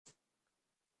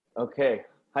Okay.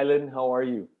 Hi Linh, how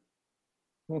are you?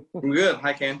 I'm good.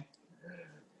 Hi Ken.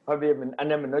 Thôi bây giờ anh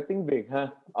em mình nói tiếng Việt ha.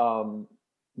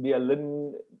 Bây giờ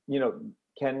Linh,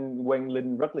 Ken quen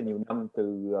Linh rất là nhiều năm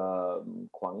từ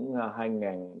khoảng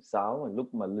 2006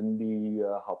 lúc mà Linh đi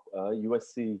học ở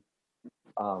USC.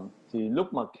 Thì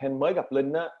lúc mà Ken mới gặp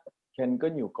Linh á, Ken có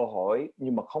nhiều câu hỏi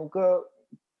nhưng mà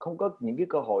không có những cái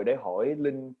cơ hội để hỏi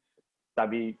Linh, tại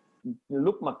vì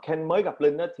lúc mà Ken mới gặp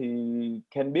Linh á thì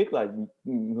Ken biết là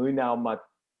người nào mà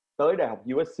tới đại học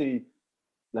USC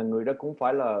là người đó cũng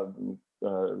phải là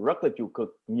rất là chịu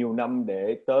cực nhiều năm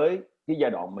để tới cái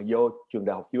giai đoạn mà vô trường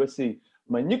đại học USC,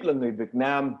 mà nhất là người Việt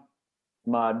Nam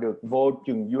mà được vô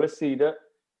trường USC đó,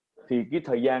 thì cái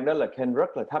thời gian đó là Ken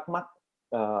rất là thắc mắc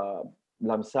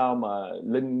làm sao mà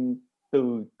Linh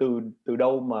từ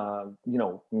đâu mà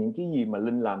những cái gì mà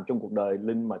Linh làm trong cuộc đời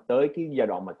Linh mà tới cái giai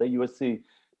đoạn mà tới USC.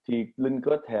 Thì Linh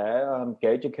có thể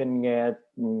kể cho Ken nghe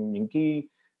những cái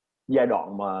giai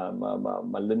đoạn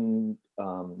mà Linh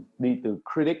đi từ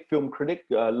film critic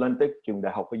lên tới trường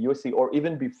đại học ở USC or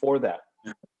even before that.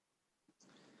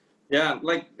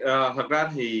 Thật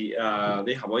ra thì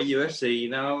đi học ở USC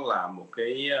nó là một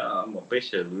cái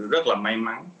sự rất là may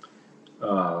mắn,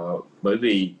 bởi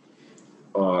vì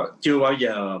chưa bao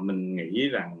giờ mình nghĩ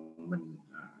rằng mình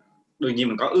đương nhiên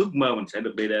mình có ước mơ mình sẽ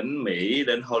được đi đến Mỹ,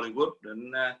 đến Hollywood,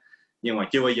 nhưng mà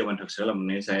chưa bao giờ mình thực sự là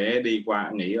mình sẽ đi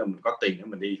qua nghĩ là mình có tiền để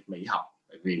mình đi Mỹ học,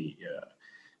 bởi vì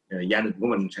gia đình của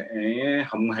mình sẽ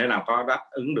không thể nào có đáp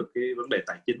ứng được cái vấn đề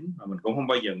tài chính, và mình cũng không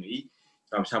bao giờ nghĩ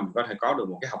làm sao mình có thể có được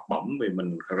một cái học bổng, vì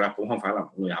mình thật ra cũng không phải là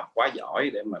một người học quá giỏi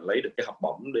để mà lấy được cái học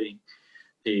bổng đi.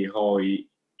 Thì hồi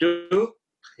trước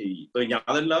thì từ nhỏ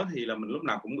đến lớn thì là mình lúc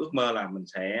nào cũng ước mơ là mình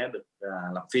sẽ được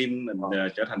làm phim, mình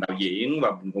trở thành đạo diễn,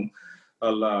 và mình cũng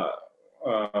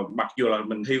mặc dù là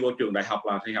mình thi vô trường đại học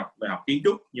là thi học đại học kiến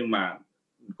trúc, nhưng mà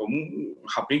cũng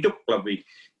học kiến trúc là vì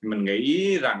mình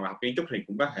nghĩ rằng là học kiến trúc thì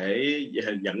cũng có thể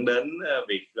dẫn đến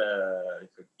việc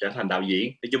trở thành đạo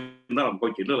diễn. Nói chung nó là một câu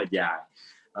chuyện rất là dài,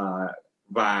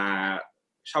 và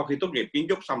sau khi tốt nghiệp kiến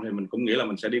trúc xong thì mình cũng nghĩ là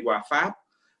mình sẽ đi qua Pháp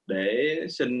để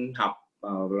xin học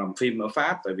làm phim ở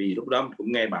Pháp, tại vì lúc đó mình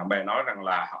cũng nghe bạn bè nói rằng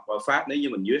là học ở Pháp nếu như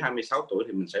mình dưới 26 tuổi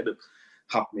thì mình sẽ được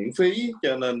học miễn phí,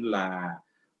 cho nên là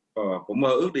cũng mơ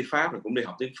ước đi Pháp, rồi cũng đi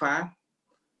học tiếng Pháp.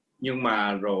 Nhưng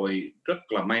mà rồi rất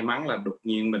là may mắn là đột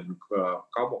nhiên mình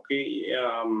có một cái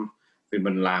vì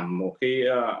mình làm một cái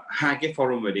hai cái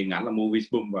forum về điện ảnh là Movies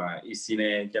Boom và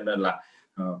Xine, cho nên là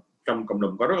trong cộng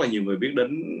đồng có rất là nhiều người biết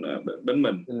đến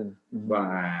mình.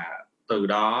 Và từ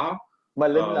đó mà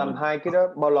Linh làm hai cái đó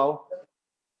bao lâu?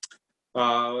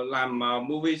 Làm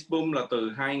Movies Boom là từ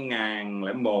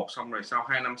 2001, xong rồi sau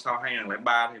 2 năm sau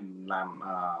 2003 thì mình làm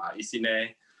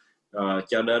Xine,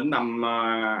 cho đến năm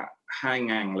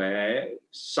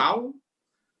 2006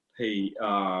 thì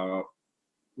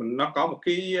nó có một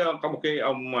cái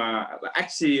ông là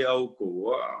ex-CEO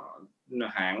của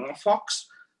hãng Fox,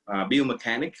 Bill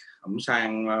Mechanic, ông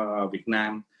sang Việt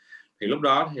Nam. Thì lúc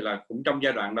đó thì là cũng trong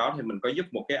giai đoạn đó thì mình có giúp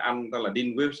một cái anh tên là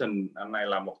Dean Wilson, anh này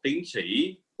là một tiến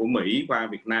sĩ của Mỹ qua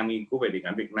Việt Nam nghiên cứu về điện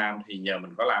ảnh Việt Nam, thì nhờ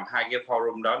mình có làm hai cái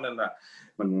forum đó nên là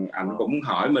anh cũng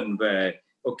hỏi mình về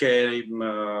ok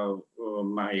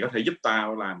mày có thể giúp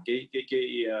tao làm cái giới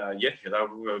thiệu tao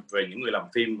về những người làm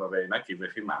phim và về nói chuyện về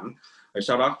phim ảnh. Rồi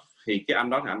sau đó thì cái anh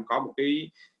đó thì anh có một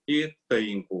cái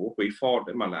tiền của quỹ Ford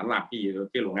để mà anh làm cái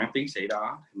luận án tiến sĩ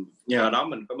đó. Nhờ đó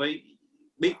mình có mới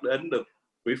biết đến được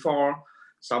quỹ Ford,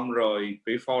 xong rồi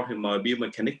quỹ Ford thì mời Bill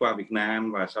Mechanic qua Việt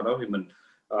Nam, và sau đó thì mình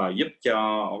giúp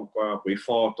cho quỹ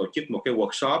Ford tổ chức một cái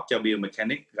workshop cho Bill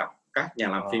Mechanic gặp các nhà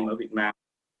làm phim ở Việt Nam.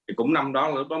 Thì cũng năm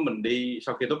đó, lúc đó mình đi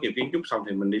sau khi tốt nghiệp kiến trúc xong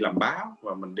thì mình đi làm báo,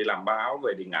 và mình đi làm báo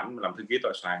về điện ảnh, mình làm thư ký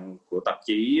tòa soạn của tạp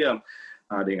chí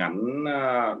điện ảnh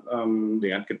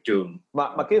kịch trường.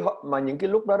 Mà những cái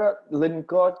lúc đó Linh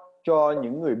có cho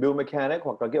những người Bill Mechanic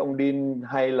hoặc là cái ông Dean,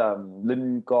 hay là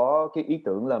Linh có cái ý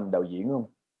tưởng làm đạo diễn không?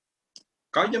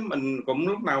 Có chứ, mình cũng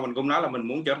lúc nào mình cũng nói là mình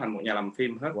muốn trở thành một nhà làm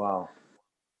phim hết. Wow.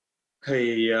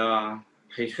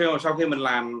 Thì sau khi mình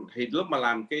làm, thì lúc mà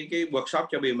làm cái workshop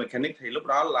cho Bill Mechanic thì lúc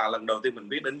đó là lần đầu tiên mình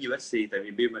biết đến USC, tại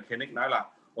vì Bill Mechanic nói là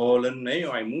Linh,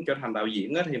 nếu mày muốn trở thành đạo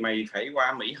diễn á, thì mày phải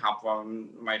qua Mỹ học, và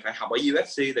mày phải học ở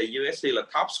USC, tại USC là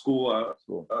top school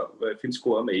về film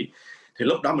school ở Mỹ. Thì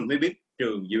lúc đó mình mới biết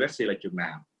trường USC là trường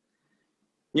nào.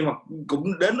 Nhưng mà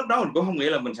cũng đến lúc đó mình cũng không nghĩ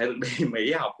là mình sẽ được đi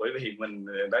Mỹ học, bởi vì mình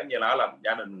đã như nói là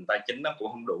gia đình mình tài chính nó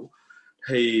cũng không đủ.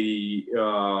 Thì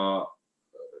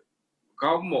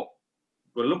có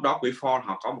lúc đó quỹ Ford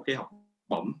họ có một cái học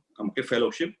bổng, một cái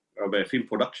fellowship về film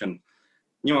production.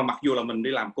 Nhưng mà mặc dù là mình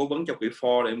đi làm cố vấn cho quỹ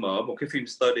Ford để mở một cái film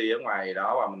study ở ngoài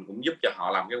đó, và mình cũng giúp cho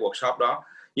họ làm cái workshop đó,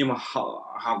 nhưng mà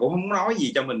họ cũng không nói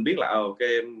gì cho mình biết là ok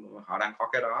họ đang có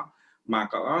cái đó. Mà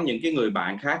có những cái người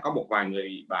bạn khác, có một vài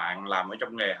người bạn làm ở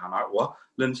trong nghề, họ nói ủa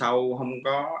Linh sao không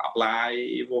có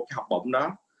apply vô cái học bổng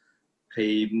đó,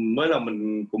 thì mới là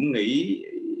mình cũng nghĩ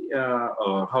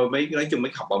thôi nói chung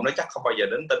mấy học bổng đó chắc không bao giờ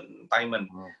đến tay mình.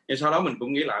 Nhưng sau đó mình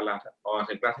cũng nghĩ lại là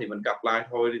thực ra thì mình cứ apply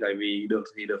thôi, tại vì được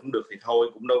thì được, không được thì thôi,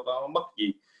 cũng đâu có mất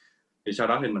gì. Thì sau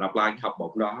đó thì mình apply cái học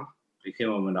bổng đó. Thì khi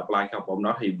mà mình apply cái học bổng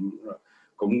đó thì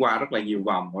cũng qua rất là nhiều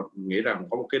vòng, và nghĩ rằng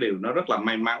có một cái điều nó rất là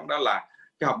may mắn, đó là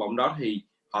cái học bổng đó thì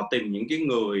họ tìm những cái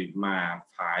người mà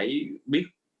phải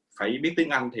biết tiếng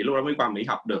Anh, thì lúc đó mới qua Mỹ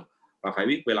học được, và phải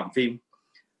biết về làm phim.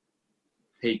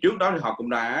 Thì trước đó thì họ cũng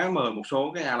đã mời một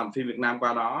số cái nhà làm phim Việt Nam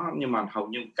qua đó, nhưng mà hầu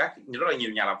như rất là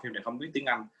nhiều nhà làm phim này không biết tiếng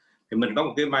Anh. Thì mình có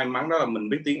một cái may mắn đó là mình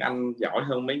biết tiếng Anh giỏi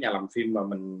hơn mấy nhà làm phim, và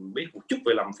mình biết một chút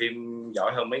về làm phim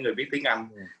giỏi hơn mấy người biết tiếng Anh.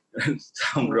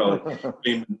 Xong rồi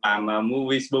vì mình làm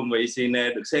Movies Boom và Xine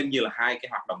được xem như là hai cái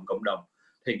hoạt động cộng đồng,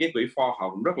 thì cái quỹ For họ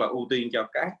cũng rất là ưu tiên cho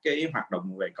các cái hoạt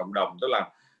động về cộng đồng, tức là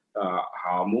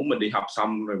họ muốn mình đi học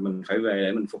xong rồi mình phải về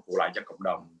để mình phục vụ lại cho cộng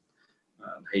đồng.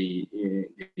 Thì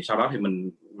sau đó thì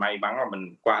mình may mắn là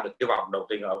mình qua được cái vòng đầu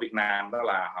tiên ở Việt Nam, đó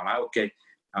là họ nói ok,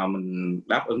 mình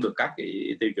đáp ứng được các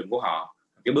cái tiêu chuẩn của họ.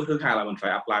 Cái bước thứ hai là mình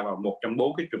phải apply vào một trong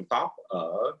 4 cái trường top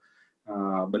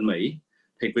ở bên Mỹ.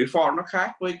 Thì quỹ For nó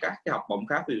khác với các cái học bổng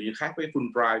khác, ví dụ như khác với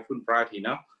Fulbright thì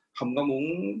nó không có muốn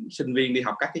sinh viên đi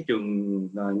học các cái trường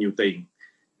nhiều tiền,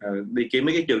 đi kiếm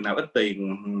mấy cái trường nào ít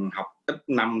tiền, học ít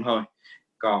năm thôi.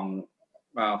 Còn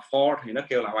For thì nó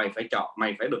kêu là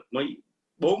mày phải được mấy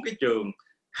 4 cái trường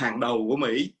hàng đầu của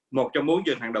Mỹ, một trong 4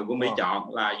 trường hàng đầu của Mỹ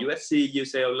chọn là USC,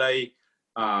 UCLA,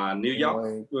 New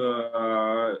York,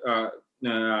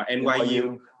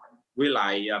 NYU với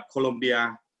lại Columbia,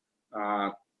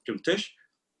 trường Tisch.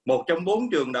 Một trong 4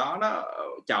 trường đó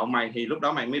chọn mày thì lúc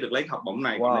đó mày mới được lấy học bổng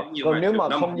này. Còn nếu mà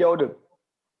không vô được,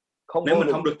 nếu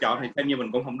mình không được chọn thì xem như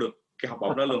mình cũng không được cái học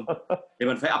bổng đó luôn. Thì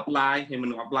mình phải apply, thì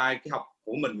mình apply cái học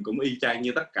của mình cũng y chang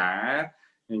như tất cả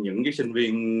những cái sinh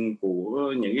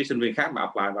viên khác mà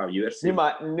apply vào USC. Nhưng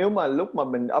mà nếu mà lúc mà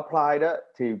mình apply đó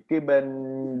thì cái bên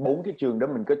 4 cái trường đó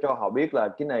mình có cho họ biết là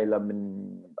cái này là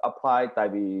mình apply tại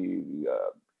vì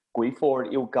quỹ Ford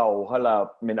yêu cầu, hay là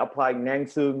mình apply ngang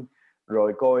xương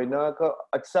rồi coi nó có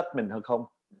accept mình hay không?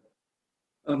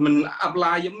 Mình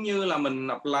apply giống như là mình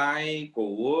apply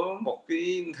của một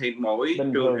cái, thì mỗi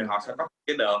trường thì họ sẽ có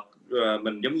cái đợt,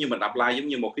 mình giống như mình apply giống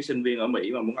như một cái sinh viên ở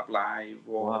Mỹ mà muốn apply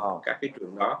vô các cái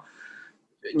trường đó.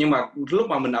 Nhưng mà lúc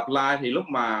mà mình apply thì lúc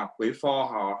mà quỹ For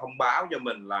họ thông báo cho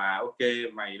mình là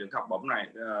ok mày được học bổng này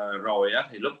rồi á,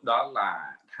 thì lúc đó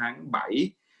là tháng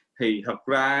 7. Thì thật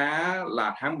ra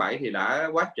là tháng 7 thì đã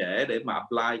quá trễ để mà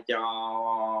apply cho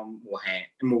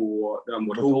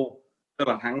mùa thu, tức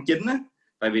là tháng 9 á.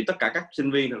 Tại vì tất cả các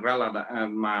sinh viên thực ra là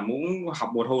mà muốn học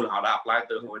mùa thu là họ đã apply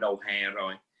từ hồi đầu hè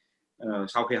rồi,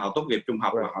 sau khi họ tốt nghiệp trung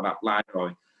học là họ đã apply rồi.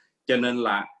 Cho nên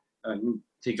là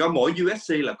thì có mỗi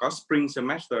USC là có spring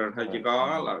semester thôi, chỉ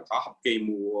có học kỳ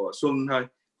mùa xuân thôi.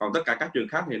 Còn tất cả các trường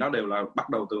khác thì nó đều là bắt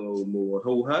đầu từ mùa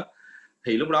thu hết.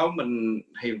 Thì lúc đó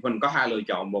mình có hai lựa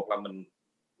chọn. Một là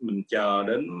mình chờ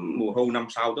đến mùa thu năm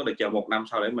sau, tức là chờ 1 năm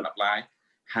sau để mình apply.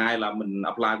 Hai là mình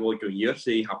apply vô trường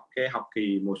USC học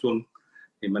kỳ mùa xuân.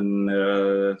 Thì mình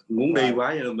muốn đi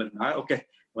quá cho nên mình nói ok,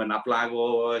 mình apply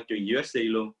vô trường USC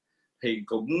luôn. Thì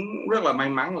cũng rất là may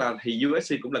mắn là thì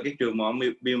USC cũng là cái trường mà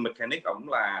Biomechanics ổng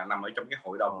là nằm ở trong cái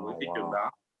hội đồng của cái trường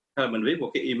đó. Thế là mình viết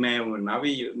một cái email mình nói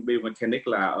với Biomechanics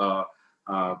là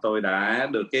tôi đã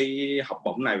được cái học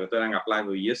bổng này và tôi đang apply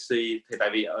vào USC. Thì tại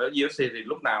vì ở USC thì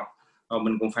lúc nào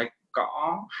mình cũng phải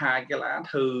có 2 cái lá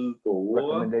thư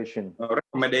của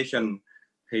recommendation.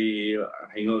 Thì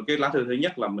cái lá thư thứ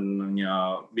nhất là mình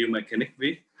nhờ Biomechanics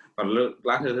viết, và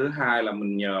lá thư thứ hai là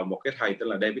mình nhờ một cái thầy tên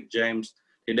là David James.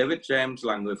 Thì David James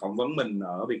là người phỏng vấn mình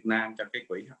ở Việt Nam cho cái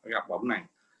quỹ học bổng này.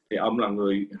 Thì ông là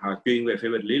người chuyên về phê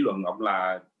bình lý luận, ông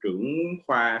là trưởng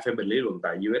khoa phê bình lý luận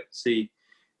tại USC,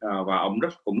 và ông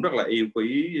cũng rất là yêu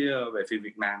quý về phim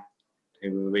Việt Nam. Thì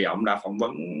vì ông đã phỏng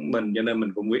vấn mình cho nên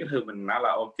mình cũng viết thư, mình nói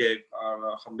là ok,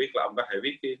 không biết là ông có thể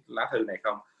viết cái lá thư này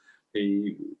không.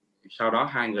 Thì sau đó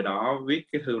hai người đó viết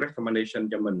cái thư recommendation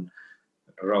cho mình,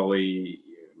 rồi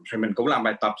mình cũng làm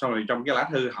bài tập. Xong rồi trong cái lá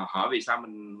thư họ hỏi vì sao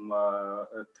mình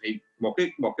thì một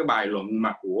cái bài luận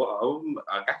mà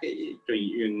ở các cái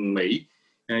trường Mỹ,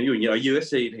 ví dụ như ở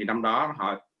USC thì năm đó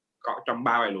họ có trong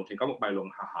 3 bài luận thì có một bài luận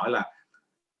họ hỏi là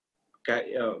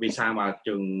vì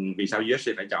sao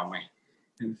USC phải chọn mày.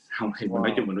 Không thì mình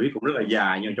nói chung mình viết cũng rất là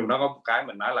dài, nhưng trong đó có một cái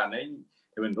mình nói là nếu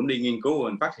thì mình cũng đi nghiên cứu,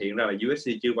 mình phát hiện ra là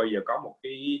USC chưa bao giờ có một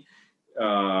cái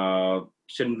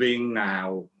sinh viên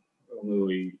nào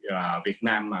người Việt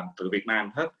Nam mà từ Việt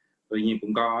Nam hết Tuy nhiên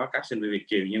cũng có các sinh viên Việt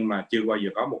kiều, nhưng mà chưa bao giờ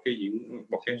có một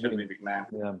cái sinh viên Việt Nam.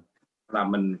 Là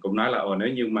mình cũng nói là nếu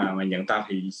như mà nhận tao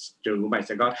thì trường của mày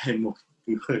sẽ có thêm một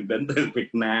người đến từ Việt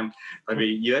Nam, tại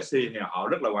vì USC thì họ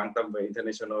rất là quan tâm về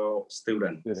international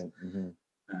student.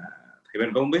 Thì mình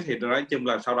cũng không biết, thì nói chung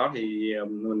là sau đó thì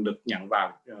mình được nhận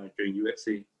vào trường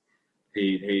USC.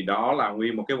 Thì đó là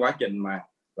nguyên một cái quá trình mà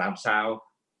làm sao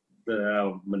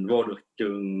mình vô được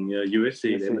trường USC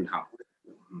để mình học.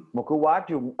 Một cái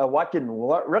quá trình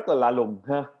rất là lạ lùng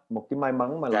ha, một cái may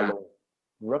mắn mà lạ lùng,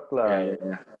 rất là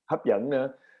hấp dẫn nữa.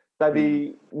 Tại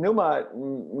vì nếu mà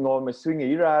ngồi mà suy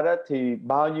nghĩ ra đó thì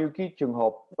bao nhiêu cái trường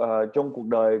hợp trong cuộc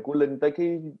đời của Linh tới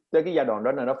cái giai đoạn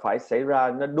đó là nó phải xảy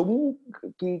ra, nó đúng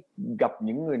cái gặp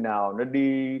những người nào, nó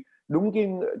đi đúng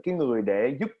cái người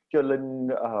để giúp cho Linh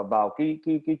vào cái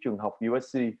trường học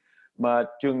USC. Mà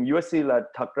trường USC là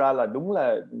thật ra là đúng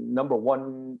là number one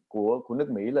của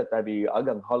nước Mỹ, là tại vì ở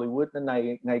gần Hollywood, nó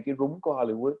ngay cái rúng của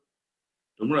Hollywood.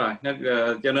 Đúng rồi,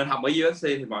 cho nên học ở USC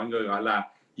thì mọi người gọi là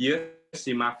USC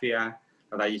Mafia.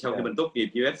 Tại vì sau khi mình tốt nghiệp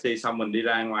USC xong mình đi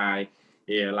ra ngoài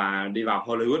thì là đi vào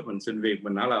Hollywood, mình xin việc,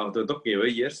 mình nói là tôi tốt nghiệp ở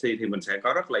USC thì mình sẽ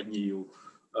có rất là nhiều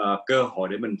cơ hội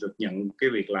để mình được nhận cái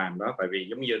việc làm đó, tại vì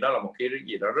giống như đó là một cái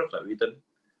gì đó rất là uy tín.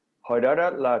 Hồi đó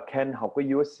là Ken học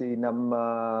với USC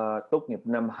tốt nghiệp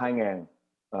năm 2000,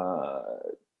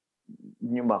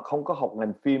 nhưng mà không có học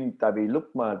ngành phim, tại vì lúc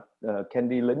mà Ken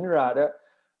đi lính ra đó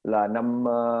là năm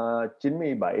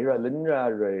 97 ra lính ra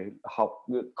rồi, học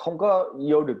không có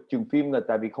vô được trường phim là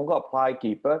tại vì không có apply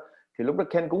kịp á. Thì lúc đó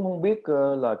Ken cũng không biết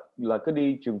là có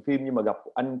đi trường phim, nhưng mà gặp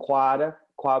anh Khoa đó,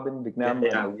 Khoa bên Việt Nam là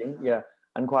đạo diễn,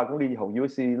 anh Khoa cũng đi học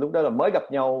USC. Lúc đó là mới gặp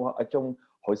nhau ở trong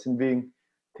hội sinh viên.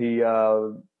 Thì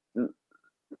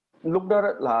lúc đó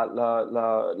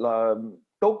là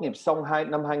tốt nghiệp xong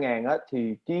năm 2000 á,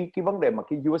 thì cái vấn đề mà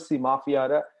cái USC Mafia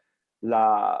đó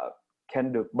là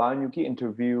Ken được bao nhiêu cái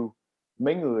interview,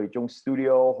 mấy người trong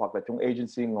studio hoặc là trong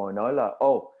agency ngồi nói là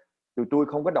tụi tôi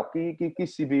không có đọc cái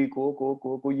CV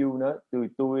của you nữa, tụi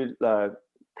tôi là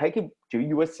thấy cái chữ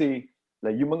USC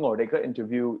là you mới ngồi đây có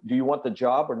interview, do you want the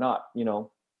job or not, you know,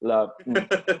 là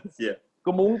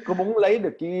có muốn lấy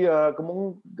được có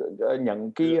muốn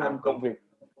nhận cái công việc.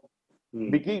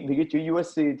 Vì cái chữ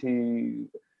USC thì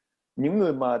những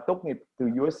người mà tốt nghiệp từ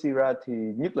USC ra thì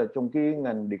nhất là trong cái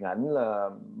ngành điện ảnh là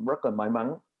rất là may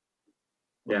mắn.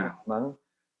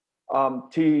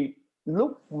 Thì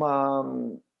lúc mà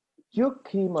trước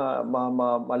khi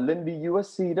mà Linh đi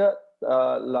USC đó,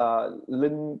 là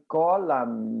Linh có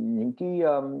làm những cái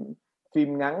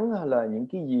phim ngắn hay là những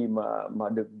cái gì mà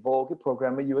được vô cái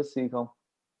program ở USC không?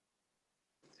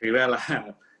 Thực ra là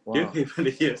trước khi mà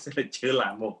đi USC là chưa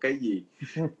làm một cái gì.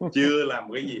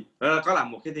 Có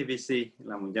làm một cái TVC,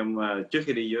 làm 100 trước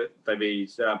khi đi USC, tại vì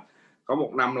có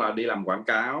một năm là đi làm quảng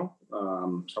cáo,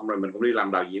 xong rồi mình cũng đi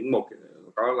làm đạo diễn,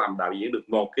 có làm đạo diễn được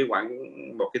một cái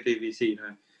TVC thôi,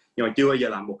 nhưng mà chưa bao giờ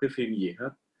làm một cái phim gì hết.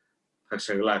 Thật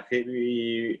sự là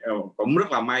cũng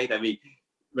rất là may, tại vì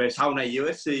về sau này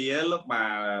USC á, lúc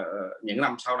mà những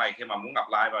năm sau này khi mà muốn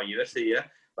apply vào USC á,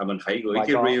 là mình phải gửi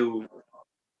cái reel.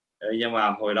 Nhưng mà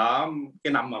hồi đó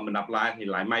cái năm mà mình apply thì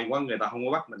lại may quá, người ta không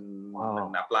có bắt mình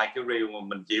apply cái reel, mà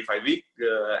mình chỉ phải viết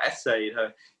essay thôi.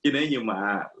 Chứ nếu như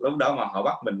mà lúc đó mà họ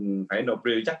bắt mình phải nộp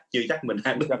reel chưa chắc mình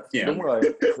đã được nhận. Đúng rồi.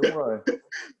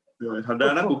 Thành ra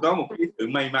nó cũng có một cái sự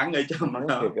may mắn ở trong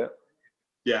đó.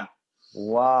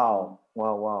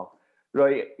 Wow.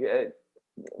 Rồi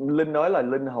Linh nói là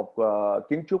Linh học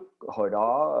kiến trúc hồi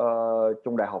đó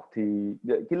trong đại học, thì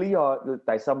cái lý do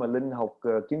tại sao mà Linh học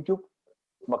kiến trúc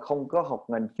mà không có học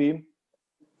ngành phim?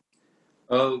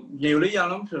 Nhiều lý do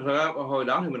lắm. Thực ra hồi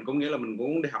đó thì mình cũng nghĩ là mình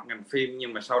cũng đi học ngành phim,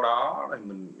 nhưng mà sau đó thì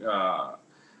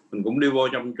mình cũng đi vô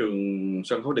trong trường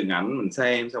sân khấu điện ảnh, mình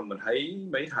xem xong mình thấy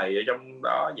mấy thầy ở trong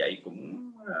đó dạy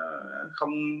cũng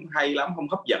không hay lắm, không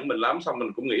hấp dẫn mình lắm. Xong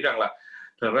mình cũng nghĩ rằng là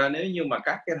thực ra nếu như mà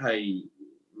các cái thầy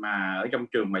mà ở trong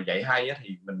trường mà dạy hay á, thì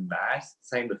mình đã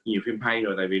xem được nhiều phim hay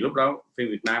rồi, tại vì lúc đó phim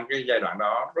Việt Nam cái giai đoạn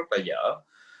đó rất là dở.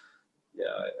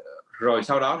 Rồi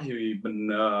sau đó thì mình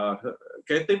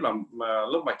kế tiếp là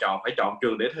lúc mà phải chọn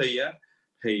trường để thi á,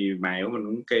 thì mẹ của mình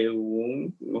cũng kêu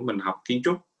muốn mình học kiến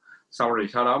trúc. Sau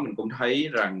đó mình cũng thấy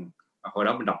rằng hồi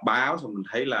đó mình đọc báo xong mình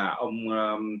thấy là ông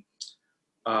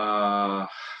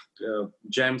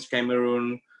James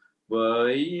Cameron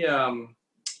với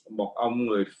một ông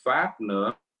người Pháp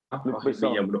nữa, bây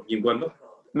giờ mình đột nhiên quên mất,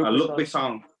 Luc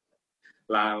Besson,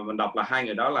 là mình đọc là hai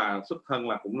người đó là xuất thân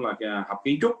là cũng là học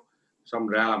kiến trúc xong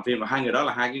ra làm phim, và hai người đó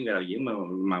là hai cái người đạo diễn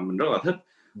mà mình rất là thích.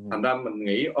 Thành ra mình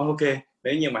nghĩ ok,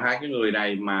 Nếu như mà hai cái người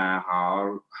này mà họ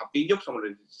học kiến trúc xong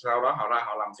rồi sau đó họ ra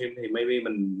họ làm phim thì maybe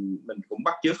mình cũng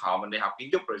bắt chước họ, mình đi học kiến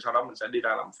trúc rồi sau đó mình sẽ đi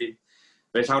ra làm phim.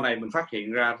 Về sau này mình phát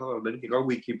hiện ra, đến khi có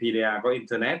Wikipedia, có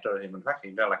internet rồi thì mình phát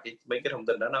hiện ra là mấy cái thông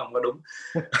tin đó nó không có đúng.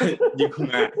 Nhưng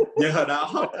mà nhờ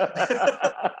đó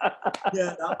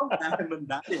mà mình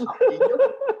đã đi học kiến trúc,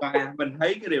 và mình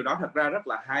thấy cái điều đó thật ra rất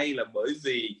là hay, là bởi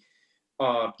vì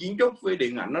kiến trúc với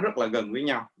điện ảnh nó rất là gần với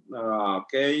nhau.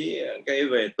 Cái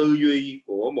về tư duy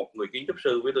của một người kiến trúc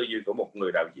sư với tư duy của một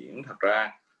người đạo diễn thật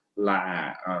ra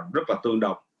là rất là tương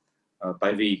đồng.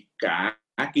 Tại vì cả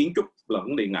kiến trúc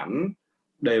lẫn điện ảnh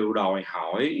đều đòi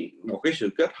hỏi một cái sự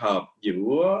kết hợp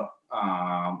giữa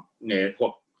nghệ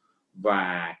thuật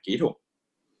và kỹ thuật.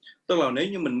 Tức là nếu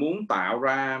như mình muốn tạo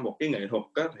ra một cái nghệ thuật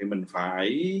á, thì mình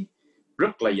phải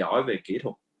rất là giỏi về kỹ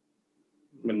thuật.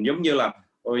 Mình giống như là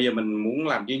bây giờ mình muốn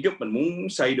làm kiến trúc, mình muốn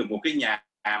xây được một cái nhà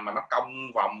mà nó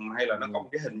cong vòng hay là nó có một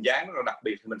cái hình dáng rất là đặc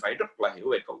biệt thì mình phải rất là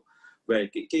hiểu về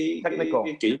cái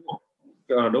kỹ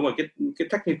thuật. Đúng rồi, cái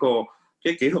technical,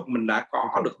 cái kỹ thuật mình đã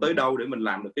có được tới đâu để mình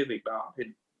làm được cái việc đó. Thì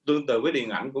tương tự với điện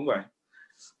ảnh cũng vậy.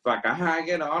 Và cả hai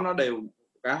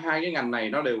cái ngành này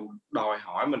nó đều đòi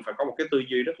hỏi mình phải có một cái tư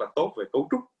duy rất là tốt về cấu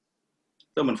trúc.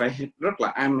 Tức mình phải rất là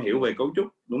am hiểu về cấu trúc,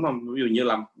 đúng không? Ví dụ như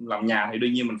làm nhà thì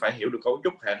đương nhiên mình phải hiểu được cấu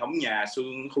trúc hệ thống nhà,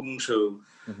 xương, khung sườn.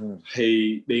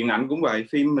 Thì điện ảnh cũng vậy,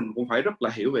 phim mình cũng phải rất là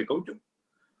hiểu về cấu trúc.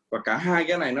 Và cả hai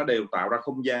cái này nó đều tạo ra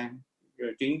không gian.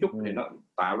 Kiến trúc thì nó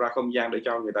tạo ra không gian để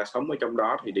cho người ta sống ở trong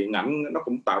đó, thì điện ảnh nó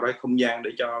cũng tạo ra không gian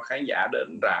để cho khán giả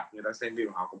đến rạp người ta xem phim,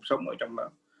 họ cũng sống ở trong đó.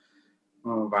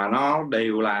 Và nó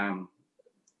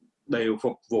đều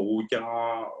phục vụ cho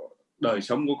đời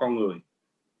sống của con người.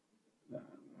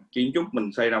 Kiến trúc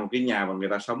mình xây ra một cái nhà và người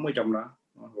ta sống ở trong đó,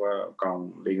 và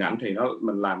còn điện ảnh thì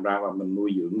mình làm ra và mình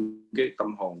nuôi dưỡng cái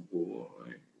tâm hồn của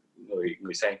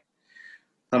người xem.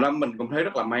 Thành ra mình cũng thấy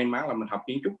rất là may mắn là mình học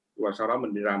kiến trúc và sau đó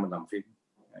mình đi ra mình làm phim.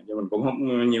 Cho mình cũng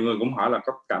không, nhiều người cũng hỏi là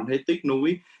có cảm thấy tiếc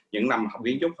nuối những năm học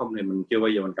kiến trúc không, thì mình chưa bao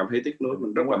giờ mình cảm thấy tiếc nuối.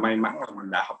 Mình rất là may mắn là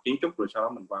mình đã học kiến trúc rồi sau đó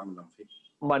mình qua mình làm phim.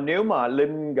 Mà nếu mà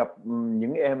Linh gặp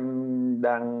những em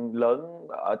đang lớn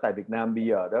ở tại Việt Nam bây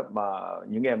giờ đó, mà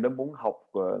những em đó muốn học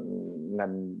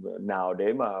ngành nào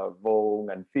để mà vô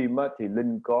ngành phim á, thì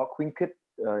Linh có khuyến khích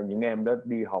những em đó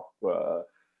đi học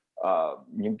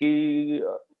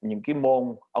những cái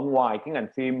môn ở ngoài cái ngành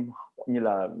phim như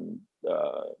là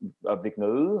Việt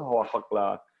ngữ hoặc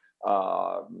là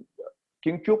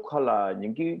kiến trúc, hay là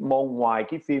những cái môn ngoài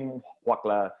cái phim, hoặc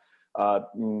là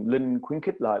Linh khuyến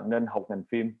khích là nên học ngành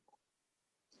phim?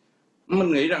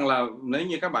 Mình nghĩ rằng là nếu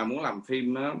như các bạn muốn làm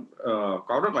phim đó,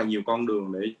 có rất là nhiều con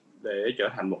đường để trở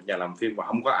thành một nhà làm phim, và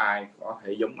không có ai có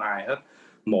thể giống ai hết.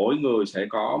 Mỗi người sẽ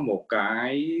có một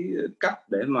cái cách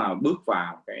để mà bước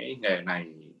vào cái nghề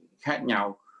này khác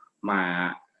nhau,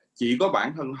 mà chỉ có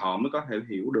bản thân họ mới có thể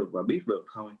hiểu được và biết được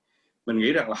thôi. Mình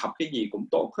nghĩ rằng là học cái gì cũng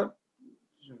tốt hết.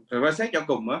 Thật ra xét cho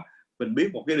cùng á, mình biết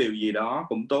một cái điều gì đó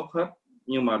cũng tốt hết,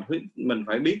 nhưng mà mình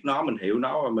phải biết nó, mình hiểu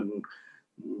nó,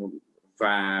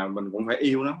 và mình cũng phải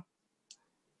yêu nó.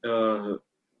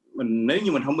 Nếu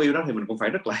như mình không yêu nó thì mình cũng phải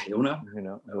rất là hiểu nó.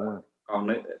 Đúng rồi. Còn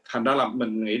thành ra là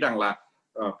mình nghĩ rằng là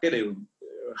cái điều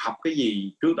học cái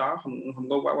gì trước đó không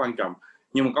có quá quan trọng,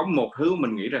 nhưng mà có một thứ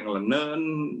mình nghĩ rằng là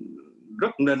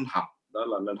rất nên học, đó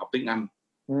là nên học tiếng Anh.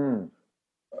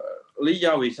 Lý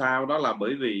do vì sao đó là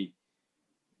bởi vì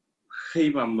khi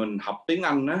mà mình học tiếng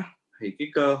Anh á, thì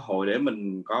cái cơ hội để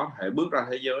mình có thể bước ra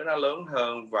thế giới nó lớn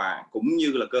hơn, và cũng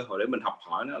như là cơ hội để mình học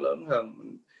hỏi nó lớn hơn.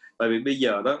 Tại vì bây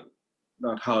giờ đó,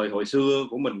 thời hồi xưa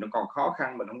của mình nó còn khó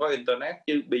khăn, mình không có internet,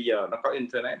 chứ bây giờ nó có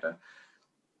internet đó.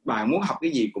 Bạn muốn học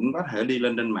cái gì cũng có thể đi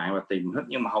lên trên mạng và tìm hết,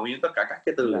 nhưng mà hầu như tất cả các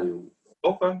cái tư liệu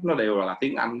tốt đó, nó đều là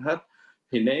tiếng Anh hết.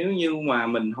 Thì nếu như mà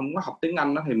mình không có học tiếng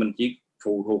Anh đó, thì mình chỉ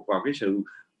phụ thuộc vào cái sự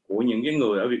của những cái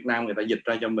người ở Việt Nam, người ta dịch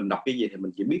ra cho mình, đọc cái gì thì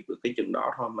mình chỉ biết được cái chừng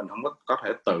đó thôi, mình không có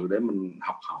thể tự để mình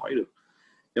học hỏi được.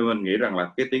 Cho mình nghĩ rằng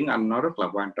là cái tiếng Anh nó rất là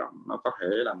quan trọng, nó có thể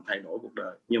làm thay đổi cuộc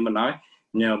đời. Như mình nói,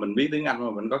 nhờ mình biết tiếng Anh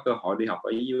mà mình có cơ hội đi học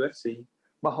ở USC.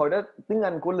 Mà hồi đó tiếng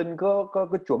Anh của Linh có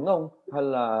chuẩn không, hay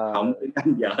là không? Tiếng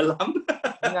Anh dở lắm.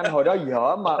 Tiếng Anh hồi đó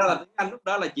dở mà. Đó là tiếng Anh lúc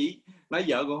đó là chỉ nói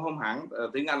dở cũng không hẳn.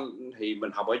 Tiếng Anh thì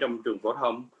mình học ở trong trường phổ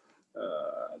thông,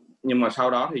 nhưng mà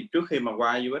sau đó thì trước khi mà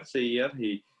qua USC á,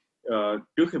 thì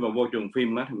trước khi mà vô trường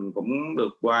phim á, thì mình cũng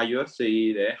được qua USC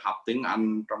để học tiếng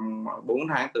Anh trong 4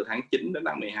 tháng, từ tháng 9 đến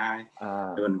tháng 12.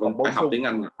 Thì mình cũng phải học tiếng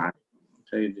Anh lại.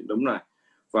 Thì đúng rồi.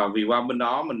 Và vì qua bên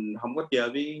đó mình không có chơi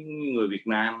với người Việt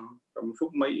Nam trong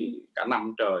suốt cả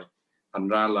năm trời, thành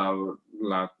ra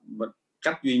là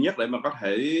cách duy nhất để mà có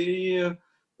thể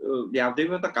giao tiếp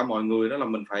với tất cả mọi người đó là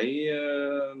mình phải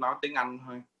nói tiếng Anh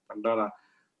thôi. Thành ra là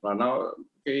và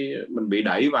mình bị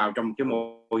đẩy vào trong cái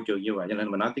môi trường như vậy, cho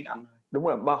nên mình nói tiếng Anh. Đúng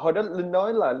rồi, mà hồi đó Linh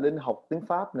nói là Linh học tiếng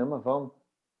Pháp nữa mà phải không?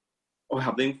 Ôi,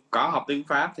 học tiếng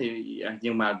Pháp thì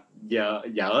nhưng mà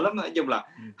dở lắm, nói chung là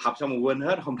học xong rồi quên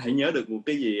hết, không thể nhớ được một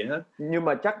cái gì hết. Nhưng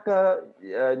mà chắc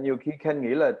nhiều khi Ken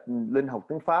nghĩ là Linh học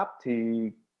tiếng Pháp thì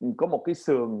có một cái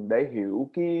sườn để hiểu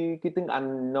cái tiếng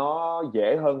Anh nó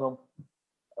dễ hơn không?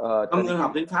 Không, Linh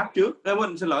học tiếng Pháp trước.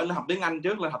 Mình xin lỗi, Linh học tiếng Anh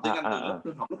trước, là học tiếng Anh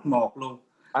từ học lớp 1 luôn.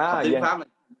 Học tiếng Pháp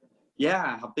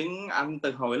là học tiếng Anh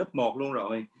từ hồi lớp 1 luôn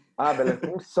rồi. Vậy là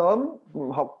cũng sớm,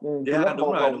 học từ lớp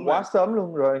 1 là quá sớm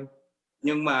luôn rồi.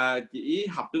 Nhưng mà chỉ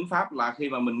học tiếng Pháp là khi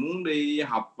mà mình muốn đi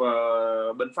học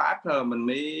bên Pháp thôi, mình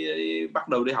mới bắt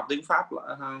đầu đi học tiếng Pháp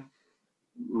lại thôi.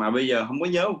 Mà bây giờ không có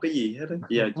nhớ một cái gì hết á,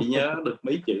 giờ chỉ nhớ được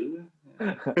mấy chữ.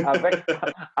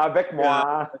 Avec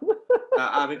moi.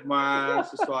 Avec moi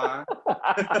ce soir.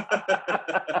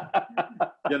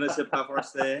 Je ne sais pas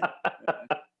français.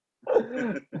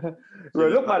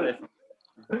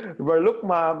 Rồi lúc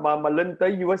mà Linh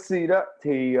tới USC đó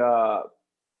thì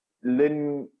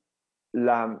Linh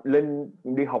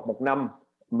đi học 1 năm,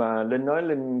 mà Linh nói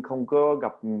Linh không có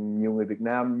gặp nhiều người Việt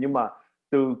Nam, nhưng mà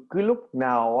từ cái lúc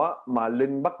nào á mà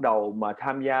Linh bắt đầu mà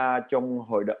tham gia trong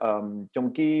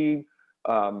trong cái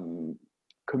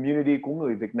community của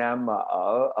người Việt Nam mà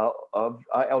ở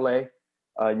LA,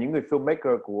 những người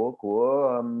filmmaker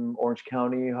của Orange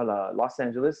County hay là Los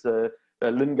Angeles,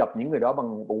 Linh gặp những người đó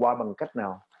bằng cách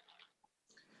nào?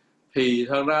 Thì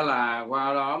thật ra là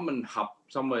qua đó mình học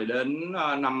xong rồi đến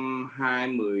năm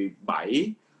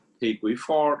 2017 thì quỹ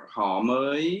Ford họ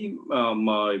mới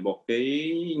mời một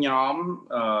cái nhóm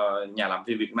nhà làm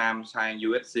phim Việt Nam sang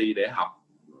USC để học,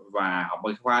 và học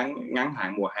một khóa ngắn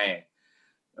hạn mùa hè,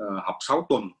 học 6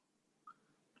 tuần.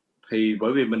 Thì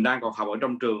bởi vì mình đang còn học ở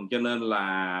trong trường, cho nên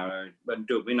là bên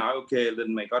trường mới nói ok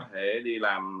Linh, mày có thể đi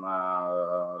làm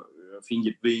phiên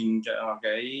dịch viên cho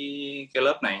cái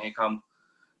lớp này hay không.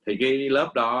 Thì cái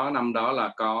lớp đó năm đó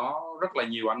là có rất là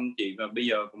nhiều anh chị và bây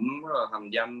giờ cũng rất là thành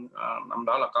danh. Năm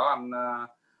đó là có anh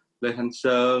Lê Thanh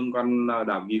Sơn, có anh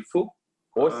Đào Duy Phúc.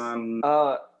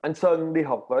 Anh Sơn đi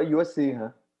học ở USC hả?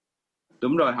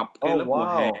 Đúng rồi, học cái lớp mùa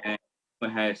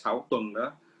hè 6 tuần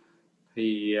đó.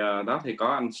 Thì đó thì có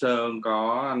anh Sơn,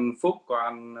 có anh Phúc, có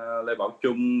anh Lê Bảo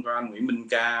Trung, có anh Nguyễn Minh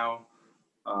Cao,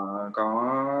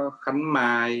 có Khánh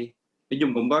Mai. Nói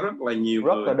chung cũng có rất là nhiều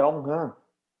rất người. Rất là đông ha.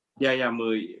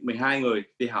 12 người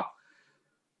đi học.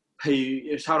 Thì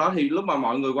sau đó thì lúc mà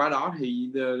mọi người qua đó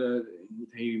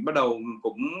thì bắt đầu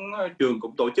trường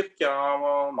cũng tổ chức cho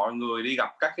mọi người đi gặp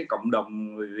các cái cộng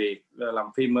đồng người Việt làm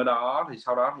phim ở đó. Thì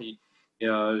sau đó thì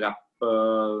gặp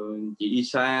chị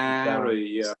Isa,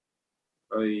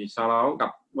 rồi sau đó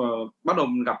bắt đầu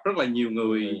gặp rất là nhiều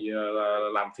người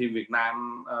làm phim Việt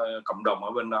Nam, cộng đồng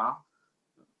ở bên đó.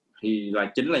 Thì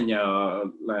là chính là nhờ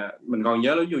là mình còn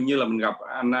nhớ, ví dụ như là mình gặp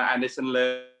anh Anderson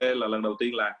Lê là lần đầu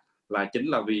tiên là chính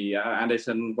là vì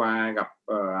Anderson qua gặp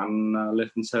anh Lê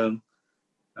Thanh Sơn.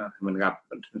 Mình gặp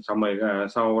xong rồi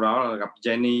sau đó là gặp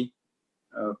Jenny.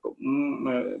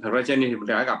 Thật ra Jenny thì mình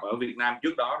đã gặp ở Việt Nam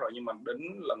trước đó rồi, nhưng mà đến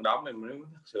lần đó mình mới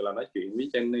thực sự là nói chuyện với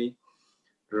Jenny.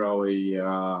 Rồi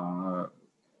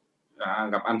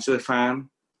gặp anh Phan.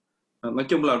 Nói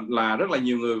chung là rất là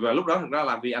nhiều người. Và lúc đó thực ra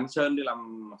là vì anh Sơn đi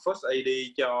làm first AD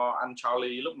cho anh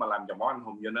Charlie lúc mà làm Dòng Máu Anh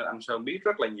Hùng, cho nên anh Sơn biết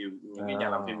rất là nhiều những cái nhà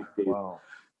làm phim Việt.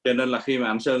 Cho nên là khi mà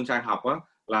anh Sơn sang học á,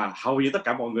 là hầu như tất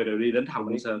cả mọi người đều đi đến thăm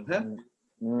anh Sơn hết.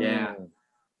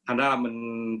 Thành ra là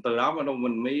mình từ đó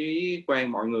mình mới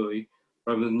quen mọi người.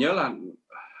 Rồi mình nhớ là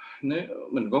nếu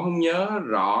mình cũng không nhớ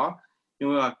rõ,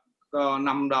 nhưng mà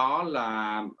năm đó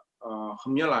là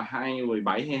không nhớ là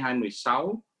 2017 hay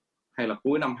 2016 hay là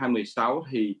cuối năm 2016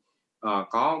 thì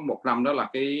có một năm đó là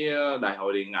cái đại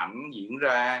hội điện ảnh diễn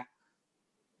ra,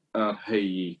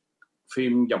 thì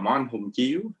phim Dòng Máu Anh Hùng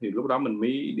chiếu. Thì lúc đó mình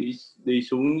mới đi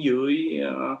xuống dưới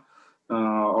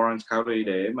Orange County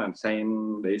để mà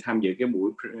xem, để tham dự cái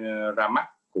buổi ra mắt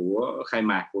của khai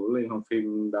mạc của liên hoan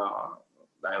phim đó,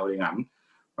 đại hội điện ảnh.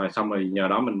 Và xong rồi nhờ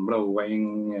đó mình bắt đầu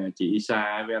quen chị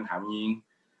Isa với anh Hạo Nhiên.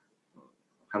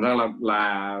 Thành ra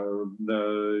là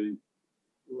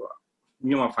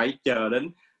nhưng mà phải chờ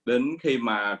đến khi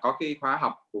mà có cái khóa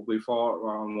học của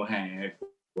Before mùa hè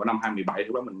của năm 2017,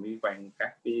 lúc đó mình mới quen các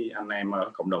cái anh em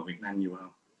ở cộng đồng Việt Nam nhiều hơn.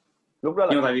 Lúc đó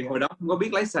là nhưng mà tại vì hồi đó không có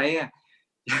biết lái xe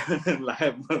là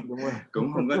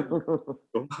cũng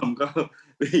không có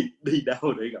đi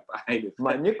đâu để gặp ai được.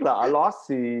 Mà nhất là ở Los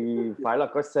thì phải là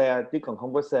có xe, chứ còn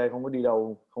không có xe không có đi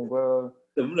đâu, không có.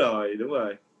 Đúng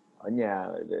rồi. Ở nhà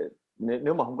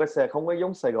nếu mà không có xe, không có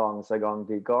giống Sài Gòn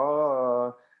thì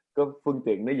có phương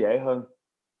tiện nó dễ hơn.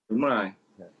 Đúng rồi.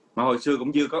 Mà hồi xưa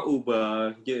cũng chưa có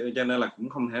Uber cho nên là cũng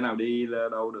không thể nào đi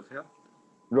đâu được hết.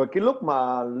 Rồi cái lúc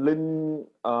mà Linh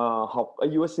học ở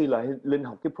USC là Linh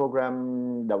học cái program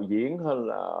đạo diễn hay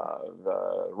là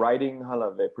writing hay là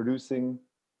về producing?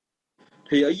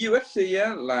 Thì ở USC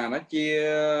á, là nó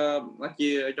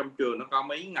chia trong trường nó có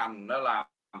mấy ngành, đó là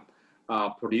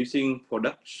producing,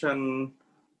 production,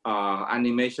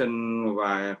 animation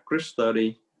và case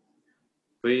study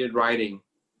với writing.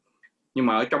 Nhưng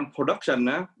mà ở trong production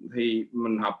á thì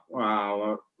mình học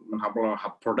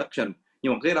học production,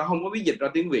 nhưng mà cái đó không có biết dịch ra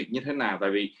tiếng Việt như thế nào,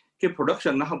 tại vì cái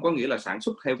production nó không có nghĩa là sản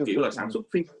xuất theo kiểu là sản xuất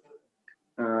phim.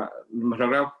 Mà thật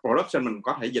ra production mình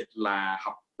có thể dịch là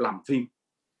học làm phim.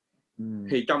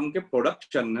 Thì trong cái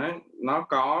production á, nó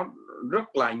có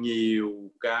rất là nhiều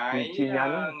cái chi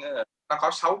nhánh. nó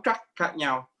có 6 track khác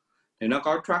nhau. Thì nó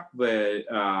có track về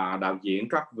đạo diễn,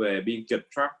 track về biên kịch,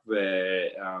 track về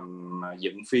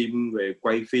dựng phim, về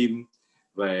quay phim,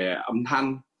 về âm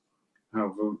thanh.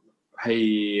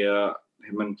 Thì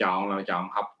mình chọn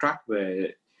học track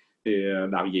về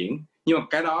đạo diễn. Nhưng mà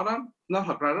cái đó nó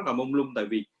thật ra rất là mông lung, tại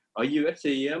vì ở USC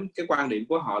á, cái quan điểm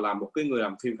của họ là một cái người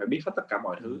làm phim phải biết hết tất cả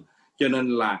mọi thứ. Cho nên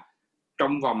là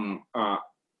trong vòng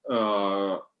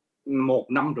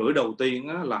 1 năm rưỡi đầu tiên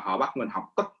á, là họ bắt mình học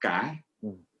tất cả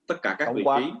các vị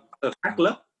trí, các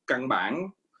lớp căn bản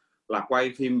là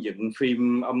quay phim, dựng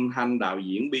phim, âm thanh, đạo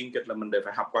diễn, biên kịch là mình đều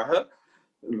phải học qua hết,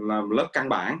 là lớp căn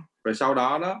bản. Rồi sau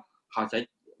đó họ sẽ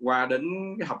qua đến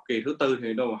cái học kỳ thứ 4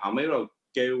 thì họ mới rồi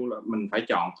kêu là mình phải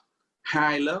chọn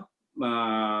 2 lớp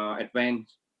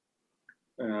advanced,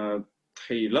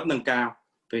 thì lớp nâng cao.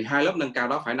 Thì 2 lớp nâng cao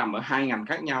đó phải nằm ở 2 ngành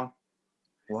khác nhau.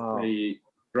 Thì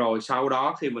rồi sau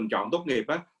đó khi mình chọn tốt nghiệp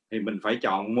á, thì mình phải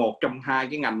chọn một trong 2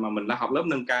 cái ngành mà mình đã học lớp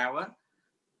nâng cao á,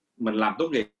 mình làm tốt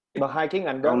nghiệp. Mà 2 cái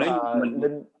ngành đó là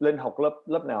Linh học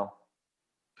lớp nào?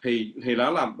 Thì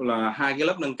đó là 2 cái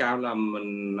lớp nâng cao, là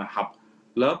mình học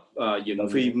lớp dựng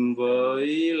phim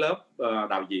với lớp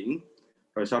đạo diễn.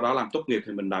 Rồi sau đó làm tốt nghiệp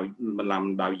thì mình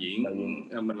làm đạo diễn,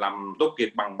 mình làm tốt nghiệp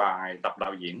bằng bài tập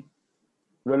đạo diễn.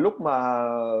 Rồi lúc mà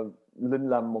Linh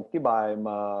làm một cái bài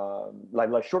mà lại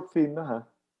là short film đó hả?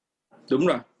 Đúng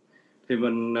rồi. Thì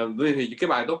thì cái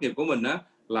bài tốt nghiệp của mình á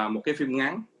là một cái phim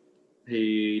ngắn.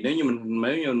 Thì nếu như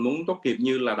mình muốn tốt nghiệp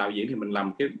như là đạo diễn thì mình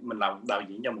làm đạo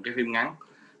diễn cho một cái phim ngắn.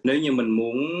 Nếu như mình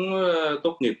muốn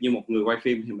tốt nghiệp như một người quay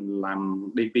phim thì mình làm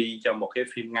DP cho một cái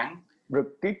phim ngắn. Rồi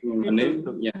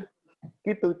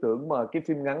cái tư tưởng mà cái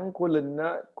phim ngắn của Linh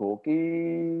á, của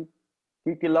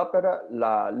cái lớp đó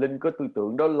là Linh có tư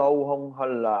tưởng đó lâu không, hay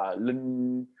là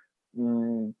Linh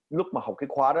lúc mà học cái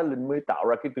khóa đó Linh mới tạo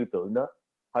ra cái tư tưởng đó,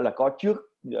 hay là có trước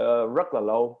rất là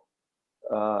lâu?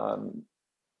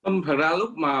 Thật ra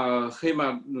lúc mà khi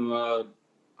mà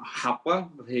học á,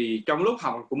 thì trong lúc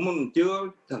học cũng chưa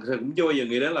bao giờ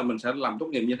nghĩ đến là mình sẽ làm tốt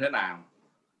nghiệp như thế nào.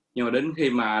 Nhưng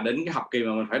mà đến cái học kỳ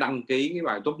mà mình phải đăng ký cái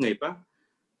bài tốt nghiệp á,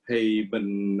 thì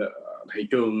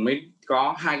trường mới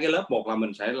có 2 cái lớp. Một là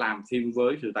mình sẽ làm phim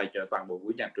với sự tài trợ toàn bộ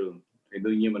của nhà trường, thì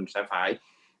đương nhiên mình sẽ phải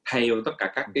theo tất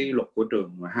cả các cái luật của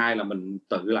trường. Mà 2 là mình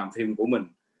tự làm phim của mình.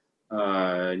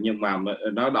 Nhưng mà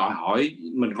nó đòi hỏi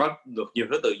mình có được nhiều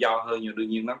thứ tự do hơn, nhưng đương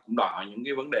nhiên nó cũng đòi hỏi những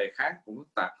cái vấn đề khác cũng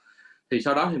phức tạp. Thì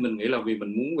sau đó thì mình nghĩ là vì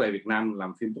mình muốn về Việt Nam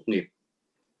làm phim tốt nghiệp,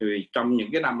 vì trong những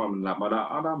cái năm mà mình làm ở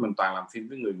đó mình toàn làm phim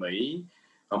với người Mỹ,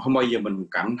 không bao giờ mình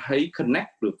cảm thấy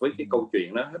connect được với cái câu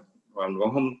chuyện đó hết, và mình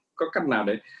cũng không có cách nào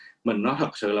để mình nói thật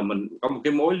sự là mình có một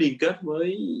cái mối liên kết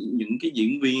với những cái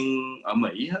diễn viên ở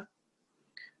Mỹ hết.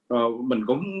 Mình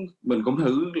cũng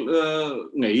thử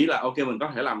nghĩ là ok mình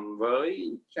có thể làm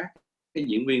với các cái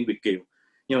diễn viên Việt kiều,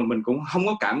 nhưng mà mình cũng không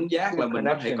có cảm giác là mình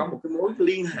có thể có một cái mối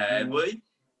liên hệ với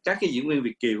các cái diễn viên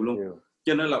Việt kiều luôn.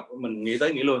 Cho nên là mình nghĩ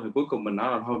tới nghĩ lui, thì cuối cùng mình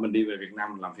nói là thôi mình đi về Việt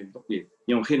Nam làm phim tốt nghiệp.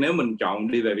 Nhưng mà nếu mình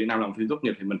chọn đi về Việt Nam làm phim tốt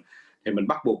nghiệp thì mình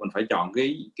bắt buộc mình phải chọn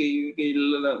cái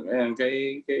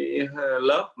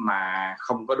lớp mà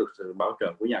không có được sự bảo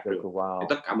trợ của nhà trường. Thì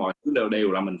tất cả mọi thứ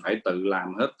đều là mình phải tự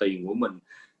làm hết, tiền của mình,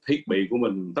 thiết bị của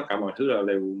mình, tất cả mọi thứ là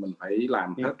đều mình phải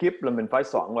làm hết. Kiếp là mình phải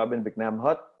soạn qua bên Việt Nam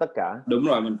hết tất cả. Đúng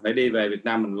rồi, mình phải đi về Việt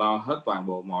Nam mình lo hết toàn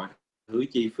bộ mọi thứ,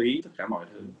 chi phí, tất cả mọi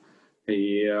thứ.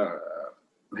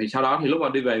 Thì sau đó thì lúc mà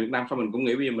đi về Việt Nam xong mình cũng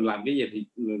nghĩ bây giờ mình làm cái gì. Thì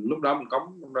lúc đó mình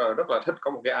có rất là thích,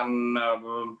 có một cái anh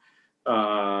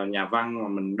nhà văn mà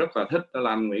mình rất là thích, đó là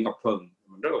anh Nguyễn Ngọc Phừng.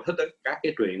 Mình rất là thích các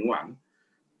cái truyện của ảnh.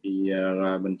 Thì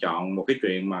mình chọn một cái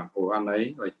truyện mà của anh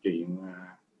ấy là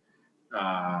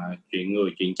chuyện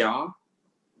người chuyện chó.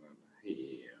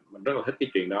 Thì mình rất là thích cái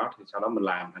chuyện đó. Thì sau đó mình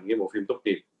làm thành cái bộ phim tốt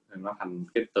nghiệp, nó thành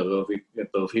cái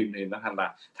tựa phim thì nó thành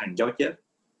là Thằng Chó Chết.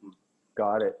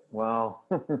 Got it. Wow.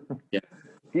 Yeah.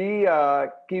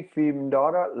 Cái phim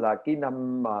đó đó là cái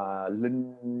năm mà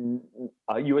Linh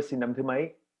ở USC năm thứ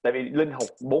mấy? Tại vì Linh học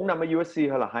 4 năm ở USC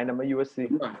hay là 2 năm ở USC?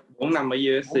 Đúng rồi, 4 năm ở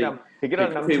 4 USC. năm. Thì cái đó là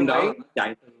Thì năm phim thứ đó mấy?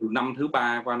 chạy từ năm thứ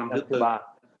 3 qua năm Năm thứ thứ 4. 3.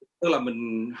 Tức là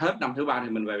mình hết năm thứ 3 thì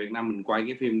mình về Việt Nam mình quay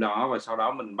cái phim đó, và sau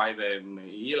đó mình bay về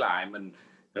Mỹ lại, mình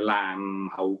làm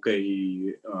hậu kỳ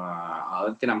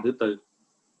ở cái năm thứ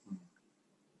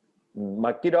 4.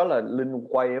 Mà cái đó là Linh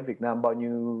quay ở Việt Nam bao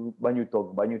nhiêu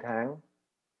tuần, bao nhiêu tháng?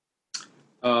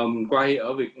 Quay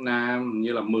ở Việt Nam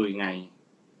như là 10 ngày.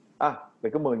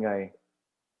 Vậy có 10 ngày.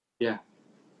 Yeah.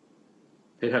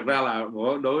 Thì thật ra là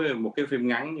đối với một cái phim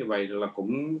ngắn như vậy là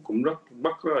cũng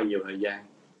rất là nhiều thời gian.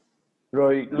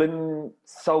 Rồi Linh,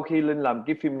 sau khi Linh làm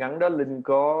cái phim ngắn đó, Linh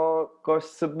có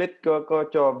submit, có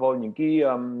cho vô những cái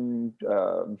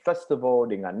festival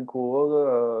điện ảnh của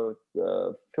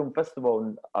film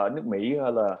festival ở nước Mỹ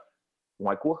hay là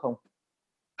ngoại quốc không?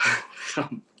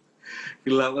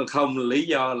 Không, lý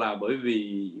do là bởi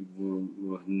vì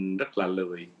mình rất là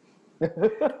lười.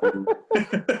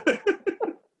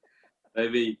 Tại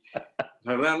vì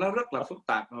thật ra nó rất là phức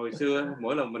tạp. Hồi xưa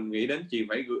mỗi lần mình nghĩ đến chuyện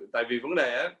phải gửi, tại vì vấn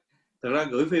đề á, thật ra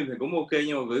gửi phim thì cũng ok,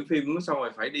 nhưng mà gửi phim xong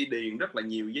rồi phải đi điền rất là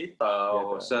nhiều giấy tờ,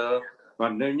 hồ sơ, và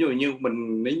nếu như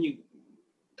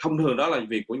thông thường đó là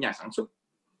việc của nhà sản xuất.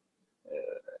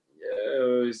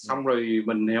 Xong rồi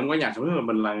mình thì không có nhà sản xuất,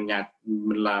 mà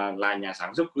mình là nhà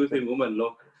sản xuất của phim của mình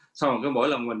luôn. Xong rồi cái mỗi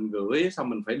lần mình gửi xong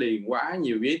mình phải điền quá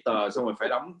nhiều giấy tờ, xong rồi phải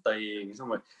đóng tiền, xong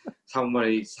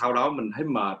rồi sau đó mình thấy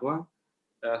mệt quá.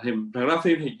 Thì thật ra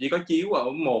phim thì chỉ có chiếu ở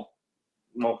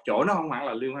một chỗ, nó không hẳn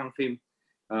là liên hoan phim,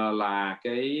 là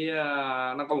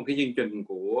nó có một cái chương trình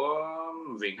của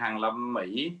Viện Hàn Lâm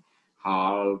Mỹ,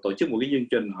 họ tổ chức một cái chương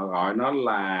trình, họ gọi nó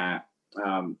là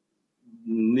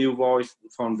New Voice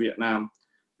from Vietnam,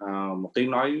 một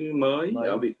tiếng nói mới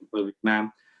ở Việt Nam.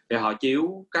 Thì họ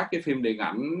chiếu các cái phim điện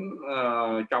ảnh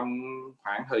trong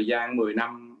khoảng thời gian 10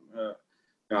 năm,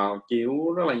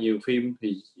 chiếu rất là nhiều phim,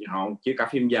 thì họ chiếu cả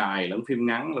phim dài lẫn phim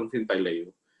ngắn lẫn phim tài liệu.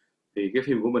 Thì cái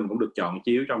phim của mình cũng được chọn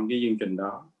chiếu trong cái chương trình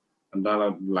đó. Thành ra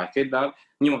là cái đó,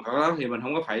 nhưng mà cái đó thì mình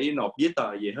không có phải nộp giấy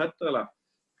tờ gì hết, tức là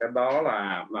cái đó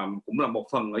là cũng là một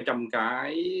phần ở trong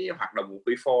cái hoạt động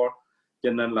của Before.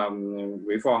 Cho nên là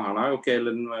Before họ nói ok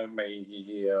Linh, mày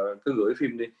cứ gửi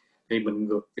phim đi, thì mình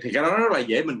gửi, thì cái đó rất là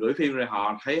dễ, mình gửi phim rồi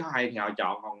họ thấy hay thì họ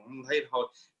chọn, còn không thấy thôi,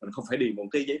 mình không phải điền một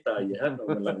cái giấy tờ gì hết. Rồi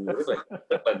mình là người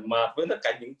rất là mệt với tất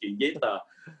cả những chuyện giấy tờ.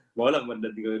 Mỗi lần mình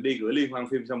đi gửi liên hoan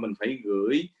phim xong mình phải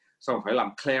gửi, xong phải làm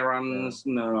clearance,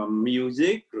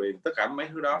 music, rồi tất cả mấy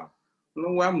thứ đó nó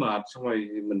quá mệt, xong rồi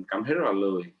mình cảm thấy rất là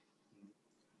lười.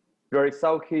 Rồi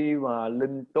sau khi mà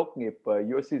Linh tốt nghiệp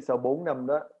USC sau 4 năm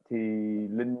đó, thì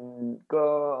Linh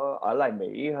có ở lại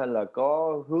Mỹ hay là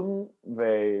có hướng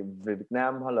về Việt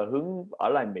Nam, hay là hướng ở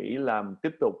lại Mỹ làm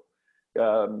tiếp tục?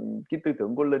 Cái tư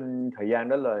tưởng của Linh thời gian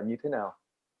đó là như thế nào?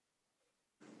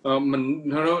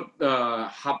 Mình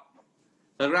học,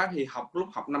 thật ra thì lúc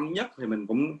học năm nhất thì mình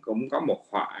cũng có một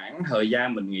khoảng thời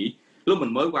gian mình nghĩ, lúc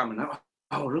mình mới qua mình nói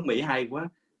nước Mỹ hay quá,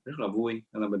 rất là vui,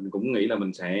 nên là mình cũng nghĩ là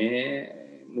mình sẽ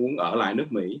muốn ở lại nước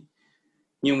Mỹ.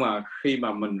 Nhưng mà khi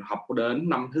mà mình học đến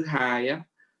năm thứ hai á,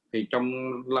 thì trong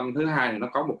năm thứ hai thì nó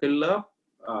có một cái lớp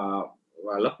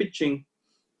và lớp pitching,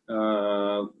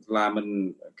 là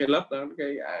mình cái lớp đó,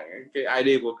 cái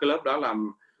idea của cái lớp đó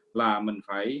là mình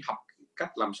phải học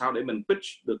cách làm sao để mình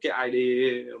pitch được cái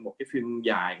idea một cái phim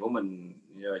dài của mình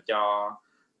cho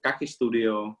các cái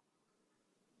studio.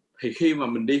 Thì khi mà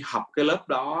mình đi học cái lớp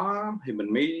đó thì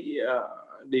mình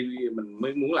mình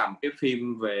mới muốn làm cái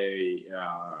phim về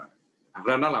thật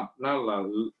ra nó là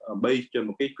based trên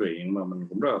một cái chuyện mà mình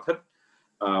cũng rất là thích,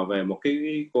 về một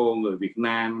cái cô người Việt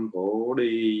Nam, cổ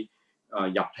đi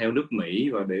dọc theo nước Mỹ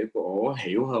và để cổ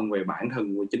hiểu hơn về bản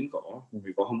thân của chính cổ,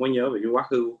 vì cổ không có nhớ về cái quá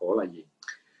khứ của cổ là gì.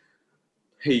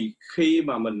 Thì khi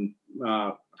mà mình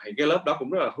thì cái lớp đó cũng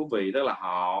rất là thú vị, đó là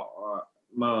họ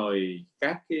mời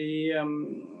các cái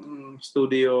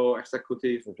studio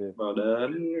executive vào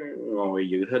đến ngồi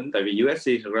dự thính, tại vì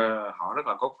USC thực ra họ rất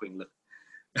là có quyền lực.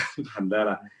 Thành ra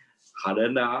là họ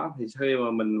đến đó, thì khi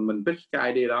mà mình pitch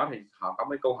cái idea đó thì họ có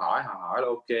mấy câu hỏi, họ hỏi là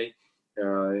ok,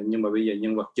 nhưng mà bây giờ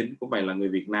nhân vật chính của mày là người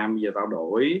Việt Nam, bây giờ tao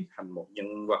đổi thành một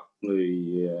nhân vật người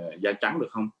da trắng được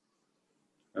không?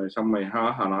 Rồi xong rồi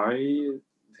họ nói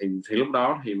thì lúc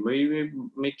đó thì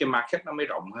mấy cái market nó mới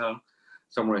rộng hơn.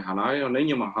 Xong rồi họ nói nếu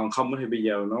như mà không thì bây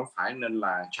giờ nó phải nên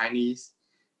là Chinese,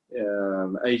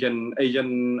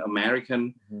 Asian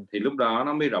American, thì lúc đó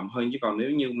nó mới rộng hơn. Chứ còn nếu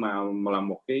như mà là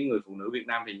một cái người phụ nữ Việt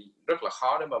Nam thì rất là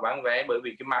khó để mà bán vé, bởi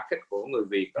vì cái market của người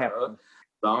Việt ở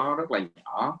đó rất là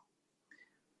nhỏ.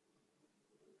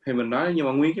 Thì mình nói nhưng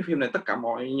mà nguyên cái phim này tất cả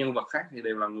mọi nhân vật khác thì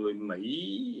đều là người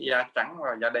Mỹ da trắng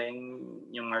và da đen,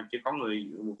 nhưng mà chỉ có một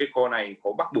cái cô này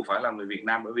cổ bắt buộc phải là người Việt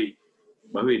Nam,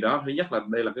 bởi vì đó, thứ nhất là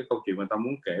đây là cái câu chuyện mà ta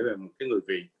muốn kể về một cái người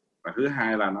Việt, và thứ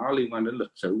hai là nó liên quan đến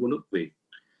lịch sử của nước Việt.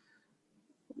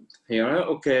 Thì nó nói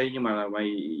ok, nhưng mà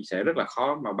mày sẽ rất là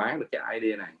khó mà bán được cái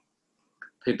idea này.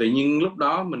 Thì tự nhiên lúc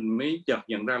đó mình mới chợt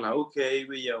nhận ra là ok,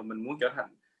 bây giờ mình muốn trở thành,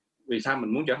 vì sao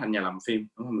mình muốn trở thành nhà làm phim?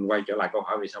 Mình quay trở lại câu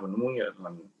hỏi vì sao mình muốn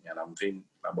làm nhà làm phim,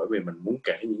 là bởi vì mình muốn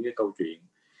kể những cái câu chuyện.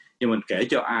 Nhưng mình kể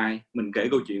cho ai? Mình kể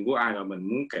câu chuyện của ai và mình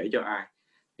muốn kể cho ai?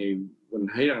 Thì mình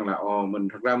thấy rằng là mình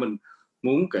thật ra mình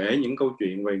muốn kể những câu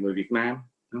chuyện về người Việt Nam,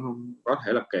 đúng không? Có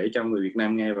thể là kể cho người Việt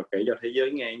Nam nghe và kể cho thế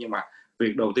giới nghe, nhưng mà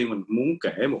việc đầu tiên mình muốn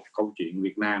kể một câu chuyện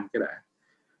Việt Nam cái đã.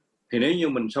 Thì nếu như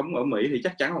mình sống ở Mỹ thì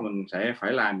chắc chắn là mình sẽ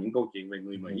phải làm những câu chuyện về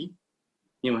người Mỹ,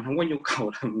 nhưng mà không có nhu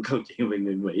cầu làm câu chuyện về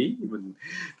người Mỹ. Mình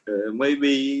maybe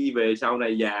về sau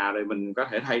này già rồi mình có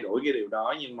thể thay đổi cái điều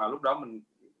đó, nhưng mà lúc đó mình,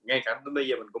 ngay cả tới bây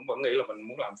giờ mình cũng vẫn nghĩ là mình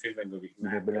muốn làm phim về người Việt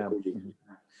Nam, câu chuyện Việt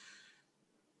Nam.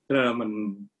 Cho nên là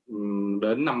mình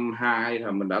đến năm 2 thì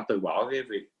mình đã từ bỏ cái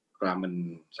việc là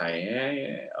mình sẽ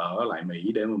ở lại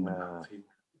Mỹ để mà mình làm phim.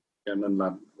 Cho nên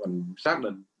là mình xác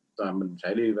định là mình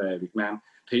sẽ đi về Việt Nam.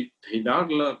 Thì đó,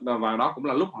 và đó cũng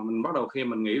là lúc mà mình bắt đầu, khi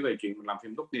mình nghĩ về chuyện mình làm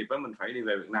phim tốt nghiệp, mình phải đi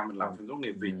về Việt Nam mình làm phim tốt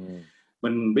nghiệp, vì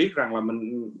mình biết rằng là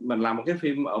mình làm một cái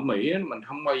phim ở Mỹ, mình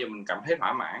không bao giờ mình cảm thấy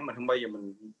thỏa mãn, mình không bao giờ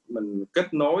mình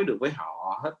kết nối được với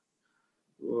họ hết.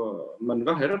 Mình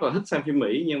có thể rất là thích xem phim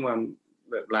Mỹ, nhưng mà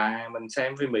là mình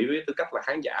xem phim Mỹ với tư cách là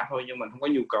khán giả thôi, nhưng mình không có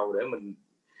nhu cầu để mình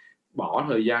bỏ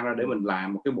thời gian ra để mình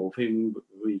làm một cái bộ phim,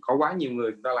 vì có quá nhiều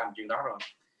người ta làm chuyện đó rồi.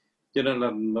 Cho nên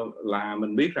là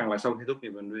mình biết rằng là sau khi tốt nghiệp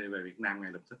mình về Việt Nam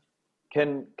ngay lập tức.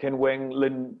 Ken quen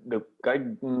Linh được cái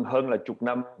hơn là chục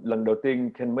năm, lần đầu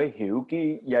tiên Ken mới hiểu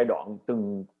cái giai đoạn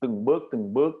từng bước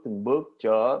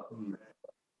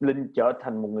Linh trở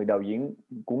thành một người đạo diễn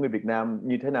của người Việt Nam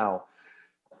như thế nào.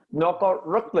 Nó có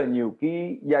rất là nhiều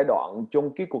cái giai đoạn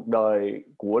trong cái cuộc đời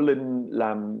của Linh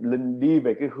làm Linh đi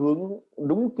về cái hướng,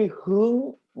 đúng cái hướng,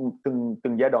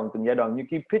 từng giai đoạn, như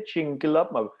cái pitching, cái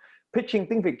lớp mà pitching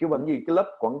tiếng Việt kêu bằng gì, cái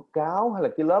lớp quảng cáo hay là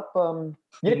cái lớp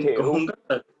giới thiệu,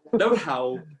 đấu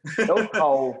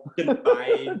thầu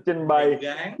trình bày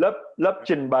lớp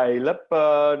trình bày, lớp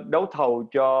đấu thầu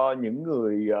cho những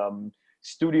người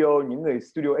những người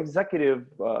studio executive,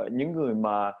 những người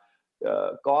mà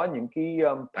có những cái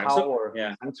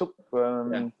power sản xuất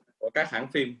của các hãng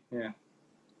phim.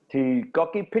 Thì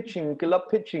có cái pitching, cái lớp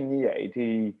pitching như vậy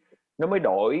thì nó mới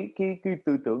đổi cái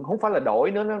tư tưởng, không phải là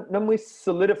đổi, nó mới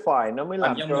solidify, nó mới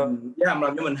làm cho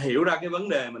mình hiểu ra cái vấn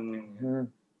đề mình.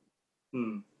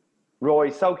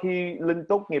 Rồi sau khi Linh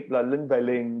tốt nghiệp là Linh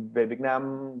về Việt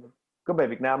Nam, có về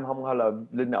Việt Nam không hay là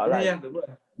Linh ở lại? Đúng rồi.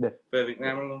 Về Việt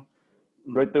Nam luôn.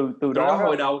 Rồi từ đó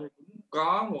hồi đầu thì cũng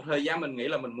có một thời gian mình nghĩ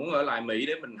là mình muốn ở lại Mỹ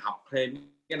để mình học thêm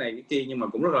cái này cái kia, nhưng mà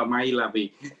cũng rất là may là vì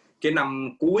cái năm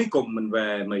cuối cùng mình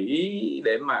về Mỹ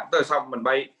để mà tới sau mình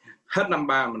bay hết năm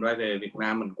 3 mình bay về Việt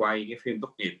Nam, mình quay cái phim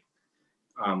tốt nghiệp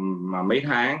mà mấy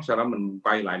tháng sau đó mình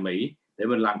quay lại Mỹ để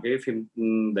mình làm cái phim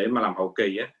để mà làm hậu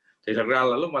kỳ á. Thì thật ra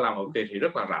là lúc mà làm hậu kỳ thì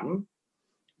rất là rảnh,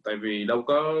 tại vì đâu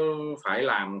có phải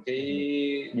làm cái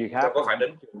gì khác, đâu có phải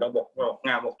đến trường đâu,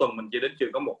 một tuần mình chỉ đến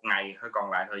trường có một ngày thôi,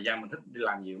 còn lại thời gian mình thích đi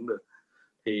làm gì cũng được.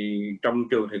 Thì trong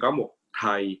trường thì có một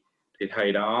thầy, thì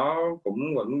thầy đó vẫn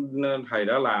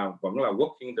là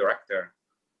working director,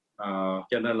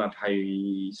 cho nên là thầy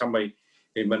xong rồi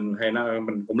thì mình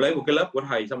cũng lấy một cái lớp của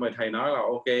thầy, xong rồi thầy nói là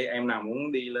ok, em nào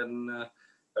muốn đi lên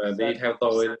đi theo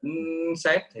tôi đến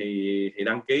set thì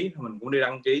đăng ký. Mình cũng đi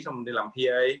đăng ký, xong đi làm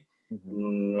PA,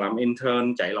 làm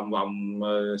intern, chạy lòng vòng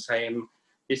xem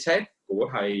cái set của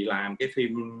thầy, làm cái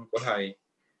phim của thầy.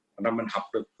 Nên mình học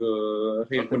được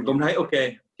thì mình cũng thấy ok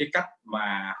cái cách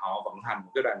mà họ vận hành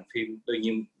một cái đoàn phim. Tuy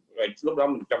nhiên lúc đó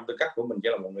mình trong tư cách của mình chỉ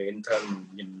là một người intern, mình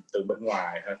nhìn từ bên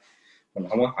ngoài thôi, mình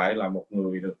không có phải là một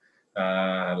người được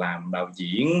làm đạo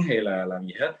diễn hay là làm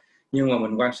gì hết, nhưng mà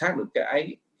mình quan sát được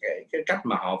cái cách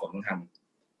mà họ vận hành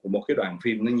của một cái đoàn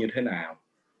phim nó như thế nào.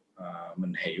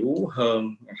 Mình hiểu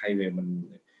hơn, thay vì mình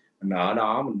ở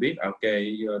đó mình biết ok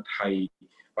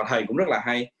thầy cũng rất là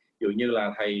hay. Ví dụ như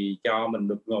là thầy cho mình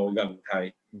được ngồi gần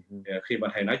thầy, khi mà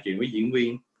thầy nói chuyện với diễn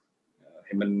viên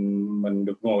thì mình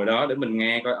được ngồi đó để mình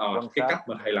nghe coi cái cách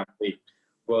mà thầy làm việc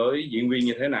với diễn viên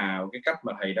như thế nào, cái cách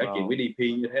mà thầy nói chuyện với DP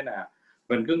như thế nào.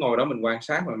 Mình cứ ngồi đó mình quan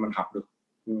sát mà mình học được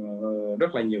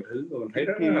rất là nhiều thứ, mình thấy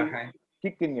rất là hay.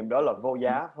 Cái kinh nghiệm đó là vô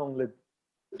giá không Linh?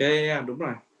 Đúng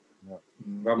rồi.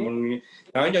 Và mình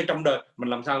nói cho trong đời mình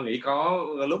làm sao nghĩ có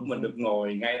lúc mình được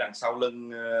ngồi ngay đằng sau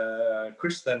lưng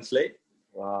Kristen Stewart.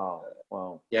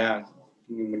 Wow.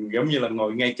 mình giống như là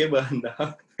ngồi ngay kế bên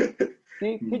đó.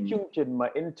 Cái chương trình mà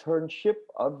internship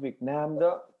ở Việt Nam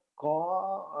đó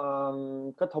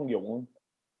có thông dụng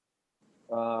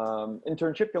không?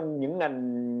 Internship trong những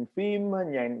ngành phim,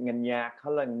 ngành nhạc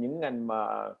hay là những ngành mà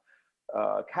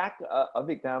khác ở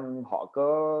Việt Nam họ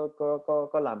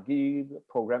có làm cái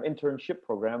program internship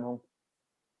program không?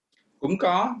 Cũng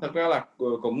có, thật ra là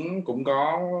cũng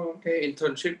có cái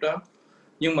internship đó,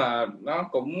 nhưng mà nó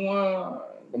cũng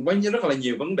có rất là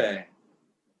nhiều vấn đề.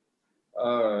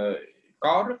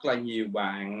 Có rất là nhiều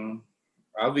bạn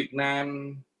ở Việt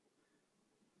Nam,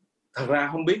 thật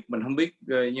ra mình không biết,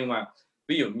 nhưng mà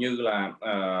ví dụ như là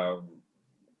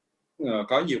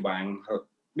có nhiều bạn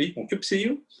biết một chút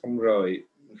xíu, xong rồi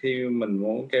khi mình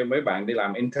muốn kêu mấy bạn đi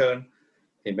làm intern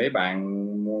thì mấy bạn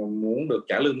muốn được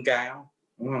trả lương cao,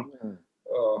 đúng không?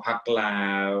 Hoặc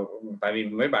là tại vì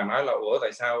mấy bạn nói là ủa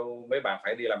tại sao mấy bạn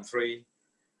phải đi làm free,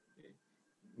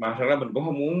 mà thật ra mình cũng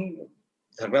không muốn,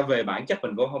 thật ra về bản chất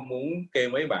mình cũng không muốn kêu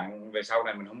mấy bạn về sau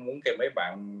này, mình không muốn kêu mấy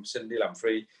bạn xin đi làm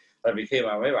free, tại vì khi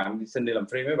mà mấy bạn xin đi làm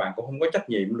free mấy bạn cũng không có trách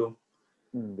nhiệm luôn.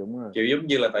 Đúng rồi. Kiểu giống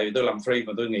như là tại vì tôi làm free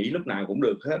mà tôi nghĩ lúc nào cũng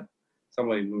được hết, xong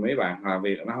rồi mấy bạn làm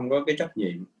việc nó không có cái trách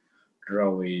nhiệm,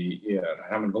 rồi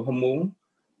ra mình cũng không muốn.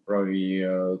 Rồi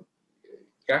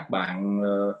các bạn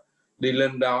đi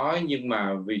lên đó nhưng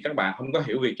mà vì các bạn không có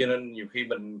hiểu việc, cho nên nhiều khi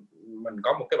mình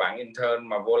có một cái bạn intern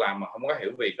mà vô làm mà không có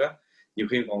hiểu việc đó, nhiều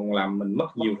khi còn làm mình mất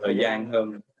nhiều thời gian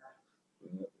hơn.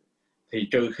 Thì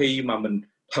trừ khi mà mình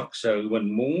thật sự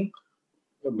mình muốn,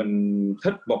 mình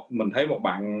thích mình thấy một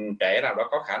bạn trẻ nào đó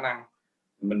có khả năng,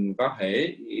 mình có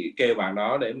thể kêu bạn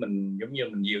đó để mình giống như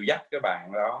mình dìu dắt cái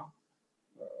bạn đó,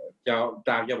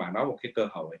 trao cho bạn đó một cái cơ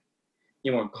hội.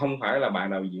 Nhưng mà không phải là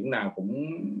bạn đạo diễn nào cũng,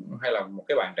 hay là một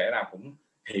cái bạn trẻ nào cũng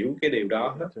hiểu cái điều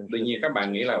đó hết. Tuy nhiên các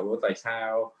bạn nghĩ là tại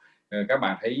sao các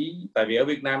bạn thấy, tại vì ở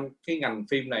Việt Nam cái ngành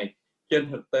phim này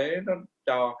trên thực tế nó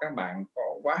cho các bạn có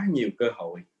quá nhiều cơ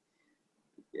hội,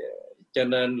 cho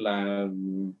nên là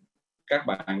các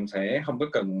bạn sẽ không có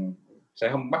cần, sẽ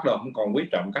không bắt đầu không còn quý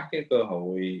trọng các cái cơ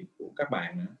hội của các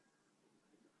bạn nữa.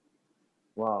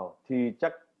 Wow, thì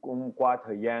chắc qua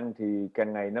thời gian thì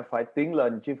càng ngày nó phải tiến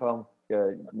lên chứ phải không?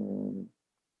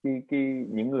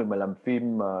 Những người mà làm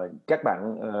phim mà các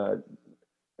bạn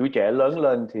tuổi trẻ lớn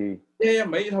lên thì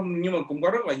Mấy không, nhưng mà cũng có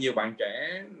rất là nhiều bạn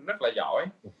trẻ rất là giỏi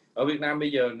ở Việt Nam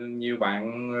bây giờ. Nhiều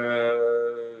bạn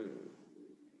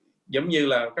giống như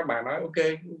là các bạn nói ok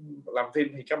làm phim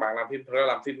thì các bạn làm phim, thật ra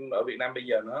làm phim ở Việt Nam bây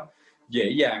giờ nó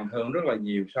dễ dàng hơn rất là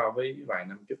nhiều so với vài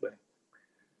năm trước đây.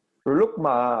 rồi lúc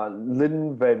mà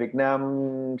Linh về Việt Nam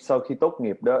sau khi tốt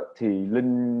nghiệp đó thì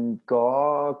Linh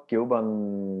có kiểu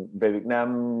bằng về Việt Nam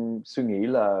suy nghĩ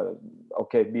là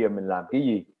ok bây giờ mình làm cái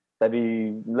gì, tại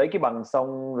vì lấy cái bằng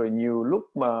xong rồi nhiều lúc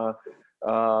mà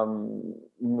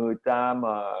người ta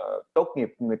mà tốt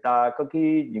nghiệp người ta có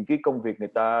những cái công việc người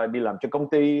ta đi làm cho công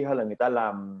ty hay là người ta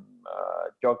làm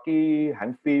cho cái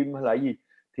hãng phim hay là gì,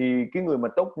 thì cái người mà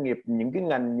tốt nghiệp những cái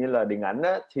ngành như là điện ảnh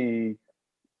á thì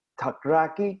thật ra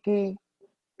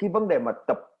cái vấn đề mà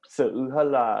tập sự hay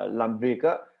là làm việc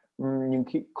á nhưng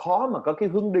khi khó mà có cái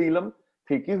hướng đi lắm.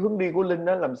 Thì cái hướng đi của Linh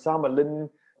á, làm sao mà Linh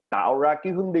tạo ra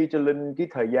cái hướng đi cho Linh cái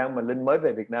thời gian mà Linh mới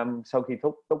về Việt Nam sau khi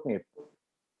tốt nghiệp?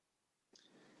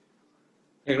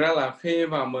 Thực ra là khi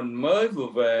mà mình mới vừa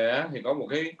về á, thì có một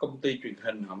cái công ty truyền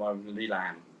hình họ mời mình đi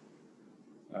làm,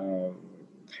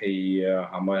 thì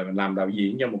họ mời mình làm đạo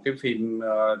diễn cho một cái phim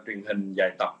truyền hình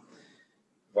dài tập,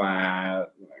 và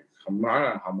họ nói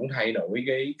là họ muốn thay đổi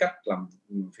cái cách làm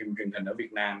phim truyền hình ở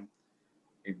Việt Nam.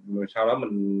 Thì sau đó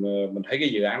mình thấy cái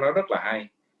dự án đó rất là hay,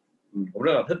 mình cũng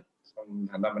rất là thích,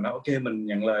 thành ra mình nói ok mình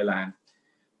nhận lời làm.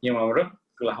 Nhưng mà rất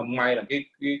là không may là cái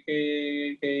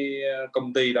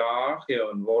công ty đó khi mà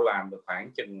mình vô làm được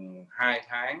khoảng chừng 2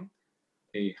 tháng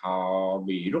thì họ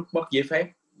bị rút mất giấy phép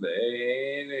để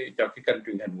cho cái kênh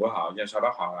truyền hình của họ, cho sau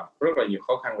đó họ gặp rất là nhiều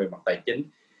khó khăn về mặt tài chính.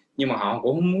 Nhưng mà họ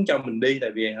cũng không muốn cho mình đi,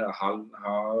 tại vì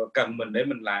họ cần mình để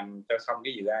mình làm cho xong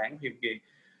cái dự án phim kia.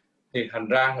 Thì thành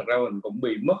ra thật ra mình cũng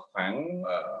bị mất khoảng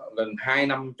gần 2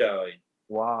 năm trời.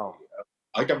 Wow.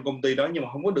 Ở trong công ty đó nhưng mà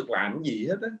không có được làm gì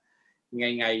hết á,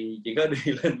 ngày ngày chỉ có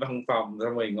đi lên văn phòng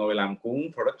xong rồi ngồi làm cuốn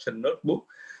production notebook,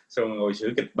 xong rồi ngồi sửa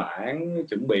kịch bản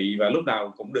chuẩn bị, và lúc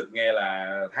nào cũng được nghe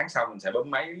là tháng sau mình sẽ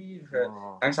bấm máy,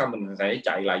 tháng sau mình sẽ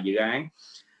chạy lại dự án.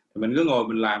 Thì mình cứ ngồi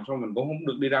mình làm, xong mình cũng không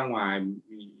được đi ra ngoài.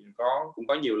 Cũng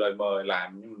có nhiều lời mời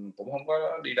làm nhưng mình cũng không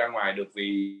có đi ra ngoài được,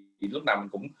 vì lúc nào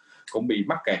mình cũng bị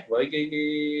mắc kẹt với cái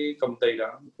công ty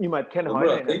đó. Nhưng mà Ken Cũng hỏi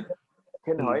rất này là nè, tiếc.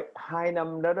 Ken hỏi 2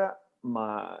 năm đó đó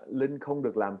mà Linh không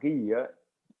được làm cái gì á,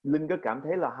 Linh có cảm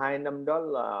thấy là 2 năm đó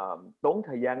là tốn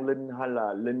thời gian Linh, hay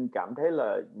là Linh cảm thấy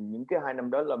là những cái 2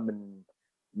 năm đó là mình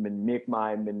mình miệt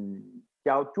mài, mình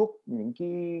trau chuốt những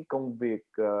cái công việc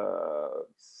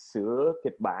sửa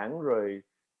kịch bản rồi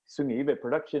suy nghĩ về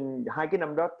production. 2 cái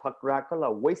năm đó thật ra có là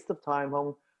waste of time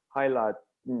không, hay là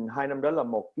 2 năm đó là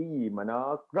một cái gì mà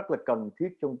nó rất là cần thiết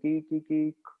trong cái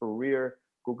career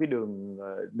của cái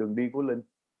đường đi của Linh?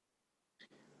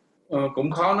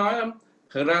 Cũng khó nói lắm.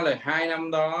 Thực ra là 2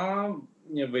 năm đó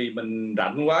vì mình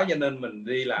rảnh quá cho nên mình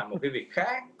đi làm một cái việc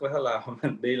khác, có thể là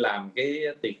mình đi làm cái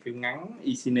tiệc phim ngắn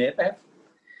Xine.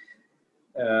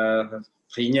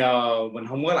 Thì nhờ mình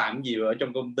không có làm gì ở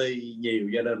trong công ty nhiều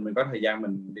cho nên mình có thời gian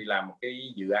mình đi làm một cái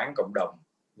dự án cộng đồng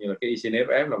như là cái Xine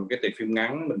là một cái tiệc phim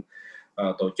ngắn, mình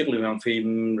tổ chức liên hoan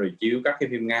phim rồi chiếu các cái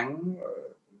phim ngắn.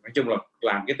 Nói chung là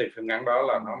làm cái tiệc phim ngắn đó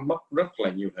là nó mất rất là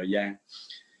nhiều thời gian.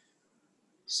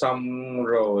 Xong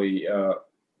rồi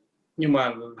nhưng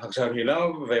mà thật sự thì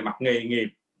nó về mặt nghề nghiệp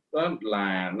đó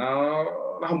là nó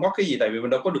không có cái gì, tại vì mình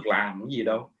đâu có được làm cái gì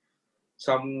đâu.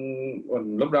 Xong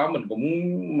mình lúc đó mình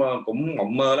cũng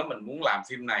mộng mơ lắm, mình muốn làm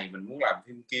phim này, mình muốn làm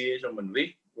phim kia, rồi mình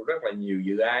viết rất là nhiều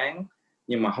dự án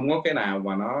nhưng mà không có cái nào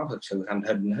mà nó thực sự thành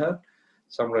hình hết.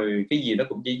 Xong rồi cái gì nó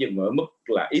cũng chỉ dừng ở mức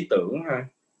là ý tưởng thôi.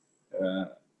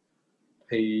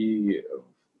 Thì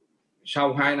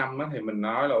sau 2 năm đó, thì mình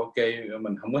nói là ok,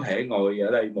 mình không có thể ngồi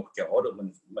ở đây một chỗ được,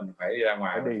 mình phải đi ra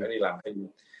ngoài, mình phải đi làm phim.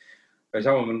 Rồi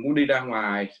sau rồi mình cũng đi ra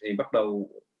ngoài thì bắt đầu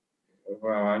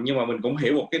nhưng mà mình cũng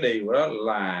hiểu một cái điều đó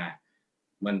là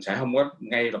mình sẽ không có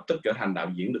ngay lập tức trở thành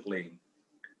đạo diễn được liền.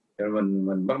 Rồi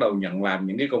mình bắt đầu nhận làm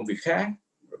những cái công việc khác,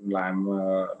 làm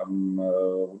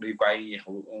đi quay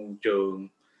hậu trường,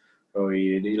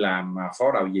 rồi đi làm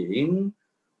phó đạo diễn,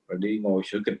 rồi đi ngồi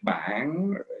sửa kịch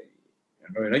bản,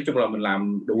 rồi nói chung là mình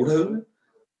làm đủ thứ,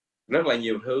 rất là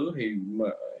nhiều thứ. Thì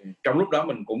trong lúc đó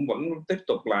mình cũng vẫn tiếp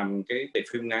tục làm cái tiệc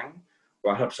phim ngắn,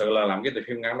 và thật sự là làm cái tiệc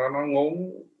phim ngắn đó nó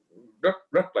ngốn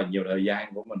rất là nhiều thời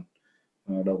gian của mình,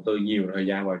 đầu tư nhiều thời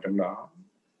gian vào trong đó.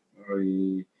 Rồi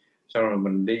sau rồi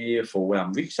mình đi phụ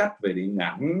làm viết sách về điện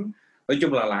ảnh, nói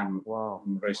chung là làm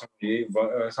rồi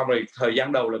xong rồi thời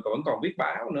gian đầu là vẫn còn viết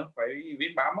báo nữa, phải viết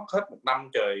báo mất hết 1 năm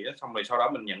trời. Xong rồi sau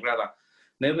đó mình nhận ra là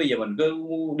nếu bây giờ mình cứ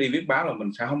đi viết báo là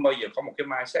mình sẽ không bao giờ có một cái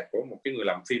mindset của một cái người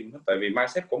làm phim hết. Tại vì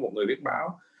mindset của một người viết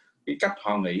báo, cái cách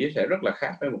họ nghĩ sẽ rất là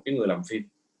khác với một cái người làm phim.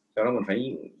 Sau đó mình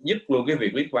phải dứt luôn cái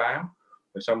việc viết báo,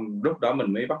 rồi xong lúc đó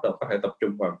mình mới bắt đầu có thể tập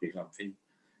trung vào việc làm phim.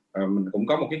 Mình cũng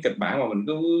có một cái kịch bản mà mình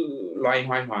cứ loay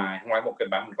hoay hoài, ngoài một kịch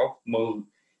bản mình có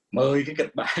 10 cái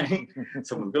kịch bản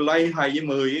xong mình cứ loay hoay với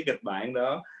 10 cái kịch bản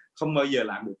đó, không bao giờ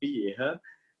làm được cái gì hết.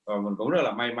 Và mình cũng rất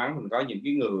là may mắn, mình có những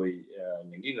cái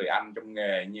người anh trong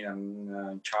nghề như anh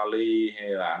Charlie hay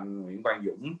là anh Nguyễn Văn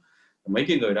Dũng. Mấy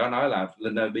cái người đó nói là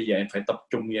Linh ơi, bây giờ em phải tập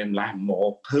trung, em làm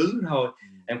một thứ thôi,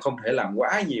 em không thể làm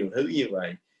quá nhiều thứ như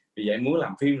vậy. Vì vậy em muốn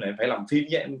làm phim là em phải làm phim,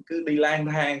 với em cứ đi lang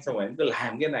thang xong rồi em cứ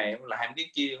làm cái này, em làm cái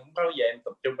kia, không có bao giờ em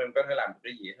tập trung em có thể làm được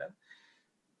cái gì hết.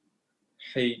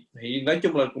 Thì nói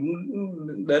chung là cũng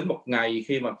đến một ngày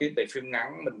khi mà cái tiệc phim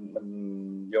ngắn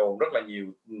mình dồn rất là nhiều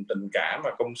tình cảm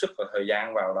và công sức và thời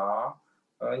gian vào đó.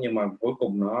 Nhưng mà cuối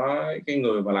cùng cái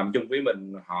người mà làm chung với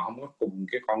mình họ không có cùng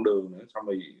cái con đường nữa, xong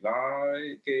rồi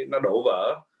nó đổ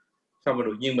vỡ. Xong rồi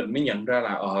đột nhiên mình mới nhận ra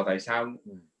là tại sao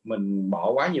mình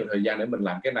bỏ quá nhiều thời gian để mình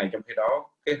làm cái này, trong khi đó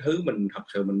cái thứ mình thật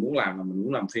sự mình muốn làm là mình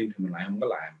muốn làm phim thì mình lại không có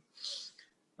làm.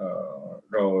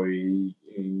 Rồi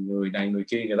người này người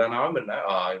kia người ta nói mình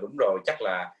nói đúng rồi, chắc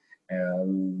là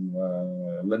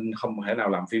Linh không thể nào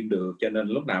làm phim được cho nên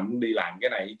lúc nào cũng đi làm cái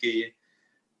này cái kia.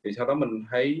 Thì sau đó mình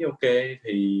thấy ok,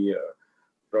 thì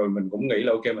rồi mình cũng nghĩ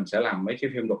là ok mình sẽ làm mấy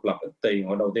cái phim độc lập ít tiền.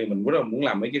 Hồi đầu tiên mình rất là muốn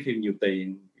làm mấy cái phim nhiều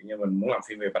tiền, như mình muốn làm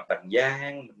phim về Bạch Tằng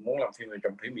Giang, mình muốn làm phim về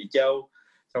Trọng Thủy Mỹ Châu.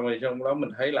 Xong rồi trong đó mình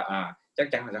thấy là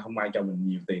chắc chắn là sẽ không ai cho mình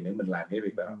nhiều tiền để mình làm cái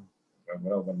việc đó. Rồi bắt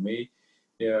đầu mình mới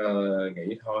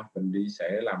nghĩ thôi mình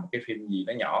sẽ làm một cái phim gì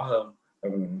nó nhỏ hơn,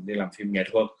 rồi mình đi làm phim nghệ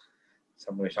thuật.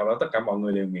 Xong rồi sau đó tất cả mọi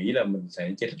người đều nghĩ là mình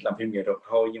sẽ chỉ thích làm phim nghệ thuật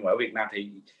thôi, nhưng mà ở Việt Nam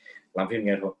thì làm phim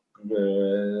nghệ thuật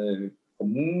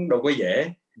cũng đâu có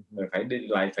dễ, rồi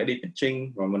phải đi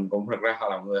pitching, và mình cũng thật ra họ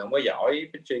là người không có giỏi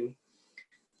pitching.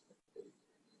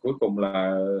 Cuối cùng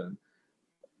là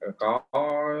có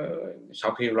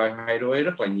sau khi loay hoay đối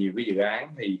rất là nhiều cái dự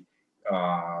án thì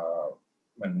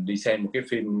mình đi xem một cái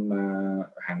phim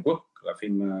Hàn Quốc là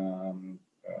phim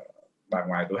Bà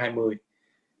Ngoài Tuổi 20.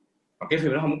 Và cái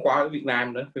phim đó không qua ở Việt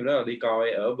Nam nữa, phim đó là đi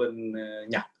coi ở bên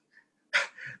Nhật.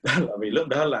 Đó là vì lúc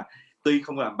đó là tuy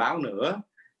không làm báo nữa,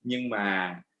 nhưng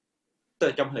mà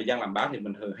trong thời gian làm báo thì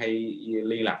mình thường hay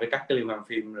liên lạc với các cái liên hoan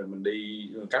phim, rồi mình đi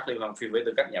các liên hoan phim với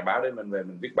tư cách nhà báo để mình về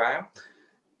mình viết báo.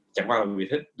 Chẳng qua là vì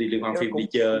thích đi liên hoan phim, đi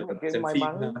chơi, xem phim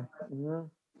thôi.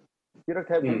 Chứ đó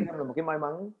thêm cũng là một cái may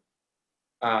mắn.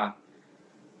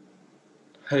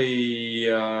 Thì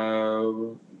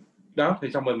đó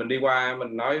thì xong rồi mình đi qua,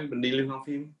 mình nói mình đi liên hoan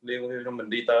phim xong mình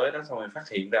đi tới đó, xong rồi phát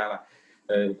hiện ra là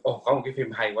có một cái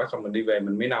phim hay quá, xong mình đi về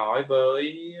mình mới nói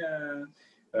với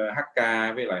HK,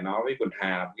 với lại nói với Quỳnh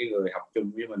Hà, cái người học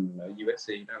chung với mình ở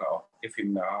USC, đó là cái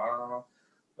phim đó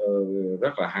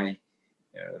rất là hay.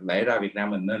 Lẽ ra Việt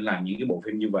Nam mình nên làm những cái bộ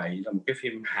phim như vậy, là một cái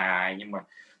phim hài nhưng mà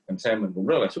mình xem mình cũng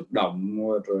rất là xúc động,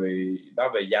 rồi đó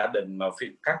về gia đình, mà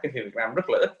các cái phim Việt Nam rất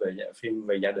là ít về phim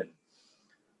về gia đình.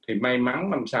 Thì may mắn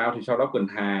năm sau thì sau đó Quỳnh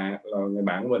Hà là người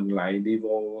bạn của mình lại đi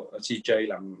vô CJ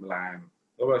làm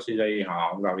lúc đó CJ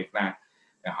họ vào Việt Nam,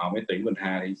 họ mới tuyển Quỳnh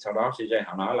Hà. Thì sau đó CJ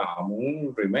họ nói là họ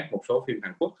muốn remake một số phim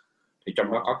Hàn Quốc, thì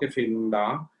trong đó có cái phim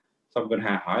đó. Xong Quỳnh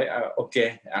Hà hỏi ok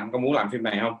anh có muốn làm phim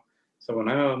này không, xong rồi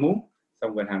nói muốn.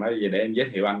 Xong Quỳnh Hà nói về để em giới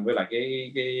thiệu anh với lại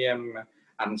cái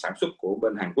anh sản xuất của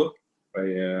bên Hàn Quốc,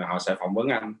 rồi họ sẽ phỏng vấn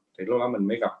anh. Thì lúc đó mình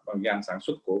mới gặp cái anh sản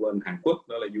xuất của bên Hàn Quốc,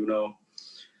 đó là Juno.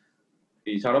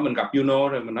 Thì sau đó mình gặp Juno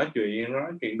rồi mình nói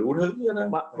chuyện đủ thứ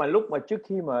đó. Mà lúc mà trước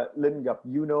khi mà Linh gặp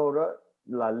Juno đó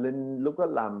là Linh lúc đó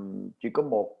làm chỉ có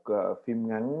một phim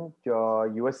ngắn cho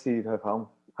USC thôi phải không?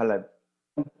 Hay là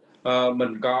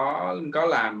mình có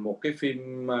làm một cái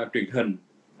phim truyền hình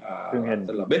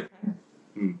tên là Bếp.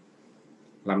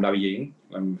 Làm đạo diễn,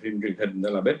 làm phim truyền hình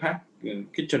tên là Bếp Hát,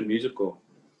 Kitchen Musical.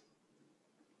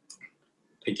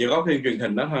 Thì chỉ có phim truyền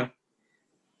hình đó thôi,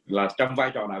 là trong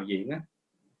vai trò đạo diễn á.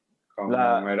 Còn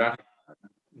là ngoài ra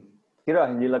cái đó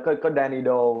hình như là có Danny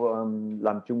Do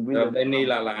làm chung với Danny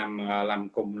là làm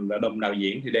cùng đồng đạo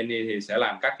diễn. Thì Danny thì sẽ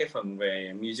làm các cái phần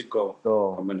về musical,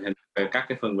 còn mình hình về các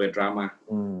cái phần về drama.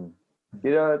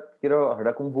 Cái đó hồi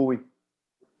đó cũng vui.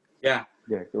 Yeah,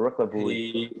 rất là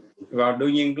vui. Và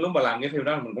đương nhiên lúc mà làm cái phim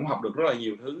đó mình cũng học được rất là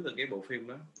nhiều thứ từ cái bộ phim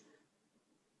đó.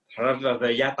 Thật ra là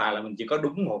về gia tài là mình chỉ có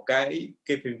đúng một cái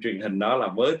phim truyền hình đó là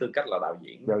với tư cách là đạo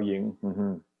diễn.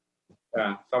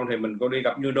 Xong thì mình có đi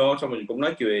gặp Juno, xong mình cũng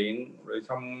nói chuyện, rồi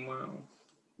xong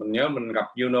mình nhớ mình gặp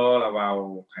Juno là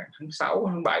vào tháng 6,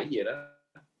 tháng 7 gì đó.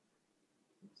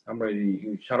 Xong rồi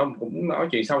sau đó mình cũng nói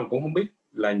chuyện, xong mình cũng không biết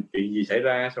là chuyện gì xảy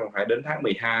ra. Xong phải đến tháng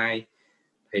 12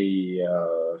 thì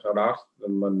sau đó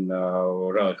mình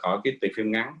rời khỏi cái tiệc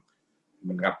phim ngắn.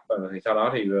 Mình gặp thì sau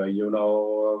đó thì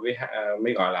Juno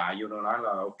mới gọi lại. Juno nói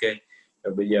là ok,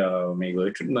 rồi bây giờ mày gửi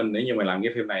treatment, nếu như mày làm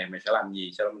cái phim này mày sẽ làm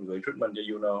gì. Sau đó mình gửi treatment cho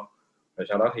Juno. Rồi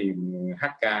sau đó thì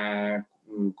HK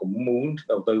cũng muốn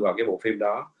đầu tư vào cái bộ phim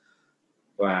đó,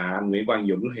 và anh Nguyễn Quang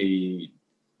Dũng thì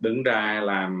đứng ra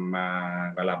làm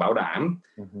gọi là bảo đảm,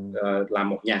 làm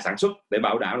một nhà sản xuất để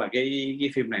bảo đảm là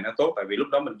cái phim này nó tốt. Tại vì lúc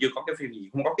đó mình chưa có cái phim gì,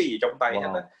 không có cái gì trong tay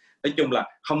hết á. Nói chung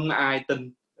là không ai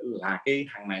tin là cái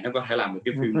thằng này nó có thể làm được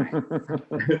cái phim này.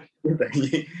 Tại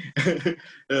vì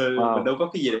mình đâu có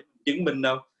cái gì để chứng minh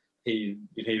đâu. Thì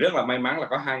rất là may mắn là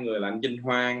có hai người là anh Trinh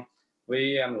Hoang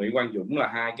với anh Nguyễn Quang Dũng, là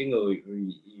hai cái người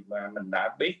mà mình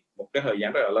đã biết một cái thời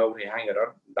gian rất là lâu. Thì hai người đó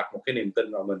đặt một cái niềm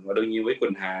tin vào mình, và đương nhiên với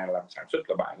Quỳnh Hà làm sản xuất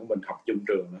là bạn của mình học chung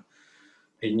trường nữa.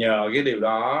 Thì nhờ cái điều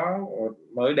đó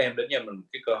mới đem đến cho mình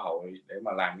cái cơ hội để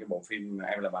mà làm cái bộ phim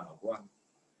Em Là Bà Nội Của Anh.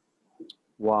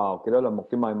 Wow, cái đó là một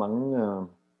cái may mắn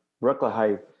rất là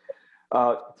hay.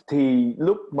 Thì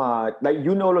lúc mà đây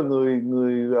Juno là người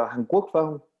Hàn Quốc phải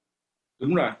không?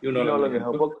 Đúng rồi, Juno là người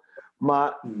Hàn Quốc.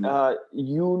 Mà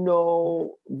Juno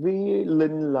với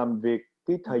Linh làm việc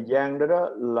cái thời gian đó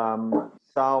làm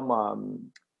sao mà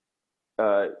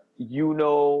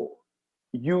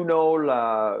Juno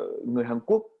là người Hàn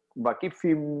Quốc và cái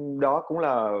phim đó cũng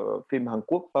là phim Hàn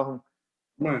Quốc phải không?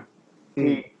 Đúng rồi.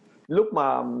 Thì lúc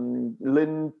mà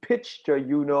Linh pitch cho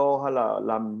Juno hay là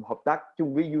làm hợp tác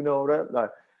chung với Juno đó, là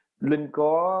Linh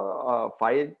có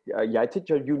phải giải thích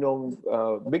cho Juno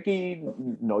biết cái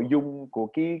nội dung của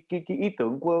cái ý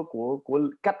tưởng của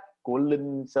cách của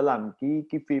Linh sẽ làm cái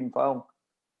phim phải không?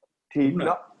 Thì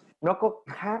nó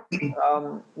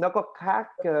có khác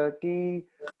cái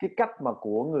cách mà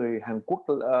của người Hàn Quốc,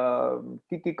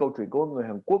 cái câu chuyện của người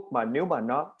Hàn Quốc mà nếu mà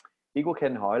nó, ý của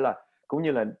Ken hỏi là cũng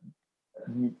như là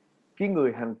cái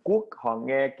người Hàn Quốc họ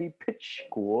nghe cái pitch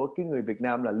của cái người Việt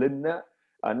Nam là Linh á,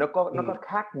 nó có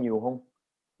khác nhiều không?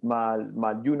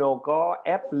 Mà Juno có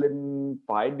ép Linh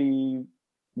phải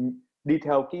đi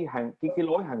theo cái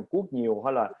lối Hàn Quốc nhiều,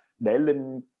 hay là để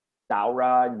Linh tạo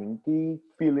ra những cái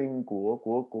feeling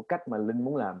của cách mà Linh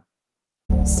muốn làm?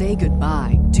 Say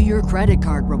goodbye to your credit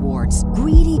card rewards.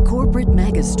 Greedy corporate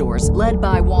mega stores, led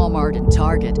by Walmart and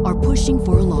Target, are pushing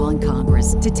for a law in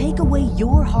Congress to take away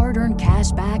your hard-earned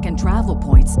cash back and travel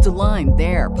points to line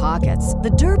their pockets. The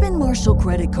Durbin-Marshall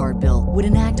credit card bill would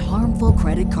enact harmful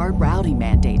credit card routing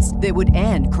mandates that would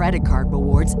end credit card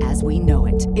rewards as we know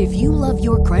it. If you love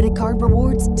your credit card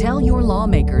rewards, tell your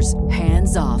lawmakers,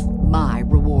 hands off my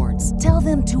rewards. Tell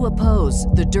them them to oppose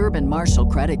the Durbin-Marshall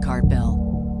credit card bill.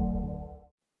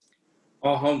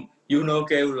 Không, Juno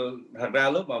kêu là, thật ra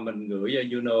lúc mà mình gửi cho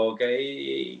Juno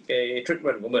cái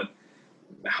treatment của mình,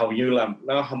 hầu như là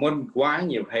nó không có quá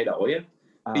nhiều thay đổi á.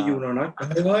 Cái Juno nói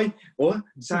trời ơi, ủa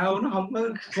sao nó không có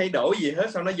thay đổi gì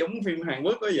hết, sao nó giống phim Hàn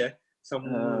Quốc đó vậy? Xong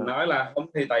nói là không,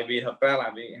 thì tại vì thật ra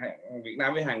là Việt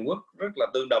Nam với Hàn Quốc rất là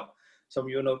tương đồng. Xong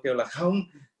Juno kêu là không,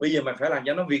 bây giờ mày phải làm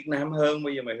cho nó Việt Nam hơn,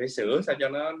 bây giờ mày phải sửa sao cho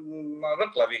nó rất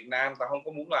là Việt Nam, tao không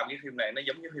có muốn làm cái phim này nó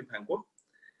giống như phim Hàn Quốc.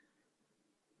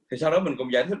 Thì sau đó mình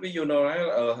cũng giải thích với Juno, nói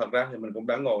thật ra thì mình cũng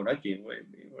đã ngồi nói chuyện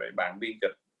với bạn biên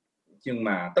kịch, nhưng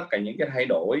mà tất cả những cái thay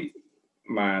đổi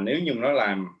mà nếu như nó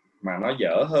làm mà nó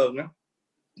dở hơn á,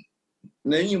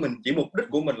 nếu như mình chỉ mục đích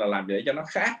của mình là làm để cho nó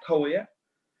khác thôi á,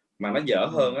 mà nó dở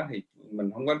hơn á, thì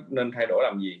mình không có nên thay đổi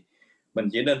làm gì. Mình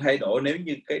chỉ nên thay đổi nếu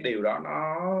như cái điều đó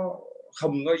nó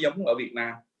không có giống ở Việt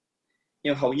Nam.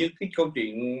 Nhưng hầu như cái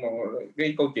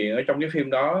câu chuyện ở trong cái phim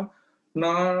đó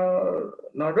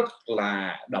nó rất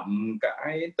là đậm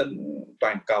cái tính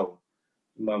toàn cầu,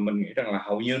 mà mình nghĩ rằng là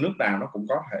hầu như nước nào nó cũng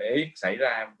có thể xảy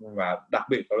ra, và đặc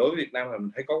biệt là đối với Việt Nam là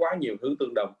mình thấy có quá nhiều thứ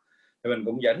tương đồng. Thì mình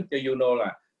cũng giải thích cho Juno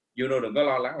là Juno đừng có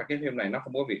lo lắng là cái phim này nó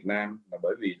không có Việt Nam, là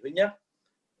bởi vì thứ nhất,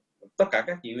 tất cả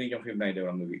các diễn viên trong phim này đều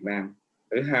là người Việt Nam.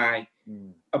 Thứ hai,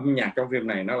 âm nhạc trong phim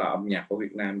này nó là âm nhạc của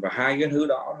Việt Nam, và hai cái thứ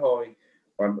đó thôi.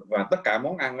 Và tất cả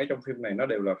món ăn ở trong phim này nó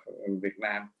đều là Việt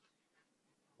Nam.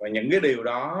 Và những cái điều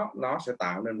đó nó sẽ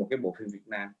tạo nên một cái bộ phim Việt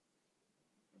Nam.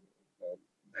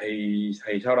 Thì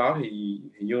sau đó thì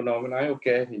Juno mới nói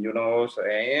ok, thì Juno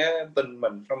sẽ tin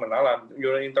mình. Xong mình nói là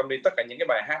Juno yên tâm đi, tất cả những cái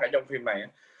bài hát ở trong phim này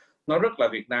nó rất là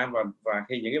Việt Nam, và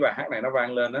khi những cái bài hát này nó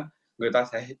vang lên á, người ta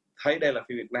sẽ thấy đây là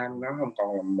phim Việt Nam, nó không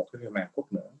còn là một cái phim Hàn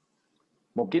Quốc nữa.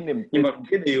 Một cái niềm tin. Nhưng mà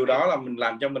cái điều đó là mình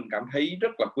làm cho mình cảm thấy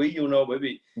rất là quý Juno, bởi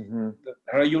vì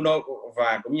Juno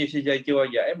và cũng như CJ chưa bao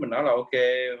giờ ép mình nói là ok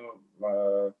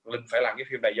Linh phải làm cái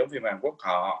phim này giống phim Hàn Quốc.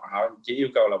 Họ chỉ yêu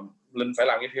cầu là Linh phải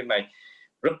làm cái phim này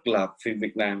rất là phim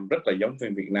Việt Nam, rất là giống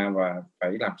phim Việt Nam, và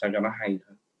phải làm sao cho nó hay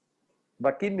thôi.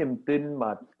 Và cái niềm tin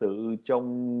mà tự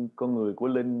trong con người của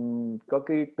Linh có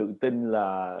cái tự tin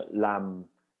là làm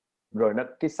rồi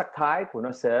cái sắc thái của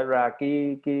nó sẽ ra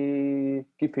cái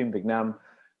phim Việt Nam.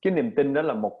 Cái niềm tin đó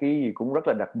là một cái gì cũng rất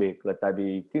là đặc biệt, là tại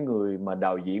vì cái người mà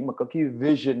đạo diễn mà có cái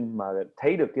vision mà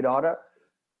thấy được cái đó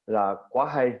là quá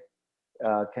hay.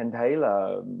 Ken thấy là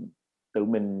tự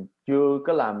mình chưa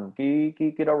có làm cái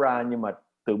đó ra, nhưng mà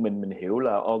tự mình hiểu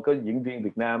là có diễn viên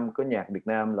Việt Nam, có nhạc Việt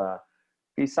Nam, là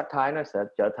cái sắc thái nó sẽ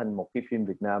trở thành một cái phim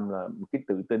Việt Nam, là một cái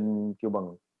tự tin kêu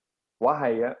bằng quá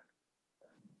hay á.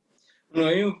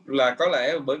 Nói là có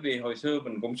lẽ bởi vì hồi xưa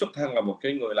mình cũng xuất thân là một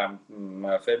cái người làm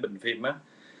phê bình phim á,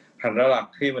 thành ra là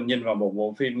khi mình nhìn vào một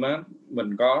bộ phim á,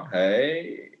 mình có thể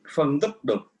phân tích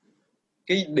được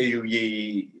cái điều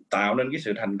gì tạo nên cái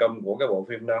sự thành công của cái bộ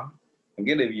phim đó,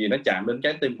 cái điều gì nó chạm đến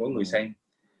trái tim của người xem.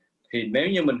 Thì nếu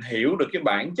như mình hiểu được cái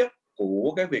bản chất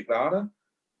của cái việc đó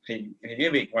thì cái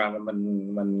việc mà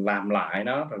mình làm lại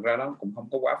nó, thật ra nó cũng không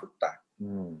có quá phức tạp.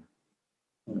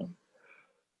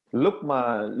 Lúc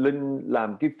mà Linh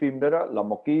làm cái phim đó là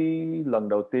một cái lần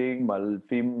đầu tiên mà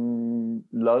phim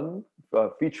lớn,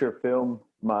 feature film,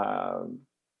 mà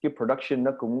cái production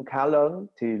nó cũng khá lớn.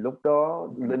 Thì lúc đó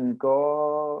Linh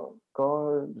có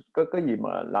cái gì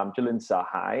mà làm cho Linh sợ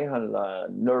hãi hay là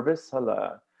nervous, hay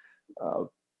là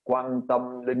quan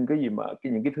tâm Linh cái gì mà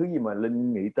những cái thứ gì mà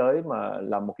Linh nghĩ tới mà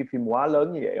làm một cái phim quá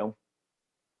lớn như vậy không?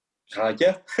 Sợ chứ.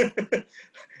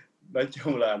 Nói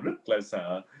chung là rất là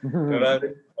sợ. Rồi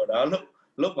đó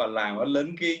lúc mà làm ở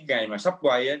đến cái ngày mà sắp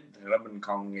quay á, thật ra mình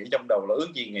còn nghĩ trong đầu là ước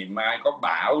gì ngày mai có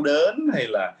bão đến, hay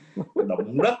là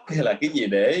động đất, hay là cái gì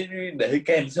để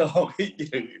cancel cái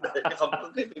gì, để không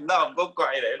có cái phim đó không có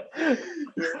quay để.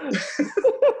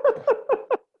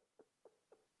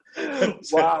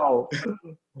 Wow.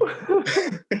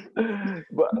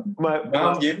 mà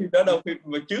không chỉ phim đó đâu,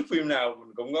 mà trước phim nào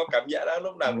mình cũng có cảm giác đó,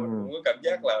 lúc nào mình cũng có cảm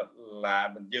giác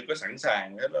là mình chưa có sẵn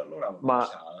sàng hết, lúc nào mình cũng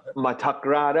sợ hết. Mà thật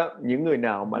ra đó, những người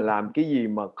nào mà làm cái gì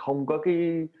mà không có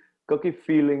cái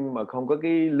feeling, mà không có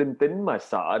cái linh tính mà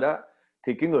sợ đó,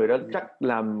 thì cái người đó chắc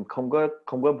làm không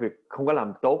có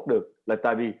làm tốt được. Là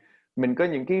tại vì mình có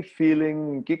những cái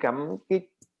feeling,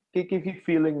 cái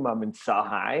feeling mà mình sợ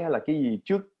hãi hay là cái gì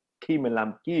trước khi mình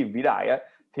làm cái gì vĩ đại á,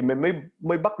 thì mình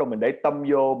mới bắt đầu mình để tâm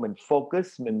vô, mình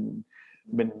focus,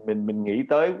 mình nghĩ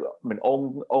tới, mình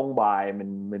ôn bài,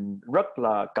 mình rất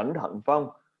là cẩn thận, phải không?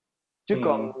 Chứ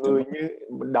còn người như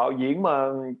đạo diễn mà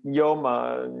vô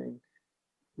mà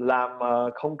làm mà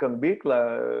không cần biết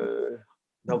là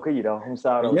đâu cái gì đâu, không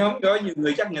sao đâu. Không có nhiều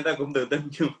người chắc người ta cũng tự tin,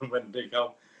 nhưng mà mình thì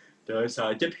không. Trời ơi,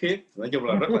 sợ chết khiếp. Nói chung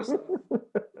là rất là sợ.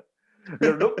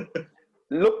 Rồi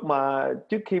lúc mà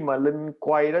trước khi mà Linh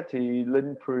quay đó thì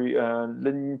Linh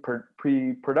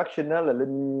pre-production đó là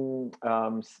Linh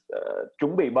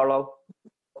chuẩn bị bao lâu?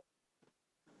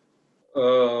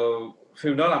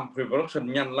 Phim đó làm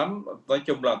pre-production nhanh lắm. Nói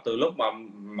chung là từ lúc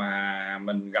mà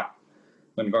mình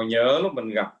còn nhớ lúc mình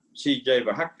gặp CJ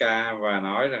và HK và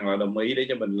nói rằng là đồng ý để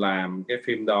cho mình làm cái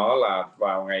phim đó là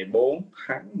vào ngày 4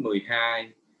 tháng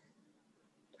 12.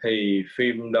 Thì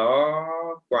phim đó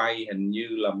quay hình như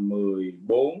là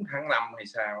 14 tháng 5 hay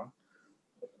sao,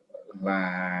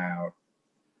 là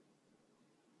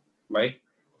mấy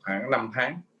khoảng 5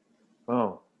 tháng.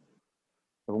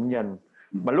 Cũng nhanh.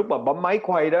 Mà lúc mà bấm máy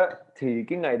quay đó thì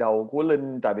cái ngày đầu của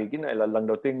Linh, tại vì cái này là lần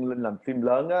đầu tiên Linh làm phim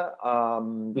lớn á,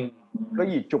 có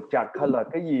gì trục trặc hay là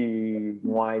cái gì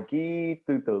ngoài cái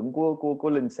tư tưởng của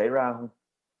Linh xảy ra không?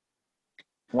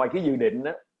 Ngoài cái dự định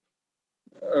đó?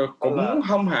 Cũng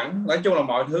không hẳn, nói chung là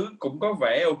mọi thứ cũng có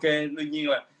vẻ ok. Tuy nhiên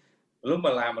là lúc mà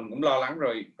làm mình cũng lo lắng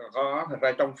rồi. Thật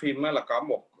ra trong phim á là có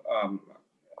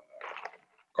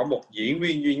một diễn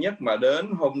viên duy nhất mà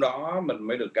đến hôm đó mình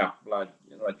mới được gặp là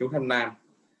chú Thanh Nam.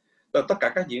 Tất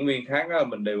cả các diễn viên khác đó,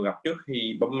 mình đều gặp trước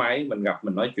khi bấm máy, mình gặp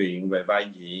mình nói chuyện về vai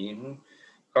diễn.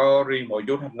 Có riêng mỗi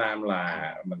chú Thanh Nam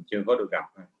là mình chưa có được gặp.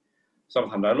 Xong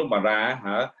thành ra lúc mà ra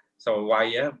sau rồi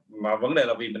quay á, mà vấn đề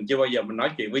là vì mình chưa bao giờ mình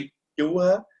nói chuyện với chú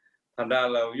hết, thành ra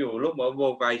là ví dụ lúc mà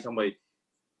vô quay xong rồi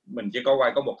mình chỉ có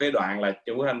quay có một cái đoạn là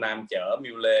chú Thanh Nam chở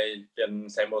Miu Lê trên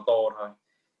xe mô tô thôi,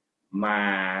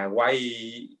 mà quay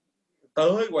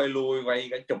tới quay lui quay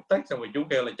cả chục tấc, xong rồi chú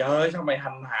kêu là trời ơi sao mày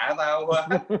hành hạ tao quá.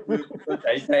 Tôi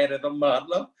chạy xe rồi tao mệt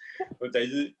lắm, tôi chạy.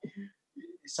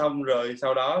 Xong rồi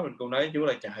sau đó mình cũng nói chú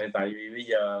là trời, tại vì bây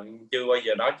giờ chưa bao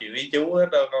giờ nói chuyện với chú hết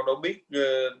đâu, con đâu biết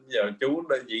giờ chú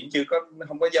diễn chưa có,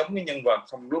 không có giống cái nhân vật.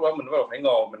 Xong lúc đó mình bắt đầu phải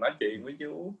ngồi mình nói chuyện với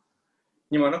chú.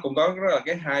 Nhưng mà nó cũng có rất là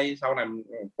cái hay, sau này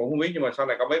cũng không biết, nhưng mà sau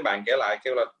này có mấy bạn kể lại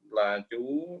kêu là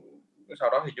chú sau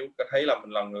đó thì chú thấy là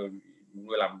mình là người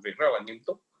làm việc rất là nghiêm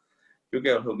túc. Chú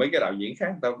kêu thường mấy cái đạo diễn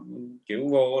khác tao kiểu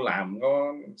vô làm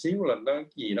có xíu là nó cái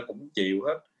gì nó cũng chịu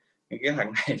hết, cái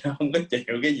thằng này nó không có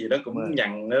chịu cái gì đó cũng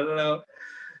nhằn nó.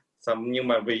 Xong nhưng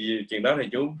mà vì chuyện đó thì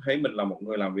chú thấy mình là một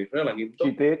người làm việc rất là nghiêm túc,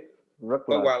 chi tiết rất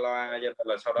có là qua loa, cho nên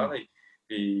là sau đó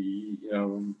thì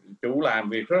chú làm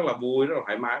việc rất là vui, rất là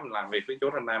thoải mái. Mình làm việc với chú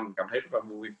Thanh Nam mình cảm thấy rất là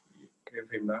vui cái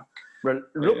phim đó. Rồi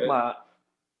lúc mà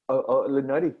Linh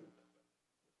nói đi.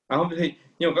 Không thì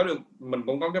nhưng mà có được mình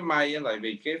cũng có cái may á, tại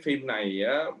vì cái phim này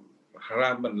á,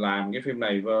 ra mình làm cái phim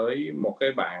này với một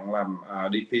cái bạn làm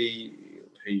DP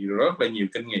thì rất là nhiều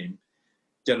kinh nghiệm,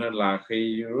 cho nên là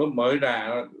khi lúc mới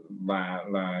ra và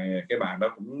là cái bạn đó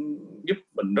cũng giúp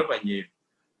mình rất là nhiều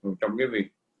trong cái việc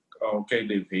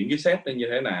điều khiển cái set nó như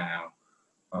thế nào.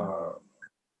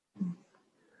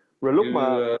 Rồi lúc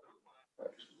mà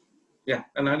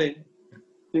anh nói đi.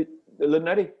 Linh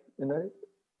nói đi.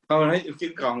 Thôi nói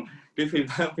chứ còn cái phim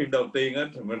đầu tiên á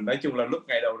thì mình nói chung là lúc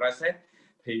ngày đầu ra set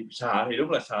thì sợ, thì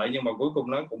đúng là sợ, nhưng mà cuối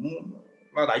cùng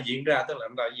nó đã diễn ra, tức là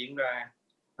nó đã diễn ra.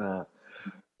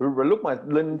 Rồi lúc mà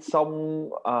Linh xong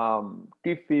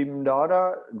cái phim đó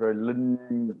rồi Linh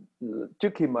trước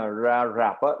khi mà ra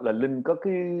rạp á, là Linh có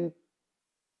cái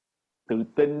tự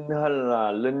tin hay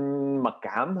là Linh mặc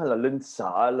cảm hay là Linh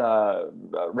sợ là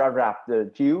ra rạp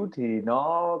chiếu thì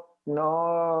nó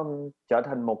trở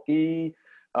thành một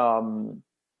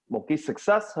cái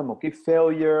success hay một cái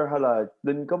failure, hay là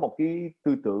Linh có một cái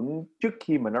tư tưởng trước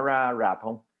khi mà nó ra rạp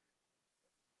không?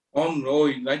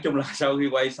 Rồi nói chung là sau khi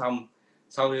quay xong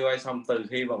từ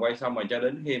khi mà quay xong mà cho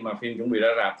đến khi mà phim chuẩn bị ra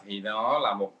rạp thì nó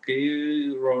là một cái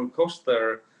roller coaster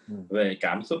về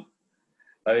cảm xúc.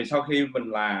 Tại vì sau khi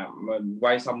mình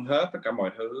quay xong hết tất cả mọi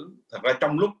thứ, thật ra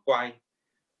trong lúc quay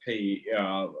thì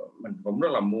mình cũng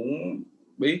rất là muốn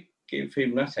biết cái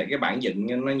phim cái bản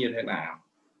dựng nó như thế nào.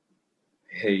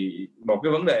 Thì một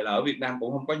cái vấn đề là ở Việt Nam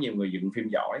cũng không có nhiều người dựng phim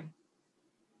giỏi,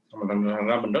 thành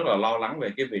ra mình rất là lo lắng về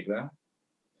cái việc đó.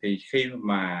 Thì khi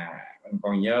mà mình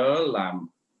còn nhớ là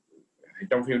thì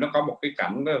trong phim nó có một cái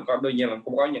cảnh đó, đương nhiên là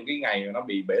cũng có những cái ngày nó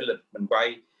bị bể lịch, mình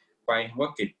quay không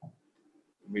có kịp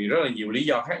vì rất là nhiều lý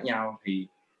do khác nhau. Thì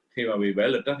khi mà bị bể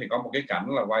lịch đó thì có một cái cảnh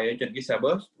là quay ở trên cái xe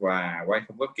bus và quay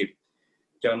không có kịp,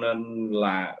 cho nên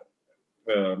là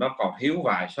nó còn thiếu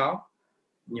vài shot.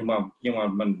 Nhưng mà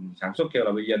mình sản xuất kêu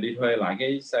là bây giờ đi thuê lại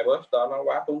cái xe bus đó nó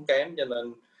quá tốn kém, cho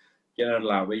nên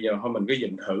là bây giờ thôi mình cứ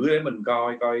dựng thử để mình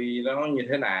coi nó như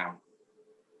thế nào.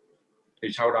 Thì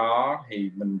sau đó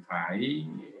thì mình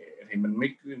mới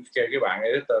kêu cái bạn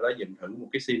editor đó dựng thử một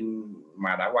cái scene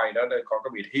mà đã quay đó để coi có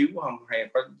bị thiếu không hay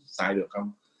có xài được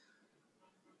không.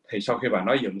 Thì sau khi bà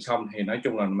nói dựng xong thì nói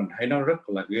chung là mình thấy nó rất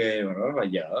là ghê và rất là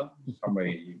dở. Xong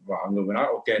rồi mọi người mới nói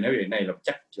ok, nếu vậy này là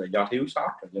chắc là do thiếu sót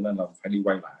rồi, cho nên là phải đi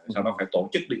quay lại. Sau đó phải tổ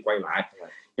chức đi quay lại.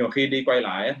 Nhưng mà khi đi quay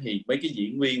lại thì mấy cái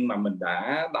diễn viên mà mình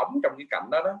đã đóng trong cái cảnh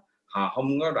đó họ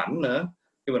không có rảnh nữa,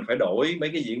 thì mình phải đổi mấy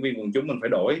cái diễn viên quần chúng, mình phải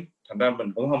đổi. Thành ra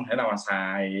mình cũng không thể nào mà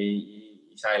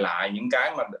xài lại những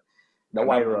cái mà đã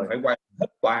quay rồi, phải quay hết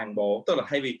toàn bộ. Tức là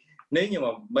thay vì nếu như mà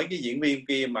mấy cái diễn viên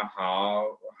kia mà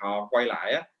họ quay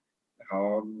lại á, họ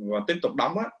tiếp tục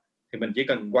đóng á, thì mình chỉ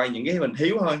cần quay những cái mình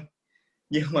thiếu thôi.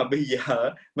 Nhưng mà bây giờ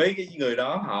mấy cái người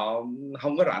đó họ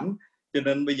không có rảnh, cho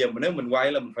nên bây giờ nếu mình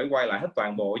quay là mình phải quay lại hết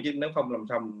toàn bộ, chứ nếu không làm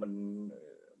sao mình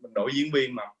đổi diễn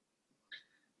viên mà.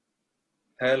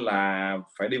 Thế là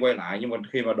phải đi quay lại. Nhưng mà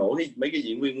khi mà đổi mấy cái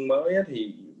diễn viên mới á,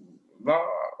 thì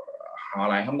họ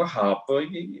lại không có hợp với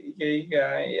cái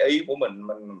ý của mình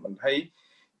thấy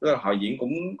tức là họ diễn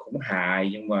cũng hài,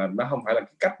 nhưng mà nó không phải là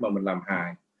cái cách mà mình làm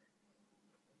hài.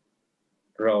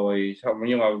 Rồi xong,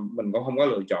 nhưng mà mình cũng không có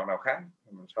lựa chọn nào khác.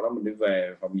 Sau đó mình đi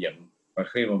về phòng dựng, và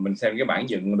khi mà mình xem cái bản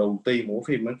dựng đầu tiên của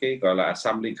phim đó, cái gọi là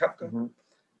assembly cut đó,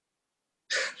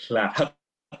 là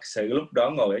thật sự lúc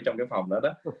đó ngồi ở trong cái phòng đó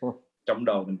trong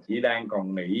đầu mình chỉ đang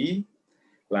còn nghĩ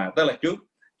là, tức là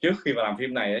trước khi mà làm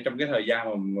phim này, trong cái thời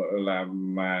gian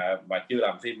mà chưa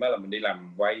làm phim đó, là mình đi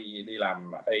làm quay, đi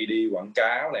làm AD quảng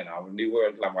cáo này nọ, mình đi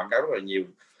làm quảng cáo rất là nhiều.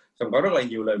 Xong có rất là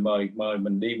nhiều lời mời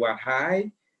mình đi qua Thái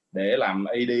để làm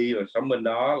AD, rồi sống bên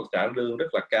đó trả lương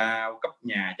rất là cao, cấp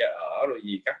nhà cho ở rồi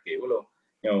gì các kiểu luôn.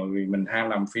 Nhưng mà vì mình ham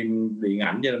làm phim điện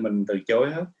ảnh cho nên mình từ chối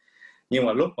hết. Nhưng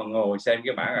mà lúc mà ngồi xem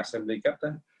cái bản assembly cut đó,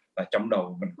 là trong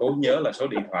đầu mình cố nhớ là số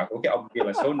điện thoại của cái ông kia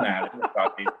là số nào để mình gọi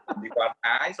điện đi qua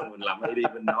Thái, xong mình làm AD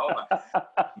bên đó, mà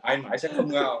mãi sẽ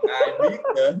không ai biết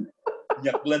đến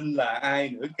Nhật Linh là ai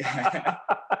nữa cả.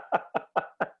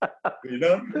 Vì nó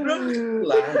rất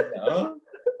là dở,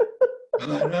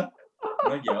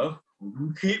 nó dở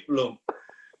khủng khiếp luôn.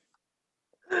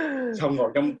 Xong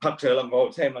ngồi trong, thật sự là ngồi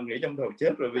xem mà nghĩ trong đầu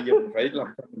chết rồi, bây giờ mình phải làm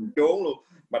sao mình trốn luôn.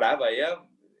 Mà đã vậy á,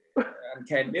 anh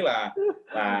Ken biết là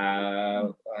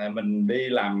mình đi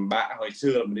làm báo, hồi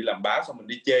xưa mình đi làm báo xong mình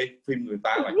đi chê phim người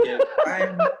ta là chê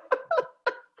tan.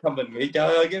 Xong mình nghĩ trời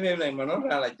ơi, cái phim này mà nó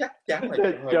ra là chắc chắn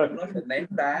là trời nó sẽ ném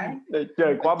đá,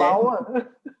 trời quá báo á.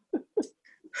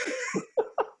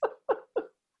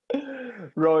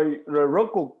 rồi rốt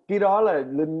cuộc cái đó là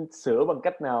Linh sửa bằng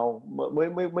cách nào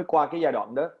mới qua cái giai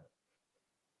đoạn đó?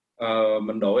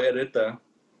 Mình đổi editor,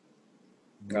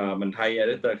 mình thay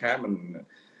editor khác. Mình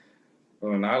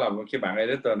nói là cái bạn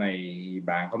editor này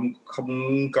bạn không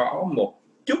có một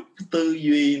chút tư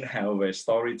duy nào về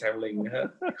storytelling hết,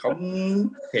 không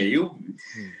hiểu.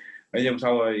 Nhưng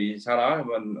sau đó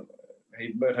mình thì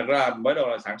thật ra mới đầu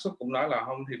là sản xuất cũng nói là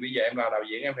không, thì bây giờ em là đạo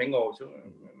diễn em phải ngồi xuống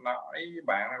nói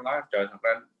bạn, nói trời, thật ra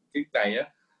cái này á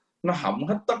nó hỏng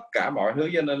hết tất cả mọi thứ,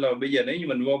 cho nên là bây giờ nếu như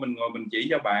mình ngồi mình chỉ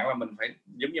cho bạn là mình phải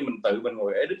giống như mình tự mình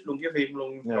ngồi edit luôn cái phim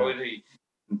luôn thôi, thì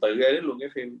mình tự edit luôn cái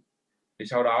phim. Thì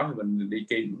sau đó thì mình đi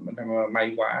kiếm,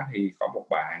 may quá thì có một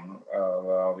bạn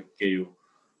Việt kiều,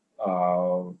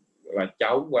 là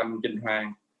cháu của anh Trinh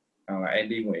Hoang, là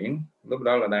Andy Nguyễn, lúc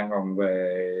đó là đang còn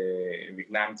về Việt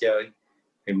Nam chơi.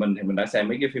 Thì mình đã xem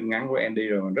mấy cái phim ngắn của Andy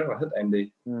rồi, mình rất là thích Andy.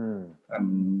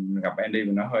 Mình gặp Andy,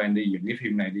 mình nói thôi Andy dựng cái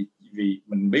phim này đi, vì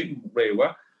mình biết một điều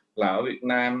quá là ở Việt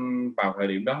Nam vào thời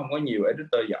điểm đó không có nhiều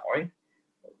editor giỏi,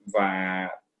 và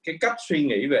cái cách suy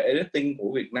nghĩ về editing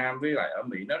của Việt Nam với lại ở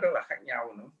Mỹ nó rất là khác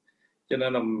nhau nữa. Cho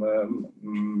nên là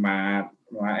mà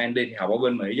Andy thì học ở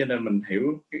bên Mỹ, cho nên mình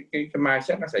hiểu cái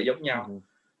mindset nó sẽ giống nhau.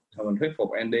 Rồi mình thuyết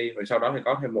phục Andy, rồi sau đó thì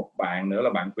có thêm một bạn nữa là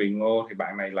bạn Quyền Ngô. Thì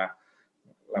bạn này là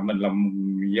mình làm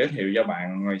giới thiệu cho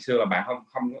bạn. Ngày xưa là bạn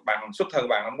bạn xuất thân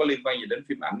bạn không có liên quan gì đến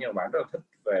phim ảnh, nhưng mà bạn rất là thích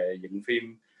về dựng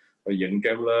phim, rồi dựng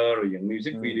trailer, rồi dựng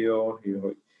music video.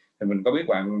 Thì mình có biết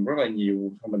bạn rất là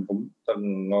nhiều, mình cũng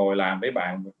từng ngồi làm với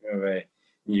bạn về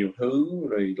nhiều thứ,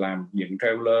 rồi làm dựng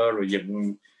trailer, rồi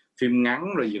dựng phim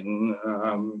ngắn, rồi dựng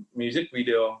music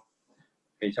video.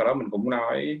 Thì sau đó mình cũng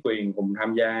nói Quyền cùng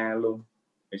tham gia luôn.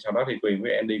 Thì sau đó thì Quyền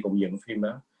với Andy cùng dựng phim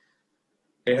đó.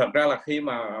 Thì thật ra là khi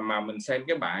mà mình xem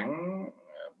cái bản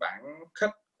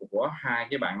khách của hai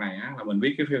cái bạn này á, là mình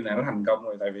biết cái phim này nó thành công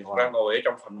rồi. Tại vì thật ra ngồi ở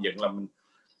trong phòng dựng là mình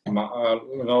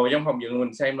ngồi trong phòng dựng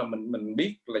mình xem là mình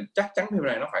biết là chắc chắn phim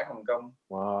này nó phải thành công.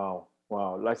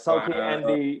 Wow. Là sau khi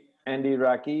Andy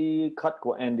ra cái cut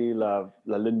của Andy là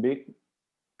Linh biết,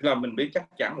 là mình biết chắc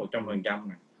chắn 100%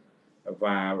 này.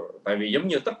 Và tại vì giống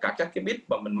như tất cả các cái beat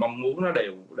mà mình mong muốn nó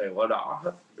đều ở đó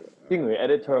hết. Cái người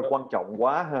editor quan trọng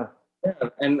quá ha.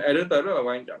 Editor rất là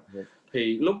quan trọng.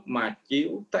 Thì lúc mà chiếu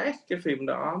test cái phim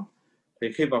đó, thì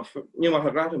nhưng mà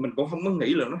thật ra thì mình cũng không có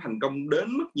nghĩ là nó thành công đến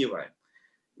mức như vậy.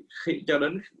 cho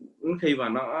đến khi mà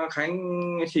nó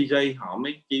CJ họ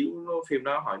mới chiếu phim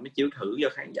đó, họ mới chiếu thử cho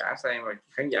khán giả xem, và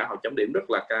khán giả họ chấm điểm rất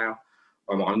là cao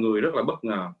và mọi người rất là bất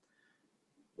ngờ.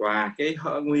 Và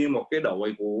nguyên một cái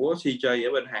đội của CJ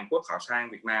ở bên Hàn Quốc họ sang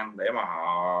Việt Nam để mà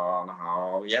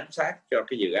họ giám sát cho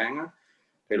cái dự án đó.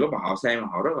 Thì lúc mà họ xem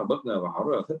họ rất là bất ngờ và họ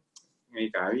rất là thích. Ngay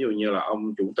cả ví dụ như là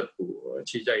ông chủ tịch của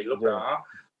CJ lúc đó,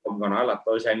 ông còn nói là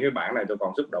tôi xem cái bản này tôi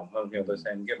còn xúc động hơn khi tôi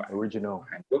xem cái bản original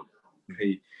Hàn Quốc.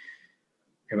 Thì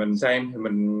mình xem thì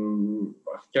mình,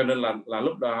 cho nên là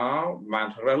lúc đó,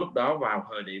 mà thật ra lúc đó vào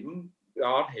thời điểm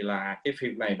đó thì là cái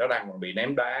phim này nó đang còn bị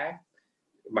ném đá,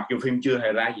 mặc dù phim chưa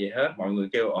hề ra gì hết. Mọi người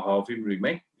kêu phim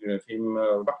remake, rồi phim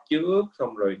bắt chước,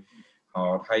 xong rồi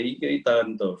họ thấy cái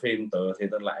tên tựa phim thì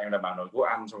tên là Em Là Bà Nội Của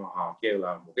Anh, xong rồi họ kêu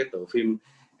là một cái tựa phim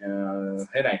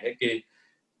thế này thế kia,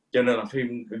 cho nên là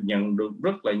phim nhận được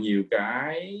rất là nhiều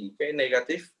cái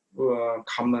negative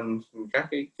comment, các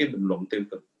cái bình luận tiêu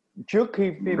cực trước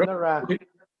khi phim nó ra.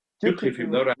 Trước khi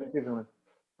phim nó ra,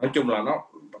 nói chung là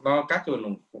nó các cái bình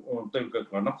luận tiêu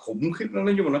cực là nó khủng khiếp,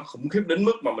 nói chung là nó khủng khiếp đến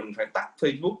mức mà mình phải tắt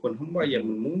Facebook, mình không bao giờ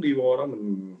mình muốn đi vô đó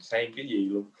mình xem cái gì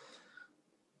luôn.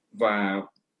 Và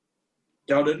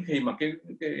cho đến khi mà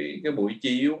cái buổi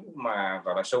chiếu mà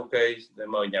gọi là showcase để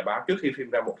mời nhà báo trước khi phim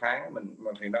ra một tháng,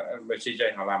 mình thì nó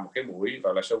CJ họ làm một cái buổi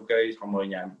gọi là showcase, họ mời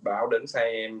nhà báo đến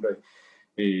xem, rồi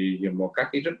thì dùng một các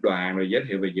cái trích đoạn rồi giới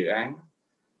thiệu về dự án.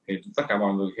 Thì tất cả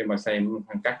mọi người khi mà xem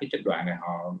các cái trích đoạn này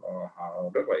họ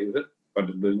rất là yêu thích. Và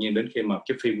đương nhiên đến khi mà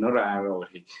cái phim nó ra rồi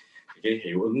thì cái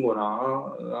hiệu ứng của nó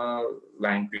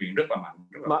lan truyền rất là mạnh.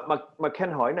 Mà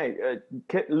Ken hỏi này,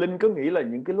 Linh có nghĩ là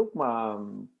những cái lúc mà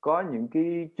có những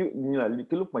cái như là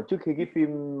cái lúc mà trước khi cái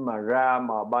phim mà ra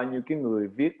mà bao nhiêu cái người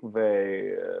viết về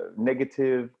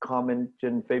negative comment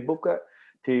trên Facebook á,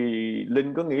 thì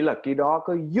Linh có nghĩ là cái đó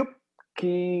có giúp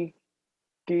cái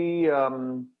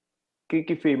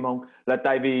phim không? Là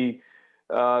tại vì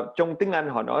trong tiếng Anh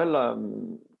họ nói là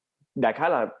đại khái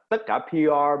là tất cả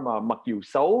PR mà mặc dù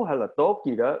xấu hay là tốt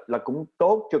gì đó là cũng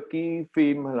tốt cho cái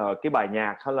phim hay là cái bài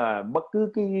nhạc hay là bất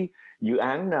cứ cái dự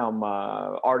án nào mà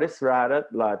artist ra đó,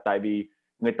 là tại vì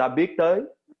người ta biết tới,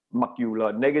 mặc dù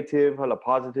là negative hay là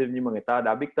positive, nhưng mà người ta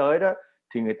đã biết tới đó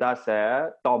thì người ta sẽ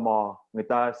tò mò, người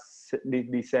ta sẽ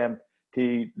đi xem.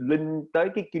 Thì Linh tới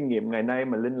cái kinh nghiệm ngày nay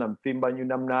mà Linh làm phim bao nhiêu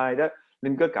năm nay đó,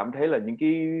 Linh có cảm thấy là những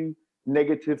cái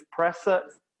negative press á,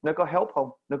 nó có help không?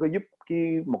 Nó có giúp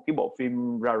một cái bộ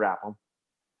phim ra rạp không?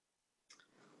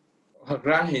 Thật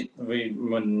ra thì vì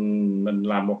mình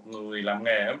là một người làm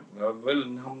nghề với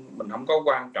Linh, mình không có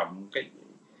quan trọng cái.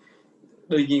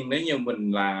 Đương nhiên nếu như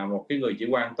mình là một cái người chỉ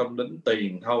quan tâm đến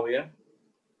tiền thôi á,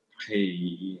 thì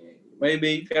maybe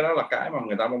cái đó là cái mà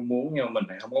người ta mong muốn, nhưng mà mình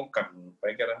thì không có cần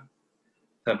phải cái đó.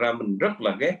 Thật ra mình rất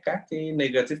là ghét các cái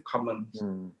negative comments.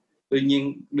 Đương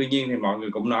nhiên thì mọi người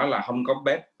cũng nói là không có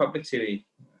bad publicity.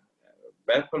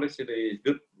 Bad publicity is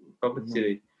good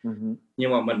publicity.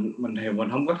 Nhưng mà mình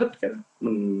không có thích cái đó.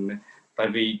 Tại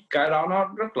vì cái đó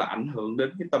nó rất là ảnh hưởng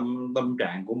đến cái tâm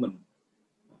trạng của mình.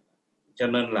 Cho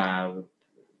nên là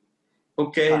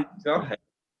ok, có thể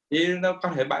nó có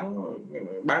thể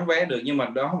bán vé được, nhưng mà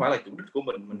đó không phải là chủ đích của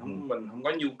mình. Mình không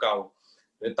có nhu cầu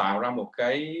để tạo ra một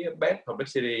cái bad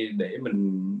publicity để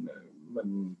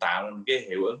mình tạo ra một cái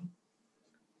hiệu ứng.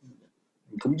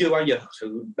 Cũng chưa bao giờ thật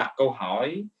sự đặt câu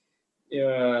hỏi,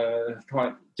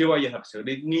 chưa bao giờ thật sự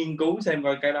đi nghiên cứu xem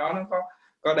coi cái đó nó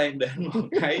có đem đến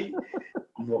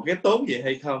một cái tốt gì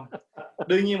hay không.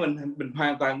 Đương nhiên mình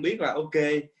hoàn toàn biết là ok,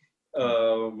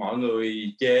 mọi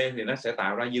người chê thì nó sẽ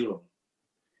tạo ra dư luận,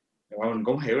 và mình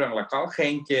cũng hiểu rằng là có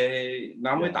khen chê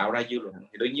nó mới tạo ra dư luận.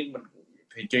 Thì đương nhiên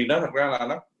thì chuyện đó thật ra là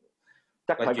nó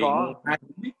chắc là phải chuyện có, ai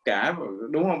cũng biết cả,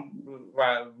 đúng không?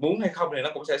 Và muốn hay không thì nó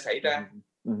cũng sẽ xảy ra.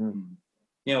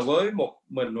 Nhưng mà với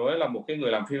mình là một cái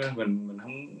người làm phim,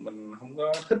 mình không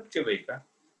có thích cái việc đó.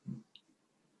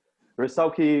 Rồi sau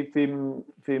khi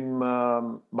phim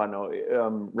Bà Nội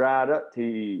ra đó,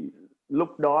 thì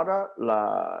lúc đó đó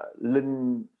là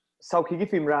Linh, sau khi cái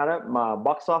phim ra đó mà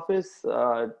box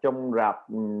office trong rạp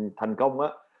thành công á,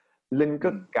 Linh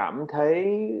có cảm thấy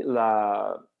là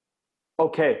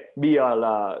ok, bây giờ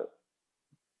là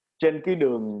trên cái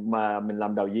đường mà mình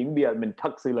làm đạo diễn, bây giờ mình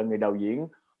thật sự là người đạo diễn,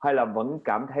 hay là vẫn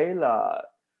cảm thấy là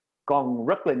còn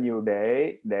rất là nhiều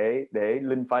để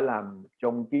Linh phải làm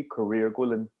trong cái career của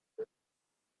Linh?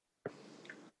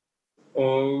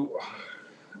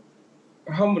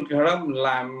 Không, mình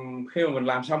làm, khi mà mình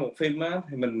làm xong một phim á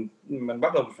thì mình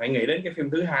bắt đầu phải nghĩ đến cái phim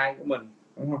thứ hai của mình,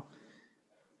 đúng không?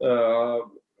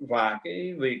 Và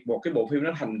cái việc một cái bộ phim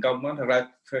nó thành công á, thật ra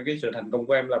cái sự thành công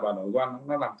của Em Là Bà Nội Của Anh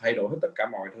nó làm thay đổi hết tất cả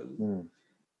mọi thứ.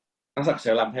 Nó thật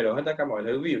sự làm thay đổi hết tất cả mọi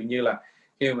thứ. Ví dụ như là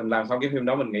khi mình làm xong cái phim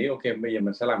đó mình nghĩ ok bây giờ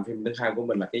mình sẽ làm phim thứ hai của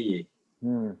mình là cái gì.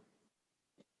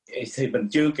 Thì mình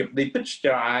chưa kịp đi pitch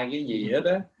cho ai cái gì hết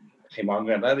á thì mọi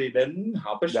người đã đi đến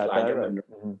họ pitch lại cho mình.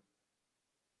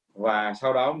 Và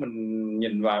sau đó mình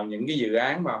nhìn vào những cái dự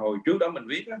án mà hồi trước đó mình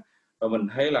viết á, và mình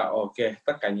thấy là ok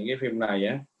tất cả những cái phim này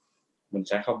á mình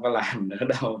sẽ không có làm nữa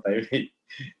đâu, tại vì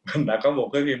mình đã có một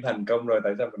cái phim thành công rồi,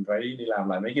 tại sao mình phải đi làm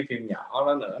lại mấy cái phim nhỏ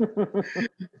đó nữa.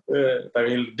 Tại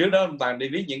vì trước đó mình toàn đi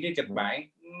viết những cái kịch bản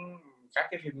các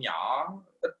cái phim nhỏ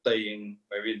ít tiền,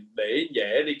 tại vì để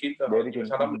dễ đi kiếm cơ hội. Nhưng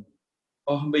sau đó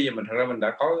mình bây giờ thật ra mình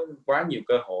đã có quá nhiều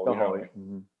cơ hội rồi.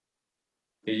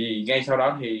 Thì ngay sau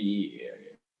đó thì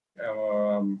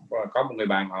có một người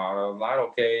bạn họ nói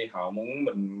ok họ muốn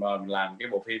mình làm cái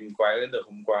bộ phim quay đến từ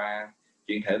hôm qua,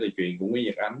 chuyển thể từ chuyện của Nguyễn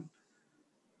Nhật Ánh.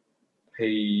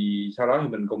 Thì sau đó thì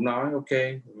mình cũng nói ok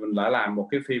mình đã làm một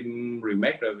cái phim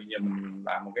remake rồi, bây giờ mình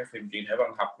làm một cái phim chuyển thể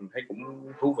văn học, mình thấy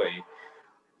cũng thú vị.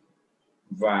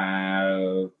 Và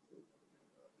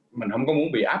mình không có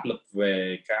muốn bị áp lực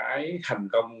về cái thành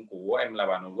công của Em Là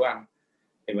Bà Nội Của Anh.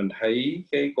 Thì mình thấy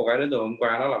cái Cô Gái Đến Từ Hôm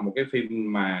Qua đó là một cái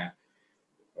phim mà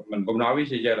mình cũng nói với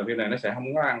CJ là phim này nó sẽ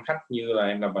không có ăn khách như là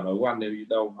Em Là Bà Nội Của Anh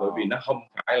đâu, bởi vì nó không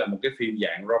phải là một cái phim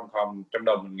dạng rom-com. Trong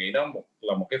đầu mình nghĩ nó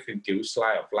là một cái phim kiểu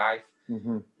slice of life,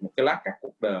 một cái lát cắt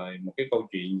cuộc đời, một cái câu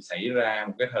chuyện xảy ra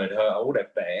một cái thời thơ ấu đẹp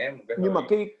đẽ. Nhưng mà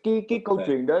cái câu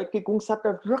chuyện đó, cái cuốn sách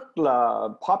đó rất là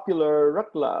popular,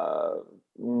 rất là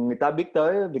người ta biết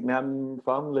tới Việt Nam,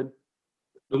 phải không Linh?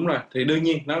 Đúng rồi, thì đương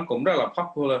nhiên nó cũng rất là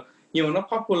popular, nhưng mà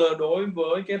nó popular đối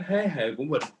với cái thế hệ của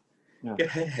mình, cái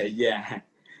thế hệ già.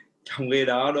 Trong khi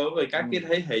đó đối với các cái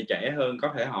thế hệ trẻ hơn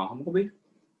có thể họ không có biết.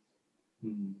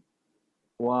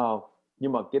 Wow,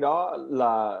 nhưng mà cái đó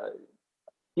là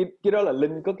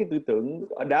Linh có cái tư tưởng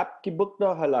adapt cái book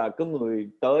đó, hay là có người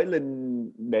tới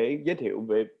Linh để giới thiệu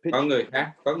về pitch?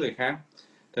 Có người khác.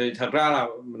 Thì thật ra là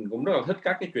mình cũng rất là thích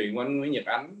các cái chuyện của anh Nguyễn Nhật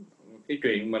Ánh. Cái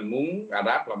chuyện mình muốn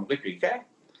adapt là một cái chuyện khác.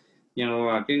 Nhưng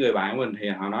mà cái người bạn của mình thì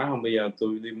họ nói không, bây giờ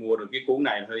tôi đi mua được cái cuốn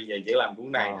này thôi, giờ chỉ làm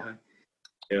cuốn này thôi.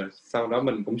 Rồi sau đó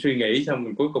mình cũng suy nghĩ, xong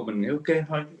mình cuối cùng mình nghĩ ok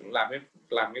thôi,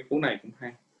 làm cái cuốn này cũng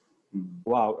hay.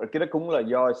 Wow, cái đó cũng là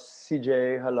do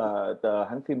CJ hay là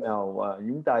hãng phim nào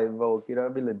nhúng tay vào cái đó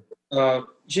với Linh?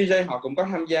 CJ họ cũng có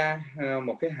tham gia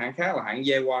một cái hãng khác là hãng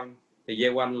J1. Thì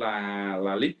J1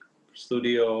 là lead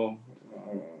studio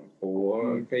của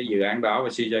cái dự án đó, và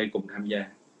CJ cùng tham gia.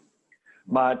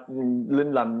 Mà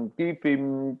Linh làm cái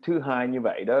phim thứ hai như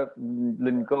vậy đó,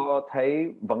 Linh có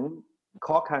thấy vẫn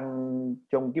khó khăn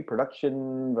trong cái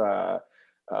production và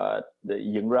để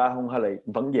dựng ra không, hay là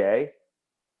vẫn dễ?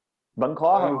 Vẫn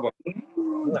khó không?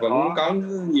 Vẫn có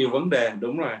nhiều vấn đề,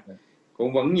 đúng rồi.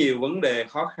 Cũng vẫn nhiều vấn đề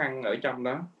khó khăn ở trong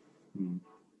đó.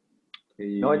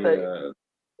 Thì nói tới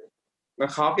nó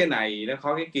khó cái này, nó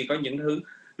khó cái kia, có những thứ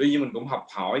đương nhiên mình cũng học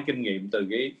hỏi kinh nghiệm từ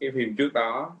cái phim trước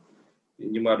đó,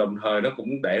 nhưng mà đồng thời nó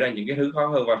cũng để ra những cái thứ khó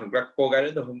hơn. Và thực ra Cô Gái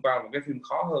Đến Từ Hôm Qua là một cái phim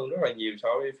khó hơn rất là nhiều so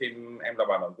với phim Em Là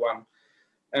Bà Nội Của Anh.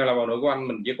 Em Là Bà Nội Của Anh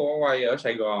mình chỉ có quay ở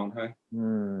Sài Gòn thôi.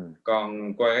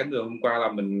 Còn Cô Gái Đến Từ Hôm Qua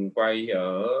là mình quay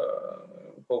ở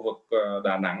khu vực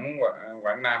Đà Nẵng,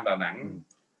 Quảng Nam, Đà Nẵng.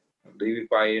 Đi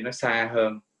quay nó xa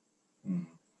hơn,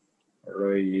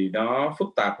 rồi nó phức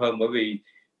tạp hơn, bởi vì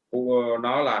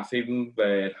nó là phim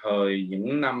về thời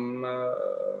những năm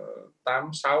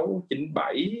 86,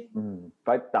 97.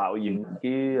 Phải tạo dựng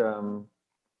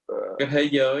cái thế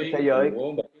giới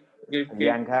của một cái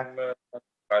gian khác,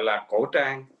 gọi là cổ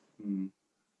trang,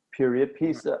 period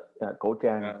piece, cổ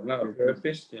trang. Nó period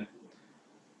piece,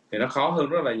 thì nó khó hơn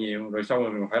rất là nhiều. Rồi sau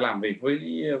rồi mình phải làm việc với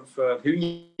thiếu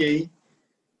nhi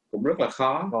cũng rất là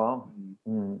khó.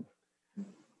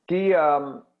 Cái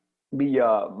bây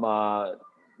giờ mà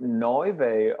nói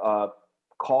về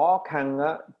khó khăn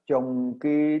á, trong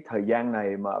cái thời gian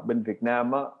này mà bên Việt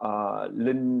Nam á,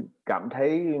 Linh cảm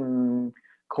thấy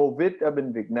Covid ở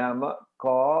bên Việt Nam á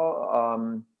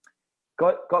có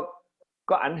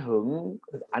ảnh hưởng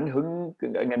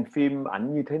ngành phim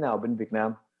ảnh như thế nào bên Việt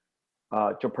Nam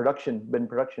cho bên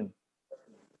production?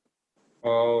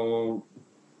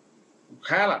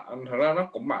 Khá là, thật ra nó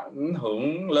cũng ảnh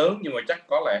hưởng lớn, nhưng mà chắc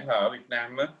có lẽ là ở Việt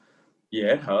Nam á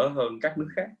dễ thở hơn các nước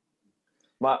khác.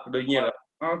 Đương nhiên là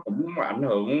nó cũng ảnh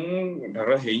hưởng, thật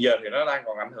ra hiện giờ thì nó đang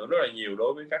còn ảnh hưởng rất là nhiều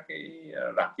đối với các cái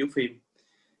rạp chiếu phim.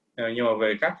 Nhưng mà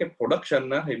về các cái production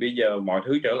đó thì bây giờ mọi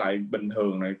thứ trở lại bình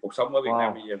thường này. Cuộc sống ở Việt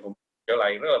Nam bây giờ cũng trở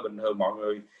lại rất là bình thường. Mọi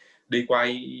người đi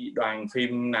quay, đoàn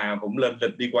phim nào cũng lên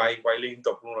lịch đi quay liên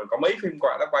tục luôn rồi. Có mấy phim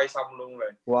đã quay xong luôn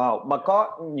rồi. Wow, mà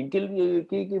có những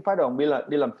cái phái đoàn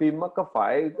đi làm phim á, có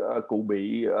phải cụ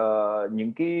bị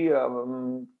những cái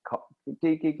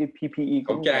PPE,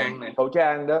 khẩu trang này, khẩu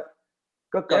trang đó,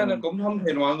 Có Dạ, cần nó cũng không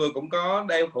thì mọi người cũng có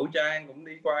đeo khẩu trang cũng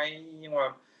đi quay,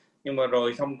 nhưng mà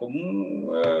rồi xong cũng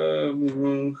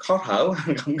khó thở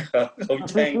không cởi khẩu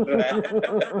trang ra.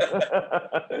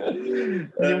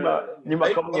 nhưng mà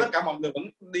Thấy không tất cả mọi người vẫn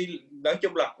đi, nói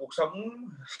chung là cuộc sống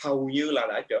hầu như là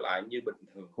đã trở lại như bình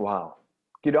thường. Wow,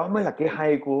 cái đó mới là cái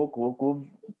hay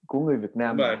của người Việt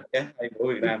Nam. Đúng rồi, cái hay của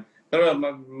Việt Nam. Đó là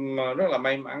mà rất là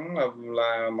may mắn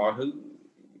là mọi thứ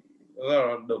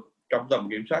là được trong tầm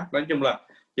kiểm soát. Nói chung là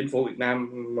chính phủ Việt Nam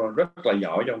rất là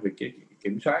giỏi trong việc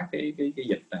kiểm soát cái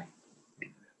dịch này.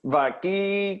 Và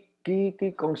cái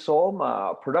con số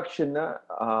mà production á,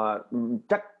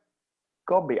 chắc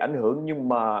có bị ảnh hưởng, nhưng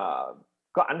mà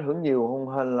có ảnh hưởng nhiều không,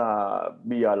 hay là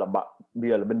bây giờ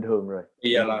là bình thường rồi?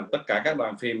 Bây giờ là tất cả các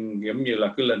đoàn phim giống như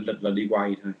là cứ lên lịch là đi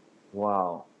quay thôi.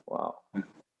 Wow.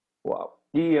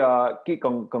 Cái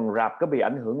còn rạp có bị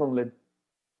ảnh hưởng không, Linh?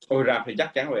 Ôi, rạp thì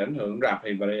chắc chắn bị ảnh hưởng. Rạp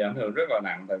thì bị ảnh hưởng rất là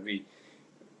nặng, tại vì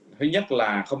thứ nhất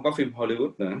là không có phim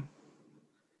Hollywood nữa.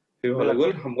 Phim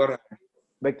Hollywood không có ra.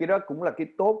 Vậy cái đó cũng là cái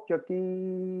tốt cho cái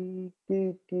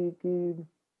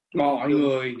mọi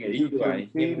người nghĩ như vậy,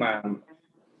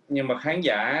 nhưng mà khán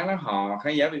giả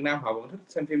Việt Nam họ vẫn thích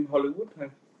xem phim Hollywood hơn,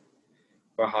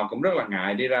 và họ cũng rất là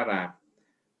ngại đi ra rạp.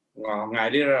 Ngại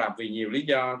đi ra rạp vì nhiều lý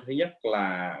do. Thứ nhất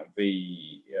là vì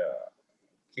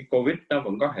cái Covid nó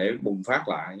vẫn có thể bùng phát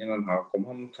lại, cho nên họ cũng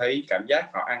không thấy cảm giác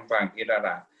họ an toàn khi ra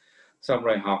rạp. Xong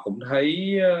rồi họ cũng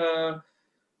thấy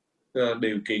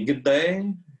điều kiện kinh tế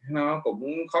nó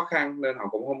cũng khó khăn, nên họ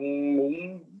cũng không muốn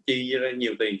chi ra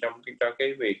nhiều tiền cho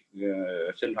cái việc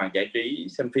sinh hoạt giải trí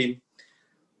xem phim.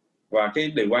 Và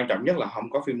cái điều quan trọng nhất là không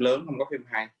có phim lớn, không có phim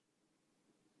hay,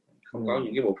 không có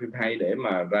những cái bộ phim hay để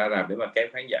mà ra rạp để mà kéo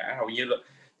khán giả. Hầu như là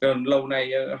lâu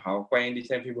nay họ quen đi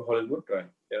xem phim Hollywood rồi,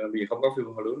 cho nên vì không có phim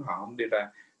Hollywood họ không đi ra.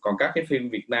 Còn các cái phim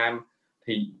Việt Nam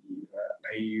thì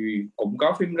cũng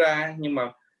có phim ra, nhưng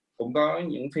mà cũng có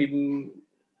những phim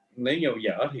nếu nhiều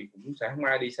dở thì cũng sẽ không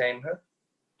ai đi xem hết.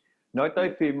 Nói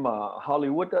tới phim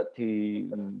Hollywood á, thì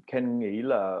Ken nghĩ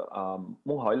là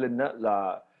muốn hỏi Linh á,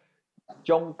 là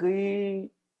trong cái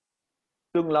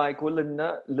tương lai của Linh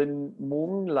á, Linh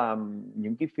muốn làm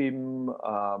những cái phim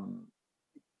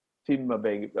mà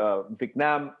về Việt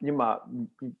Nam, nhưng mà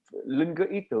Linh có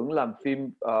ý tưởng làm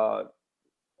phim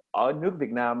ở nước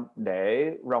Việt Nam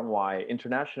để ra ngoài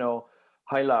international,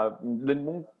 hay là Linh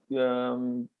muốn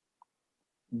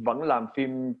vẫn làm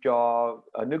phim cho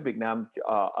ở nước Việt Nam,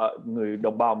 người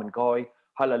đồng bào mình coi,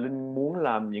 hay là Linh muốn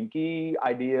làm những cái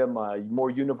idea mà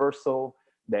more universal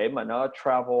để mà nó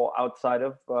travel outside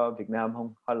of Việt Nam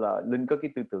không? Hay là Linh có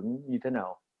cái tư tưởng như thế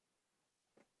nào?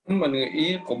 Mình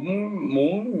nghĩ cũng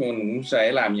mình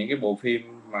sẽ làm những cái bộ phim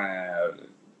mà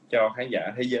cho khán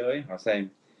giả thế giới họ xem.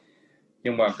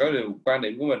 Nhưng mà có điều quan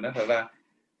điểm của mình đó, thật ra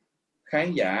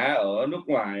khán giả ở nước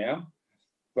ngoài á,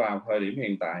 vào thời điểm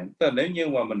hiện tại, tức là nếu như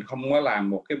mà mình không có làm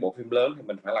một cái bộ phim lớn thì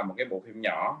mình phải làm một cái bộ phim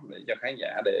nhỏ để cho khán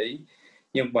giả để ý.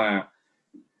 Nhưng mà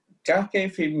các cái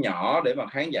phim nhỏ để mà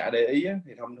khán giả để ý á,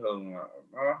 thì thông thường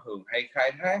nó thường hay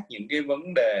khai thác những cái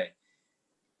vấn đề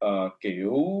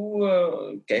kiểu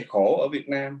kẻ khổ ở Việt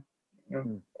Nam.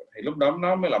 Thì lúc đó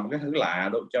nó mới là một cái thứ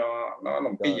lạ, cho nó là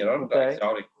một cái gì đó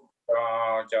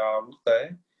cho quốc tế.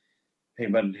 Thì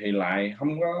mình thì lại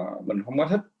mình không có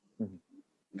thích.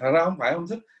 Thật ra không phải không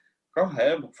thích, có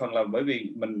thể một phần là bởi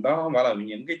vì mình đó không phải là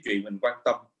những cái chuyện mình quan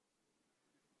tâm.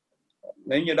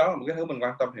 Nếu như đó là một cái thứ mình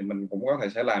quan tâm thì mình cũng có thể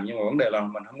sẽ làm, nhưng mà vấn đề là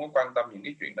mình không có quan tâm những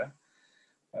cái chuyện đó.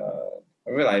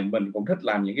 Với lại mình cũng thích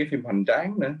làm những cái phim hoành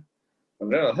tráng nữa. Mình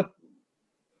rất là thích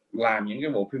làm những cái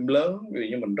bộ phim lớn, vì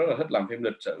như mình rất là thích làm phim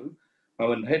lịch sử. Mà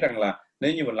mình thấy rằng là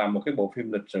nếu như mình làm một cái bộ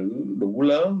phim lịch sử đủ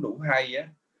lớn, đủ hay á,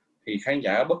 thì khán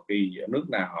giả ở bất kỳ nước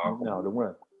nào họ cũng đúng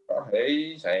rồi, có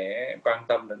thể sẽ quan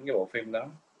tâm đến cái bộ phim đó.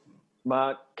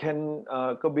 Mà Ken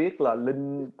có biết là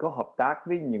Linh có hợp tác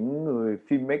với những người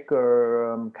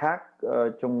filmmaker khác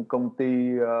trong công ty,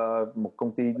 một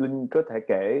công ty, Linh có thể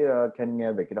kể Ken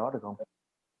nghe về cái đó được không?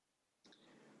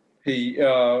 Thì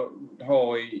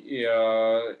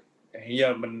hiện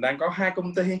giờ mình đang có 2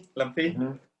 công ty làm phim.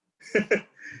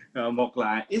 Một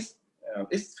là X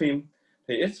Film.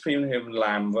 Thì X Film thì mình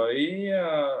làm với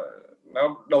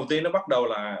nó đầu tiên nó bắt đầu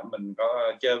là mình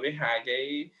có chơi với 2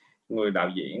 cái người đạo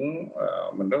diễn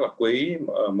mình rất là quý.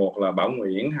 Một là Bảo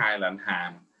Nguyễn, 2 là anh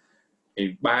Hàm.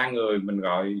 Thì 3 người mình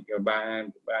gọi ba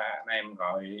anh em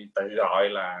tự gọi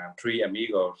là Three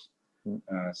Amigos.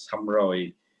 Xong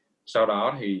rồi sau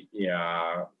đó thì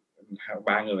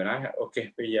 3 người nói ok,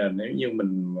 bây giờ nếu như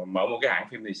mình mở một cái hãng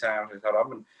phim thì sao. Thì sau đó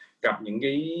mình gặp những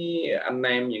cái anh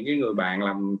em, những cái người bạn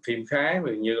làm phim khác,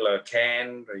 như là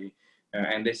Ken, rồi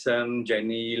Anderson,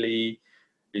 Jenny Lee,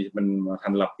 thì mình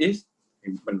thành lập X.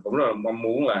 Thì mình cũng rất là mong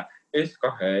muốn là X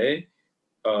có thể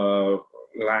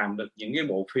làm được những cái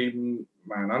bộ phim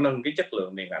mà nó nâng cái chất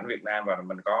lượng điện ảnh Việt Nam và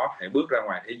mình có thể bước ra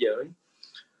ngoài thế giới.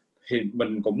 Thì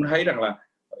mình cũng thấy rằng là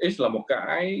X là một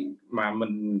cái mà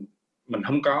mình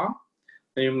không có.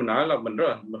 Nhưng mình nói là mình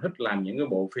thích làm những cái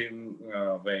bộ phim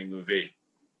về người Việt,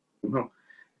 đúng không?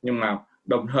 Nhưng mà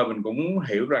đồng thời mình cũng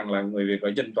hiểu rằng là người Việt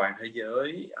ở trên toàn thế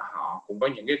giới họ cũng có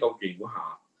những cái câu chuyện của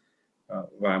họ,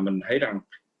 và mình thấy rằng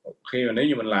nếu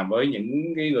như mình làm với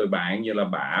những cái người bạn như là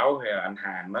Bảo hay là anh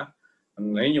Hàn đó,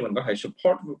 nếu như mình có thể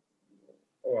support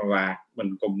và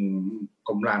mình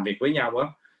cùng làm việc với nhau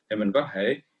đó, thì mình có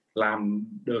thể làm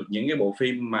được những cái bộ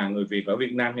phim mà người Việt ở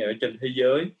Việt Nam hay ở trên thế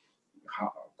giới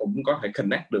họ cũng có thể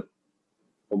connect được,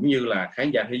 cũng như là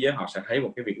khán giả thế giới họ sẽ thấy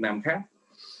một cái Việt Nam khác.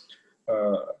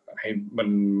 Thì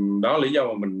đó là lý do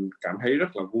mà mình cảm thấy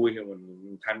rất là vui khi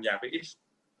mình tham gia với X.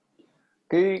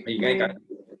 Thì ngay cả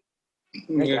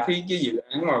cái dự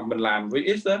án mà mình làm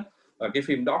với X đó là cái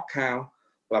phim Dog Cow,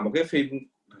 là một cái phim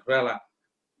thực ra là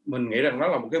mình nghĩ rằng nó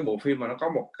là một cái bộ phim mà nó có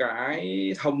một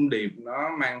cái thông điệp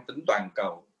nó mang tính toàn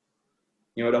cầu,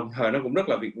 nhưng mà đồng thời nó cũng rất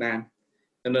là Việt Nam,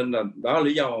 cho nên là đó là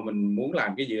lý do mà mình muốn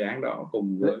làm cái dự án đó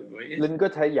cùng với Linh có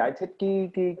thể giải thích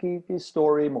cái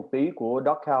story một tí của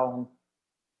Dog Cow không?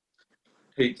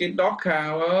 Thì cái Dog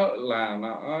Cow đó là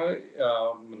nó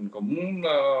mình cũng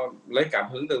lấy cảm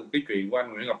hứng từ cái chuyện của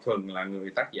anh Nguyễn Ngọc Thuần, là người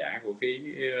tác giả của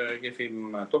cái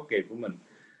phim tốt nghiệp của mình.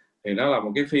 Thì nó là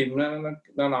một cái phim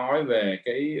nó nói về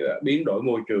cái biến đổi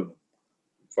môi trường,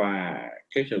 và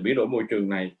cái sự biến đổi môi trường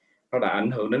này nó đã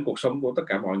ảnh hưởng đến cuộc sống của tất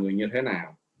cả mọi người như thế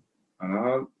nào.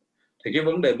 Thì cái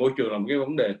vấn đề môi trường là một cái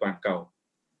vấn đề toàn cầu.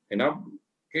 Thì nó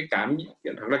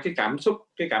thật ra cái cảm xúc,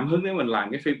 cái cảm hứng để mình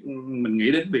làm cái phim, mình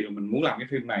nghĩ đến việc mình muốn làm cái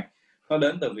phim này, nó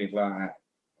đến từ việc là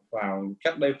vào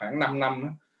cách đây khoảng 5 năm đó,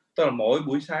 tức là mỗi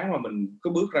buổi sáng mà mình cứ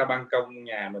bước ra ban công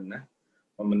nhà mình á,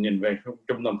 mà mình nhìn về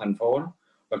trung tâm thành phố đó,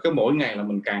 và cứ mỗi ngày là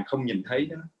mình càng không nhìn thấy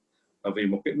đó, và vì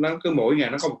nó cứ mỗi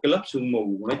ngày nó có một cái lớp sương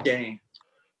mù nó che,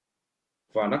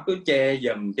 và nó cứ che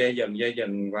dần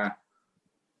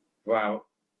và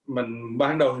mình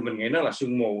ban đầu thì mình nghĩ nó là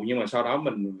sương mù, nhưng mà sau đó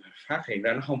mình phát hiện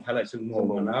ra nó không phải là sương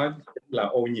mù mà nó là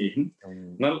ô nhiễm.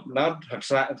 Nó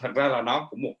thật ra là nó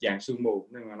cũng một dạng sương mù,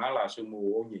 nhưng mà nó là sương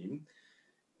mù ô nhiễm.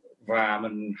 Và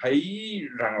mình thấy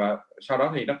rằng là sau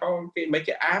đó thì nó có mấy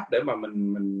cái app để mà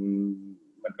mình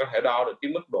có thể đo được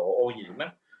cái mức độ ô nhiễm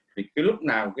á. Thì cái lúc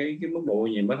nào cái mức độ ô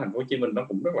nhiễm ở thành phố Hồ Chí Minh nó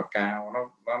cũng rất là cao,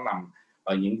 nó nằm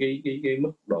ở những cái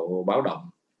mức độ báo động.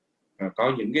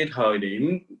 Có những cái thời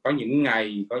điểm, có những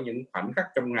ngày, có những khoảnh khắc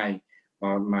trong ngày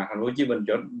mà thành phố Hồ Chí Minh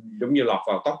giống như lọt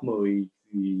vào top 10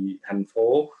 thành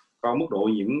phố có mức độ ô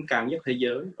nhiễm cao nhất thế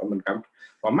giới,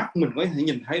 và mắt mình có thể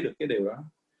nhìn thấy được cái điều đó.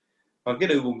 Và cái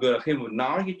điều buồn cười là khi mình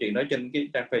nói cái chuyện đó trên cái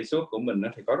trang Facebook của mình đó,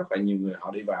 thì có rất là nhiều người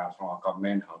họ đi vào, họ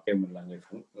comment, họ kêu mình là người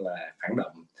phản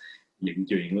động, dựng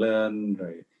chuyện lên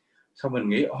rồi. Xong mình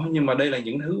nghĩ nhưng mà đây là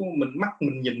những thứ mắt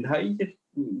mình nhìn thấy chứ,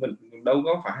 mình đâu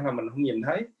có phải là mình không nhìn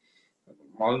thấy.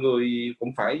 Mọi người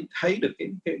cũng phải thấy được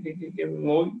cái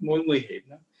mối nguy hiểm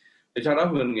đó. Thì sau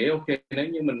đó mình nghĩ ok, nếu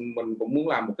như mình cũng muốn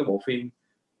làm một cái bộ phim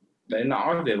để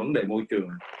nói về vấn đề môi trường,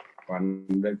 và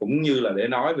cũng như là để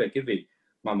nói về cái việc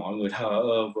mà mọi người thờ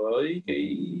ơ với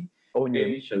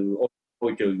cái sự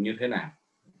môi trường như thế nào.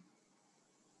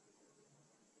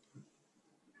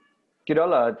 Cái đó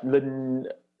là Linh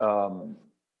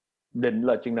định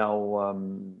là chừng nào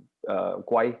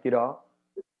quay cái đó?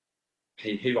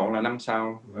 Thì hy vọng là năm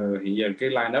sau. Hiện giờ cái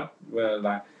line up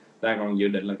là đang còn dự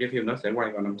định là cái phim nó sẽ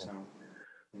quay vào năm sau.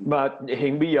 Mà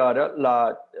hiện bây giờ đó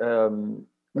là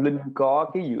Linh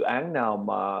có cái dự án nào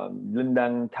mà Linh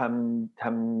đang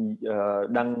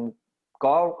đang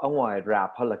có ở ngoài rạp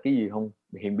hay là cái gì không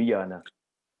hiện bây giờ nè?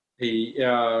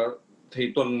 Thì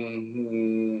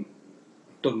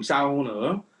tuần sau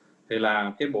nữa thì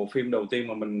là cái bộ phim đầu tiên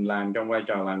mà mình làm trong vai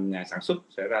trò làm nhà sản xuất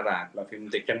sẽ ra rạp, là phim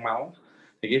Tiệc Trăng Máu.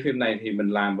 Thì cái phim này thì mình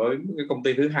làm với cái công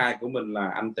ty thứ hai của mình là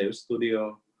Anh Tiểu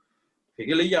Studio. Thì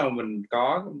cái lý do mà mình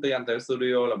có công ty Anh Tiểu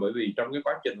Studio là bởi vì trong cái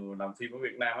quá trình mình làm phim ở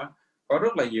Việt Nam á, có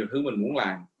rất là nhiều thứ mình muốn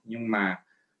làm, nhưng mà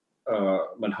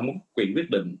mình không có quyền quyết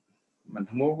định, mình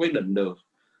không có quyết định được,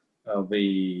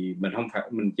 vì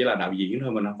mình chỉ là đạo diễn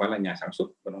thôi, mình không phải là nhà sản xuất,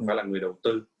 mình không phải là người đầu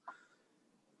tư.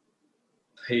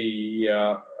 Thì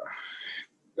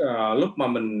lúc mà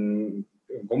mình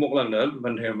có một lần nữa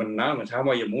mình nói mình sao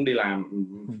bao giờ muốn đi làm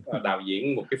đạo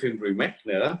diễn một cái phim remake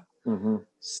nữa.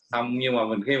 Xong nhưng mà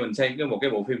khi mình xem một cái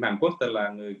bộ phim Hàn Quốc tên là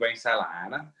Người Quen Xa Lạ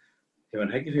đó, thì mình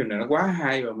thấy cái phim này nó quá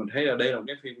hay, và mình thấy là đây là một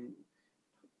cái phim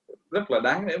rất là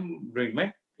đáng để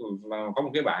remake, là có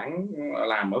một cái bản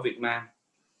làm ở Việt Nam.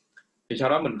 Thì sau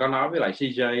đó mình có nói với lại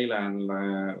CJ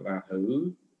là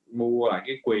thử mua lại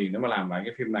cái quyền để mà làm lại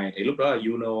cái phim này, thì lúc đó là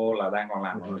Juno là đang còn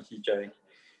làm ở CJ.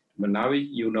 Mình nói với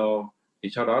Juno thì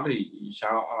sau đó thì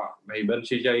thì bên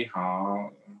CJ họ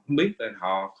không biết,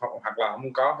 họ hoặc là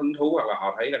không có hứng thú, hoặc là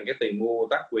họ thấy rằng cái tiền mua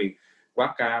tác quyền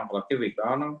quá cao, hoặc là cái việc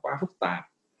đó nó quá phức tạp.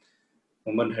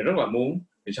 Mình thì rất là muốn.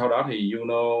 Thì sau đó thì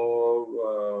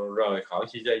Juno rời khỏi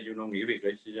CJ, Juno nghỉ việc ở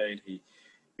CJ. Thì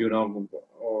Juno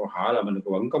hỏi là mình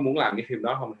vẫn có muốn làm cái phim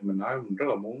đó không, thì mình nói mình rất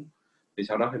là muốn. Thì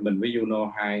sau đó thì mình với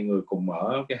Juno hai người cùng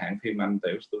mở cái hãng phim Anh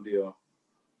Tiểu Studio,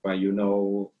 và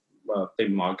Juno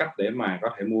tìm mọi cách để mà có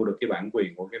thể mua được cái bản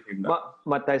quyền của cái phim đó.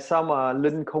 Mà tại sao mà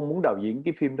Linh không muốn đạo diễn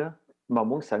cái phim đó mà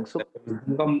muốn sản xuất?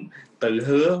 Không có tự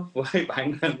hứa với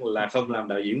bản thân là không làm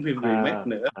đạo diễn phim remake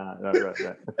nữa. Rồi.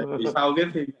 Vì sau cái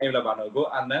phim Em Là Bà Nội Của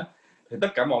Anh á, thì tất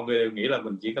cả mọi người đều nghĩ là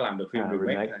mình chỉ có làm được phim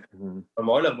remake thôi. Và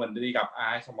mỗi lần mình đi gặp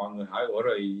ai xong mọi người hỏi ủa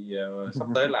rồi sắp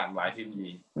tới làm lại phim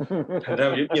gì. Thành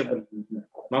ra giống như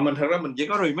mình thật ra mình chỉ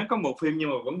có remake có một phim, nhưng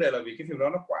mà vấn đề là vì cái phim đó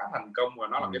nó quá thành công và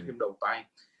nó là cái phim đầu tay,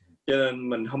 cho nên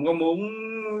mình không có muốn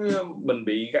mình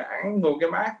bị gãn vô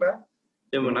cái mác đó.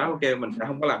 Cho mình nói ok mình sẽ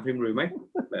không có làm phim remake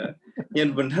nữa.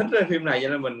 Nhưng mình thích cái phim này cho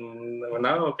nên mình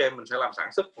nói ok mình sẽ làm sản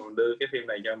xuất, mình đưa cái phim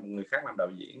này cho một người khác làm đạo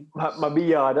diễn. Mà bây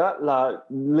giờ đó là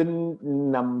Linh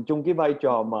nằm trong cái vai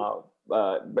trò mà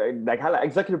đại khái là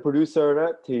executive producer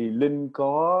đó, thì Linh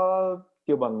có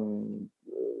kêu bằng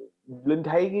Linh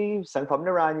thấy cái sản phẩm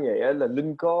nó ra như vậy á, là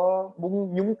Linh có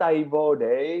muốn nhúng tay vô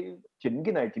để chỉnh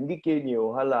cái này chỉnh cái kia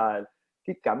nhiều, hay là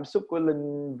cái cảm xúc của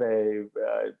Linh về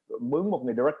mướn một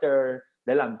người director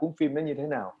để làm cuốn phim nó như thế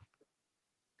nào?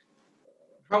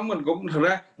 Không, mình cũng thực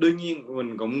ra đương nhiên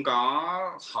mình cũng có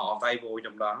thò tay vô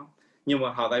trong đó, nhưng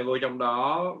mà thò tay vô trong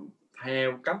đó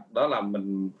theo cách đó là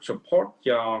mình support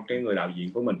cho cái người đạo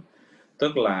diễn của mình.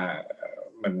 Tức là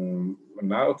mình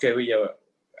nói ok bây giờ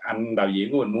anh đạo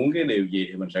diễn của mình muốn cái điều gì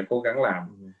thì mình sẽ cố gắng làm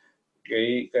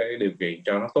cái điều kiện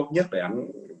cho nó tốt nhất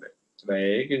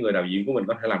để cái người đạo diễn của mình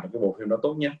có thể làm được cái bộ phim đó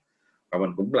tốt nhất, và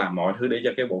mình cũng làm mọi thứ để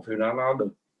cho cái bộ phim đó nó được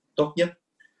tốt nhất.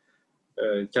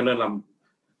 Cho nên là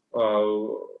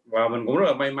và mình cũng rất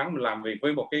là may mắn mình làm việc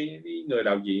với một cái người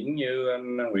đạo diễn như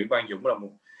anh Nguyễn Văn Dũng, là một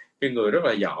cái người rất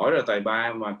là giỏi, rất là tài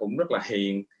ba, mà cũng rất là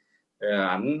hiền.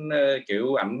 Ảnh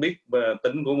kiểu ảnh biết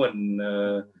tính của mình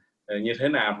như thế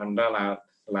nào, thành ra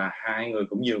là hai người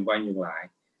cũng nhường qua nhường lại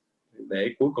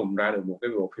để cuối cùng ra được một cái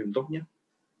bộ phim tốt nhất.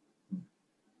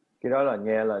 Cái đó là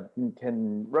nghe là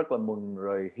Ken rất là mừng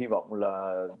rồi, hy vọng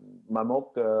là mai mốt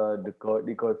được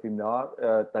đi coi phim đó.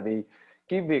 Tại vì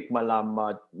cái việc mà làm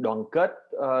đoàn kết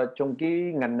trong cái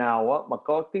ngành nào á, mà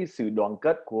có cái sự đoàn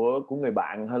kết của người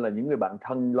bạn hay là những người bạn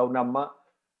thân lâu năm á,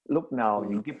 lúc nào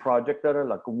những cái project đó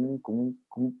là cũng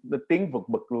nó tiến vượt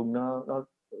bậc luôn, nó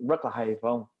rất là hay phải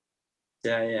không?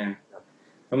 Yeah.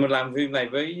 Mình làm phim này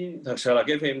với thật sự là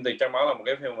cái phim thì trong đó là một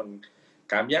cái phim mình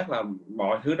cảm giác là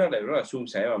mọi thứ đó đều rất là suôn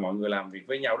sẻ, và mọi người làm việc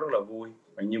với nhau rất là vui,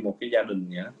 như một cái gia đình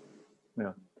vậy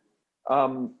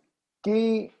đó.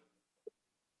 Cái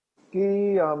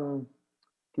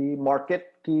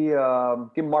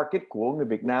market của người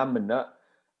Việt Nam mình đó,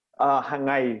 hàng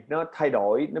ngày nó thay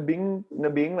đổi, nó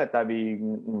biến là tại vì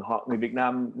người Việt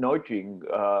Nam nói chuyện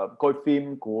coi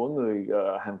phim của người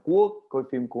Hàn Quốc, coi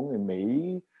phim của người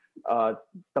Mỹ,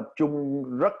 tập trung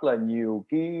rất là nhiều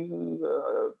cái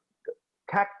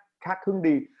khác hướng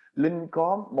đi. Linh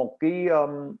có một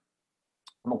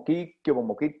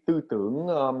cái tư tưởng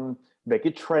về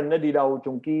cái trend nó đi đâu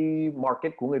trong cái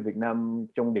market của người Việt Nam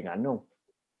trong điện ảnh không?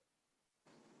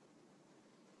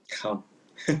 Không.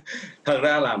 Thật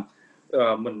ra là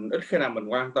mình ít khi nào mình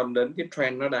quan tâm đến cái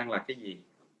trend nó đang là cái gì.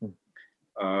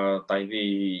 Tại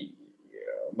vì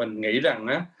mình nghĩ rằng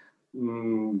á,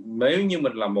 nếu như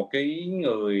mình là một cái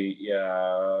người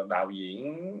đạo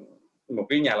diễn, một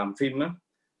cái nhà làm phim á,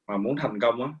 mà muốn thành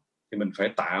công á, thì mình phải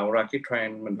tạo ra cái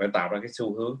trend, mình phải tạo ra cái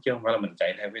xu hướng, chứ không phải là mình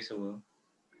chạy theo cái xu hướng.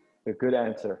 A good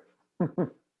answer.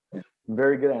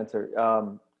 Very good answer.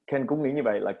 Ken cũng nghĩ như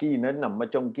vậy, là cái gì nó nằm ở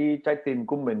trong cái trái tim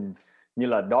của mình, như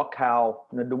là dog cow,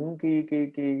 nó đúng cái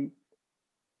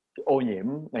ô nhiễm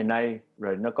ngày nay,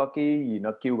 rồi nó có cái gì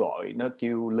nó kêu gọi, nó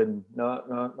kêu Linh, nó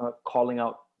calling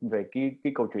out về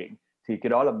cái câu chuyện, thì cái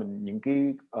đó là mình những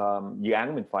cái dự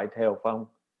án mình phải theo phải không?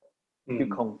 Chứ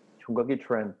không có cái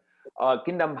trend.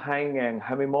 Cái năm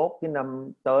 2021, cái năm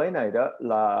tới này đó,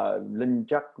 là Linh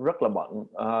chắc rất là bận.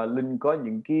 Linh có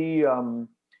những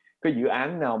cái dự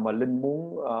án nào mà Linh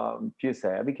muốn chia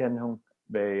sẻ với Ken không,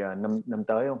 về năm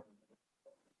tới không?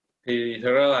 Thì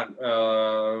thực ra là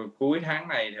cuối tháng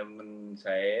này thì mình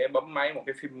sẽ bấm máy một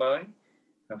cái phim mới,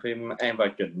 phim Em Và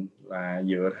Trịnh, là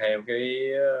dựa theo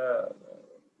cái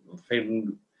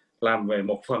phim làm về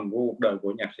một phần của cuộc đời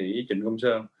của nhạc sĩ Trịnh Công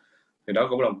Sơn. Thì đó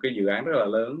cũng là một cái dự án rất là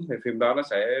lớn. Thì phim đó nó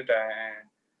sẽ ra,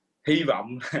 hy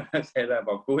vọng nó sẽ ra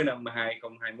vào cuối năm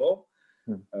 2021.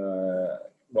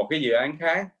 Một cái dự án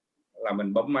khác là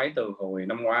mình bấm máy từ hồi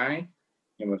năm ngoái,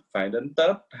 nhưng mà phải đến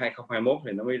Tết 2021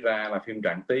 thì nó mới ra, là phim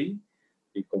Rạng Tí.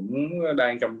 Thì cũng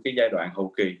đang trong cái giai đoạn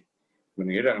hậu kỳ. Mình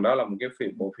nghĩ rằng đó là một cái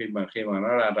bộ phim mà khi mà nó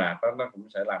ra rạp đó, nó cũng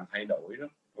sẽ làm thay đổi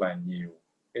rất là nhiều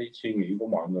cái suy nghĩ của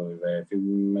mọi người về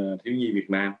phim thiếu nhi Việt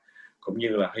Nam, cũng như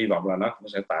là hy vọng là nó cũng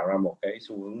sẽ tạo ra một cái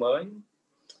xu hướng mới.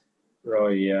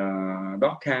 Rồi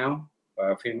Dog Count,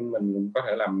 và phim mình cũng có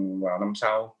thể làm vào năm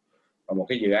sau. Và một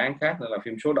cái dự án khác nữa là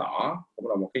phim Số Đỏ, cũng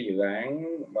là một cái dự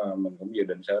án mà mình cũng dự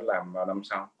định sẽ làm vào năm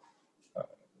sau.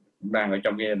 Cũng đang ở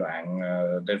trong giai đoạn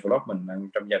development, đang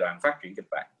trong giai đoạn phát triển kịch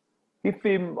bản. Cái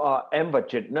phim Em và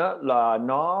Trịnh đó là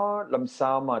nó làm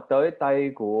sao mà tới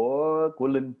tay của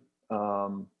Linh?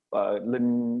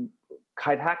 Linh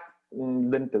khai thác,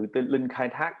 Linh Linh khai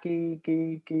thác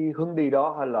cái hướng đi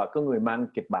đó, hay là có người mang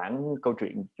kịch bản câu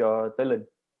chuyện cho tới Linh?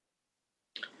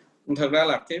 Thực ra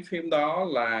là cái phim đó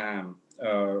là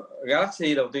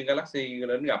Galaxy, đầu tiên Galaxy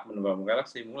đến gặp mình, và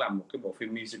Galaxy muốn làm một cái bộ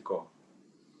phim musical,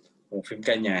 một phim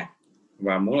ca nhạc,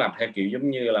 và muốn làm theo kiểu giống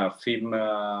như là phim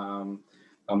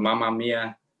Mamma Mia,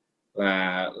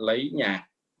 là lấy nhạc,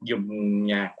 dùng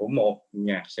nhạc của một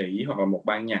nhạc sĩ hoặc là một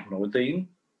ban nhạc nổi tiếng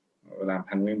làm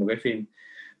thành nguyên một cái phim.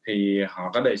 Thì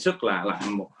họ có đề xuất là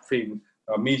làm một phim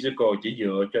musical chỉ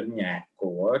dựa trên nhạc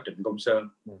của Trịnh Công Sơn.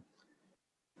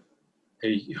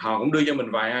 Thì họ cũng đưa cho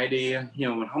mình vài idea, nhưng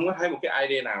mà mình không có thấy một cái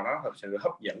idea nào đó thật sự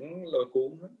hấp dẫn lôi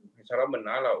cuốn hết. Sau đó mình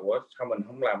nói là ủa sao mình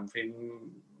không làm phim,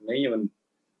 nếu như mình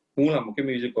muốn làm một cái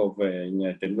musical về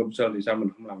nhà Trịnh Công Sơn thì sao mình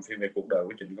không làm phim về cuộc đời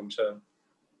của Trịnh Công Sơn.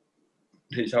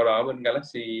 Thì sau đó bên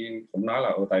Galaxy cũng nói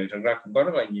là tại thật ra cũng có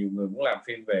rất là nhiều người muốn làm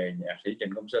phim về nhạc sĩ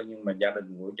Trịnh Công Sơn, nhưng mà gia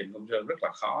đình của Trịnh Công Sơn rất là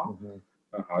khó,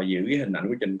 họ giữ cái hình ảnh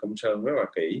của Trịnh Công Sơn rất là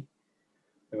kỹ.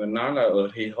 Thì mình nói là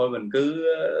thì thôi mình cứ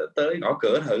tới gõ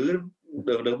cửa thử,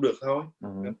 được thôi.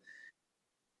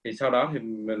 Thì sau đó thì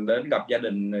mình đến gặp gia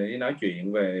đình để nói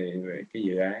chuyện về cái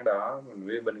dự án đó, mình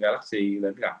với bên Galaxy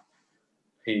đến gặp.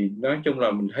 Thì nói chung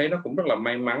là mình thấy nó cũng rất là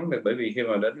may mắn, bởi vì khi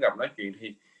mà đến gặp nói chuyện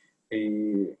thì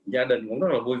gia đình cũng rất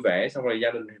là vui vẻ. Xong rồi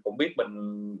gia đình thì cũng biết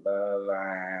mình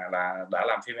là đã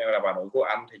làm phim Em Là Bà Nội Của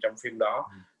Anh. Thì trong phim đó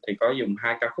thì có dùng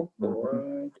 2 ca khúc của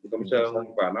Trịnh Công Sơn,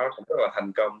 và nó cũng rất là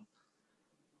thành công.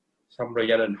 Xong rồi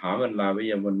gia đình hỏi mình là bây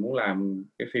giờ mình muốn làm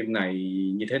cái phim này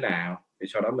như thế nào, thì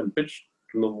sau đó mình pitch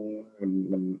luôn.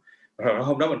 Mình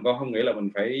hôm đó mình còn không nghĩ là mình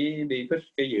phải đi pitch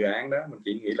cái dự án đó, mình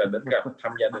chỉ nghĩ là đến gặp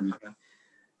thăm gia đình thôi.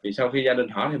 Thì sau khi gia đình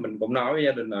hỏi thì mình cũng nói với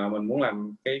gia đình là mình muốn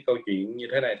làm cái câu chuyện như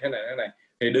thế này.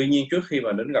 Thì đương nhiên trước khi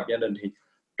mà đến gặp gia đình thì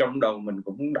trong đầu mình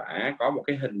cũng đã có một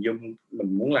cái hình dung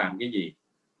mình muốn làm cái gì.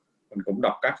 Mình cũng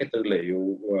đọc các cái tư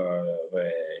liệu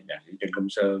về nhạc sĩ Trịnh Công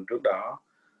Sơn trước đó.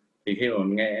 Thì khi mà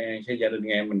mình nghe, khi gia đình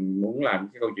nghe mình muốn làm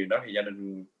cái câu chuyện đó thì gia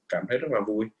đình cảm thấy rất là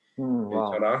vui. Thì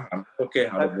sau đó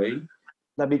họ đồng ý.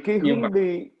 Là vì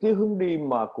cái hướng đi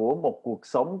mà của một cuộc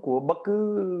sống của bất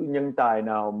cứ nhân tài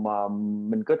nào mà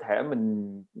mình có thể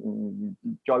mình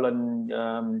cho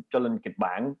lên kịch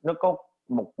bản, nó có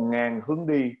 1000 hướng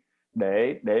đi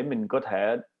để mình có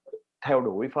thể theo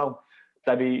đuổi, phải không?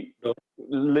 Tại vì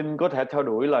Linh có thể theo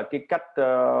đuổi là cái cách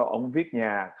ông viết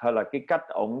nhạc, hay là cái cách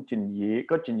ông trình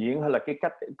diễn, hay là cái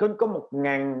cách có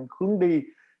 1000 hướng đi.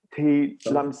 Thì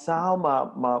làm sao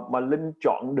mà Linh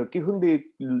chọn được cái hướng đi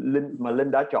mà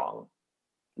Linh đã chọn?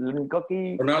 Linh có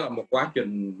cái, nó là một quá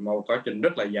trình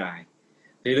rất là dài.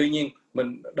 Thì đương nhiên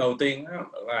mình đầu tiên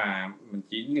là mình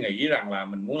chỉ nghĩ rằng là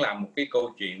mình muốn làm một cái câu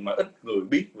chuyện mà ít người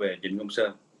biết về Trịnh Công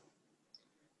Sơn.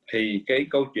 Thì cái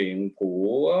câu chuyện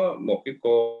của một cái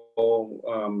cô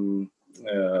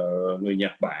người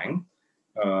Nhật Bản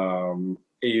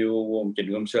yêu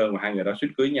Trịnh Công Sơn, và hai người đó suýt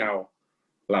cưới nhau,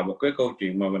 là một cái câu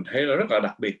chuyện mà mình thấy nó rất là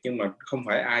đặc biệt, nhưng mà không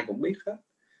phải ai cũng biết hết.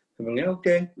 Thì mình nghĩ ok,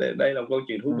 đây là một câu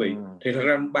chuyện thú vị. Thì thật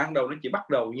ra ban đầu nó chỉ bắt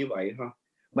đầu như vậy thôi.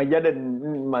 Mà gia đình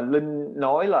mà Linh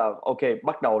nói là ok,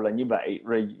 bắt đầu là như vậy,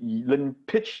 rồi Linh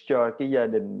pitch cho cái gia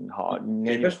đình họ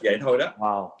nghe. Thì pitch vậy thôi đó.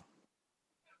 Wow.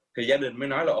 Thì gia đình mới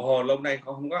nói là lâu nay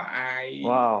không có ai.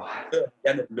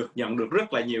 Gia đình nhận được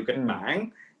rất là nhiều kịch bản,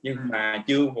 nhưng mà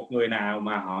chưa một người nào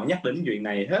mà họ nhắc đến chuyện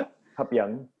này hết. Hấp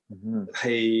dẫn.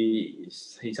 Thì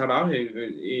sau đó thì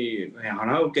họ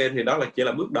nói ok, thì đó là chỉ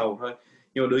là bước đầu thôi.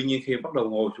 Nhưng mà đương nhiên khi bắt đầu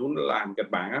ngồi xuống làm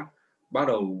kịch bản á, bắt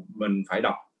đầu mình phải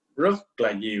đọc rất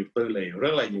là nhiều tư liệu,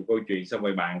 rất là nhiều câu chuyện. Xong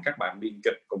rồi các bạn biên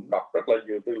kịch cũng đọc rất là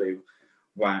nhiều tư liệu,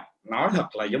 và nói thật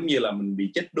là giống như là mình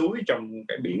bị chết đuối trong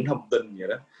cái biển thông tin vậy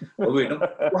đó. Bởi vì nó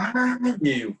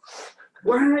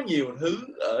quá nhiều thứ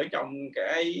ở trong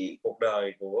cái cuộc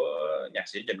đời của nhạc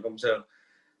sĩ Trịnh Công Sơn.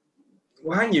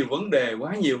 quá nhiều vấn đề,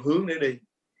 quá nhiều hướng để đi.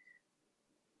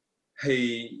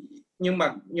 Thì nhưng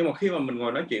mà khi mà mình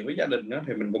ngồi nói chuyện với gia đình đó,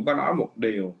 thì mình cũng có nói một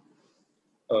điều,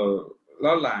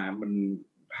 đó là mình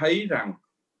thấy rằng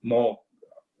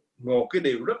một cái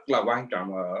điều rất là quan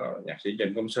trọng ở nhạc sĩ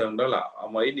Trịnh Công Sơn, đó là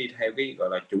ông ấy đi theo cái gọi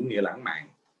là chủ nghĩa lãng mạn.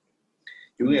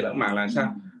 Chủ nghĩa lãng mạn là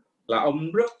sao? Là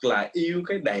ông rất là yêu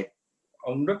cái đẹp,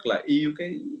 ông rất là yêu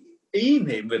cái ý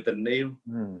niệm về tình yêu.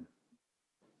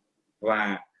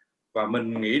 Và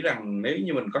mình nghĩ rằng nếu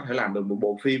như mình có thể làm được một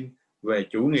bộ phim về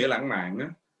chủ nghĩa lãng mạn á,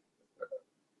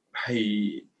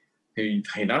 thì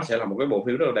nó sẽ là một cái bộ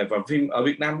phim rất là đẹp. Và phim ở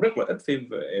Việt Nam rất là ít phim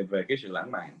về cái sự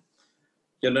lãng mạn,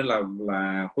 cho nên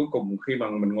là cuối cùng khi mà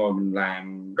mình ngồi mình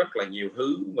làm rất là nhiều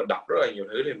thứ, mình đọc rất là nhiều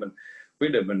thứ, thì mình quyết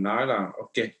định mình nói là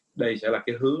ok, đây sẽ là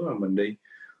cái hướng mà mình đi.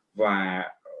 Và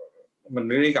mình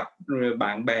đi gặp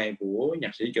bạn bè của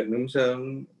nhạc sĩ Trịnh Công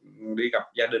Sơn, đi gặp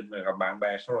gia đình, gặp bạn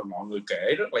bè, xong rồi mọi người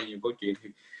kể rất là nhiều câu chuyện, thì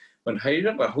mình thấy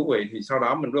rất là thú vị. Thì sau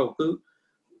đó mình cứ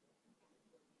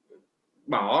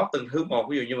bỏ từng thứ một,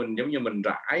 ví dụ như mình giống như mình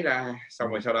rải ra, xong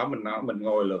rồi sau đó mình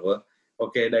ngồi lựa,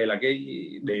 ok đây là cái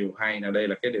điều hay nè, đây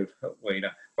là cái điều thú vị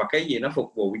nè, và cái gì nó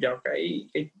phục vụ cho cái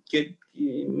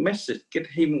message, cái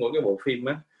theme của cái bộ phim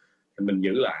á, thì mình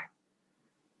giữ lại.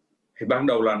 Thì ban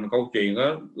đầu là câu chuyện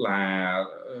đó là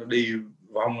đi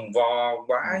vòng vo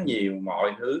quá nhiều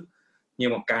mọi thứ,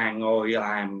 nhưng mà càng ngồi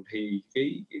làm thì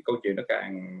cái câu chuyện nó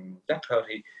càng chắc hơn.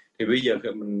 Thì bây giờ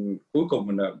mình cuối cùng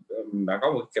mình đã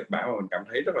có một kịch bản mà mình cảm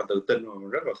thấy rất là tự tin và mình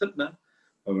rất là thích nó,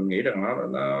 và mình nghĩ rằng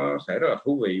nó sẽ rất là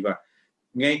thú vị. Và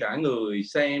ngay cả người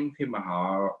xem khi mà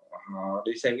họ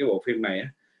đi xem cái bộ phim này á,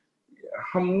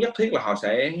 không nhất thiết là họ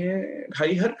sẽ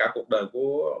thấy hết cả cuộc đời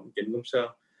của Trịnh Công Sơn,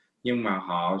 nhưng mà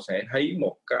họ sẽ thấy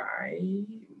một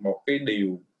cái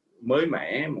điều mới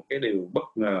mẻ, một cái điều bất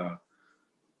ngờ,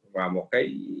 và một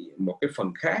cái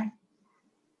phần khác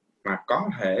mà có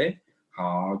thể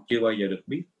họ chưa bao giờ được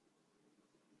biết.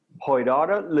 Hồi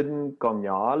đó Linh còn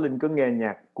nhỏ, Linh có nghe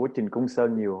nhạc của Trịnh Công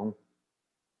Sơn nhiều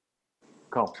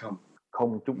không?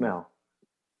 Không chút nào.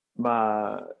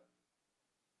 Mà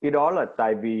cái đó là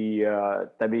tại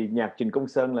vì nhạc Trịnh Công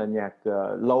Sơn là nhạc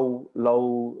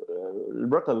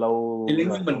rất là lâu. Thì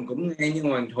mình cũng nghe, nhưng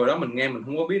mà hồi đó mình nghe mình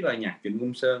không có biết là nhạc Trịnh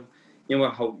Công Sơn. Nhưng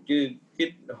mà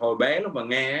hồi bé lúc mà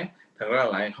nghe, thật ra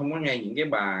lại không có nghe những cái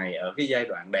bài ở cái giai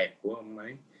đoạn đẹp của ông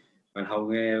ấy, mà hầu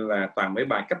nghe là toàn mấy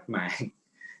bài cách mạng,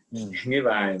 cái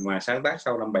bài mà sáng tác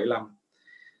sau năm 75.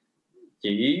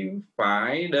 Chỉ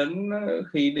phải đến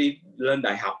khi đi lên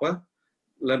đại học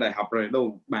rồi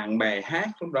đâu bạn bè hát,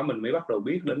 lúc đó mình mới bắt đầu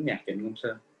biết đến nhạc Trịnh Công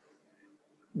Sơn.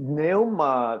 Nếu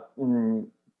mà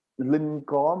Linh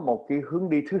có một cái hướng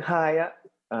đi thứ hai á,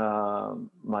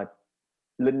 mà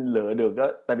Linh lựa được á,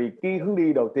 tại vì cái hướng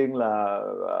đi đầu tiên là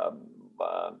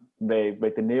về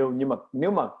tình yêu, nhưng mà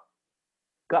nếu mà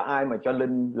có ai mà cho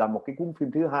Linh làm một cái cuốn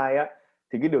phim thứ hai á,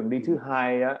 thì cái đường đi thứ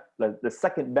hai á là the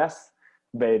second best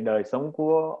về đời sống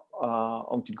của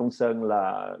ông Trịnh Công Sơn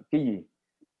là cái gì?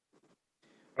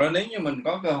 Rồi nếu như mình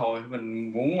có cơ hội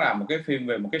mình muốn làm một cái phim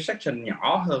về một cái section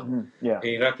nhỏ hơn,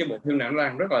 thì ra cái bộ phim này nó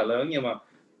đang rất là lớn, nhưng mà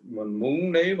mình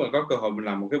muốn nếu mà có cơ hội mình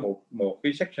làm một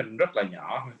cái section rất là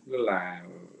nhỏ, là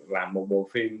làm một bộ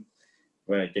phim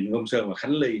về Trịnh Công Sơn và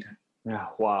Khánh Ly thôi.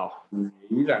 Wow. Mình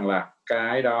nghĩ rằng là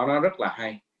cái đó nó rất là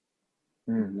hay.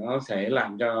 Nó sẽ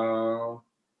làm cho,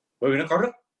 bởi vì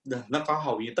nó có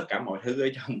hầu như tất cả mọi thứ ở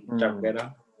trong cái đó.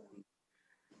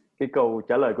 Cái câu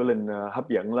trả lời của Linh hấp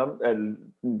dẫn lắm.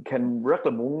 Ken rất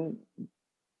là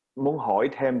muốn hỏi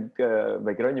thêm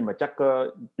về cái đó, nhưng mà chắc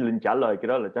Linh trả lời cái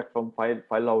đó là chắc không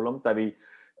phải lâu lắm, tại vì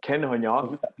Ken hồi nhỏ.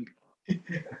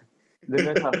 Linh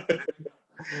nói sao?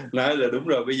 Nói là đúng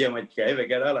rồi, bây giờ mà kể về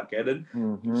cái đó là kể đến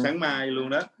sáng mai luôn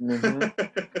đó.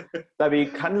 Tại vì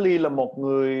Khánh Ly là một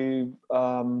người,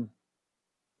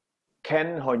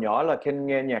 Ken hồi nhỏ là Ken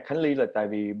nghe nhạc Khánh Ly là tại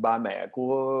vì ba mẹ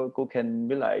của Ken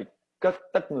với lại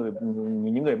tất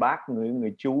những người bác,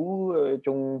 người chú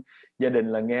trong gia đình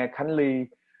là nghe Khánh Ly.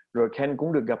 Rồi Ken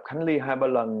cũng được gặp Khánh Ly 2-3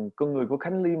 lần. Con người của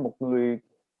Khánh Ly một người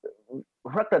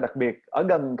rất là đặc biệt. Ở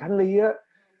gần Khánh Ly á,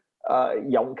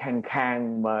 giọng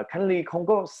khàn mà Khánh Ly không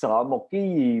có sợ một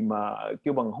cái gì mà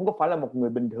kêu bằng, không có phải là một người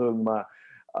bình thường mà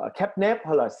khép nép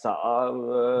hay là sợ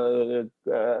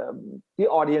cái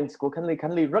audience của Khánh Ly.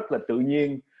 Khánh Ly rất là tự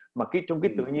nhiên, mà trong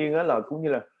cái tự nhiên đó là cũng như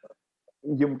là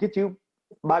dùng cái chữ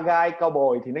ba gai cao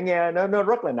bồi thì nó nghe nó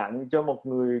rất là nặng cho một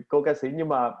người cô ca sĩ, nhưng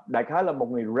mà đại khái là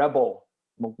một người rebel,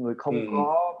 một người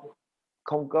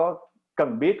không có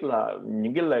cần biết là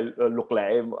những cái luật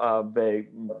lệ về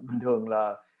bình thường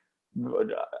là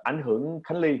ảnh hưởng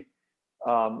Khánh Ly.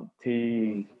 Thì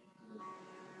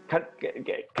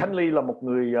Khánh Ly là một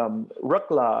người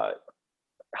rất là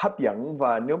hấp dẫn,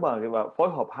 và nếu mà phối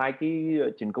hợp hai cái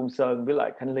Trịnh Công Sơn với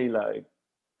lại Khánh Ly là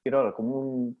cái đó là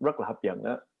cũng rất là hấp dẫn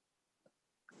á.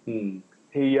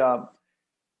 Thì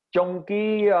trong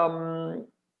cái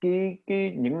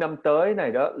những năm tới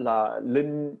này đó là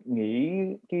Linh nghĩ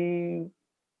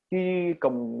cái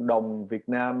cộng đồng Việt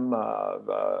Nam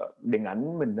và điện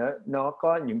ảnh mình đó, nó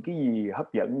có những cái gì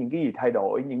hấp dẫn, những cái gì thay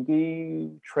đổi, những cái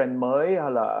trend mới,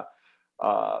 hay là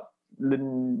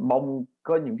Linh mong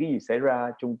có những cái gì xảy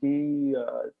ra trong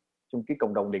cái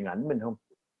cộng đồng điện ảnh mình không?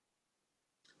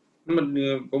 Mình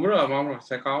cũng rất là mong là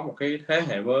sẽ có một cái thế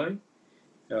hệ mới,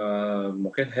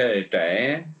 một cái thế hệ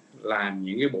trẻ làm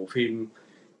những cái bộ phim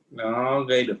nó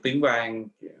gây được tiếng vang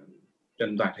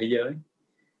trên toàn thế giới.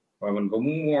 Và mình cũng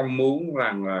mong muốn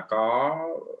rằng là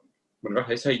mình có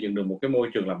thể xây dựng được một cái môi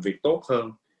trường làm việc tốt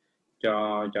hơn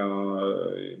cho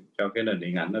cái nền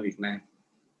điện ảnh ở Việt Nam.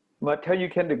 Mà theo như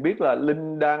Ken được biết là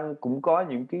Linh đang cũng có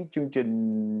những cái chương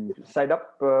trình side up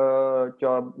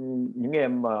cho những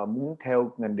em mà muốn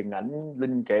theo ngành điện ảnh.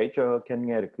 Linh kể cho Ken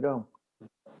nghe được cái đó không?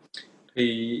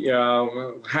 Thì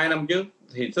 2 năm trước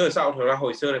thì thực ra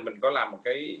hồi xưa thì mình có làm một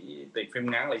cái tiệc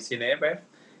phim ngắn là Xine,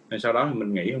 rồi sau đó thì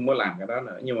mình nghĩ không có làm cái đó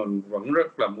nữa, nhưng mà mình vẫn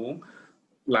rất là muốn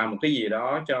làm một cái gì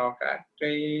đó cho cả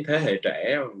cái thế hệ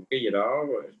trẻ, một cái gì đó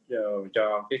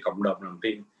cho cái cộng đồng làm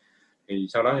phim. Thì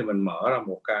sau đó thì mình mở ra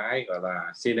một cái gọi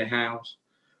là Xine House,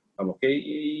 và một cái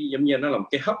giống như nó là một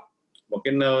cái hub, một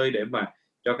cái nơi để mà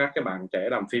cho các cái bạn trẻ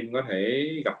làm phim có thể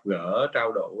gặp gỡ,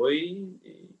 trao đổi,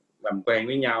 làm quen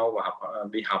với nhau và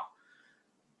đi học.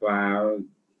 Và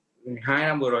 2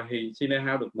 năm vừa rồi thì Xine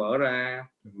House được mở ra,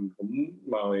 mình cũng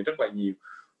mời rất là nhiều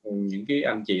những cái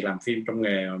anh chị làm phim trong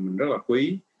nghề mà mình rất là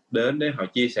quý đến để họ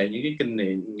chia sẻ những cái kinh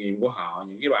nghiệm của họ,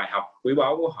 những cái bài học quý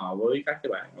báu của họ với các cái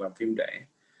bạn làm phim trẻ.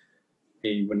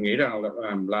 Thì mình nghĩ rằng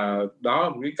là đó là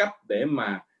một cái cách để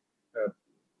mà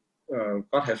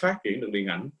có thể phát triển được điện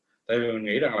ảnh. Tại vì mình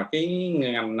nghĩ rằng là cái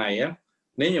ngành này á,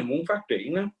 nếu như muốn phát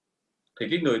triển á, thì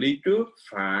cái người đi trước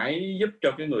phải giúp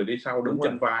cho cái người đi sau đứng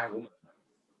trên vai của mình.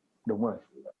 Đúng rồi.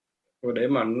 Để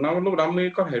mà nó lúc đó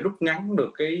mới có thể rút ngắn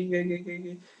được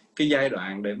cái giai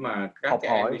đoạn để mà các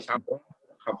cái em đi sau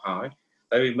học hỏi.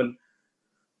 Tại vì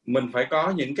mình phải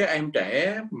có những cái em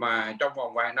trẻ mà trong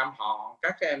vòng vài năm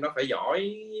các cái em đó phải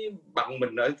giỏi bằng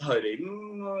mình ở thời điểm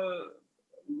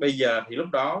bây giờ, thì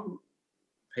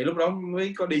lúc đó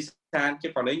mới có đi xa. Chứ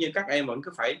còn nếu như các em vẫn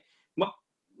cứ phải mất,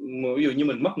 ví dụ như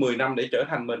mình mất 10 năm để trở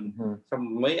thành mình,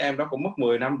 xong mấy em đó cũng mất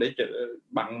 10 năm để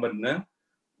bằng mình á,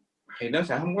 thì nó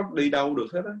sẽ không có đi đâu được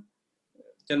hết á.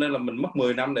 Cho nên là mình mất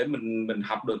 10 năm để mình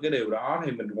học được cái điều đó,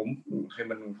 thì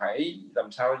mình phải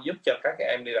làm sao giúp cho các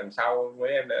em đi đằng sau.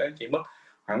 Với em đã chỉ mất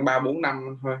khoảng 3-4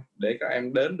 năm thôi để các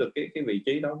em đến được cái vị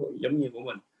trí đó giống như của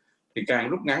mình. Thì càng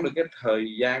rút ngắn được cái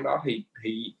thời gian đó thì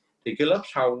cái lớp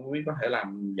sau mới có thể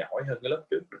làm giỏi hơn cái lớp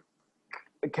trước được.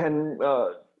 Ken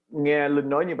nghe Linh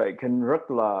nói như vậy, Ken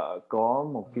rất là có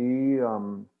một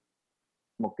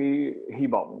cái hy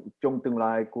vọng trong tương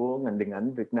lai của ngành điện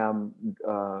ảnh Việt Nam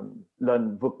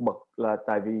lên vượt bậc. Là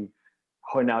tại vì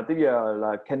hồi nào tới giờ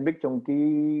là Ken biết trong cái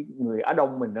người Á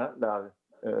Đông mình đó là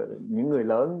những người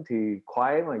lớn thì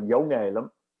khoái mà giấu nghề lắm,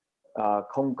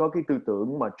 không có cái tư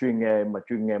tưởng mà truyền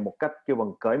nghề một cách kêu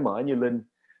bằng cởi mở như Linh.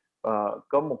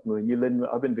 Có một người như Linh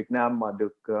ở bên Việt Nam mà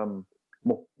được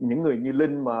những người như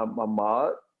Linh mà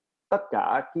mở tất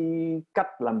cả cái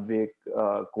cách làm việc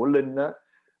của Linh đó,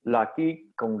 là cái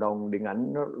cộng đồng điện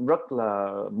ảnh nó rất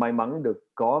là may mắn được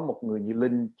có một người như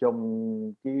Linh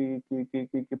trong cái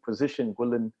position của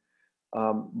Linh.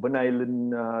 Bữa nay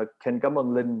Linh Ken cảm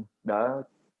ơn Linh đã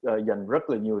dành rất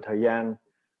là nhiều thời gian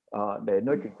để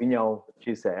nói chuyện với nhau,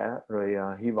 chia sẻ,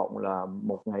 rồi hy vọng là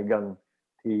một ngày gần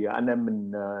thì anh em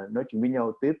mình nói chuyện với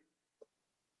nhau tiếp.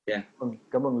 Yeah.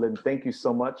 Cảm ơn Linh, thank you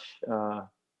so much.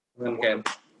 Okay.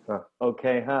 Ok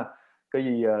ha, cái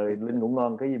gì Linh ngủ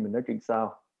ngon, cái gì mình nói chuyện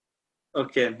sau.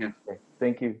 Okay.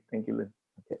 Thank you Linh.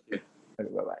 Okay. Yeah.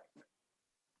 Bye bye.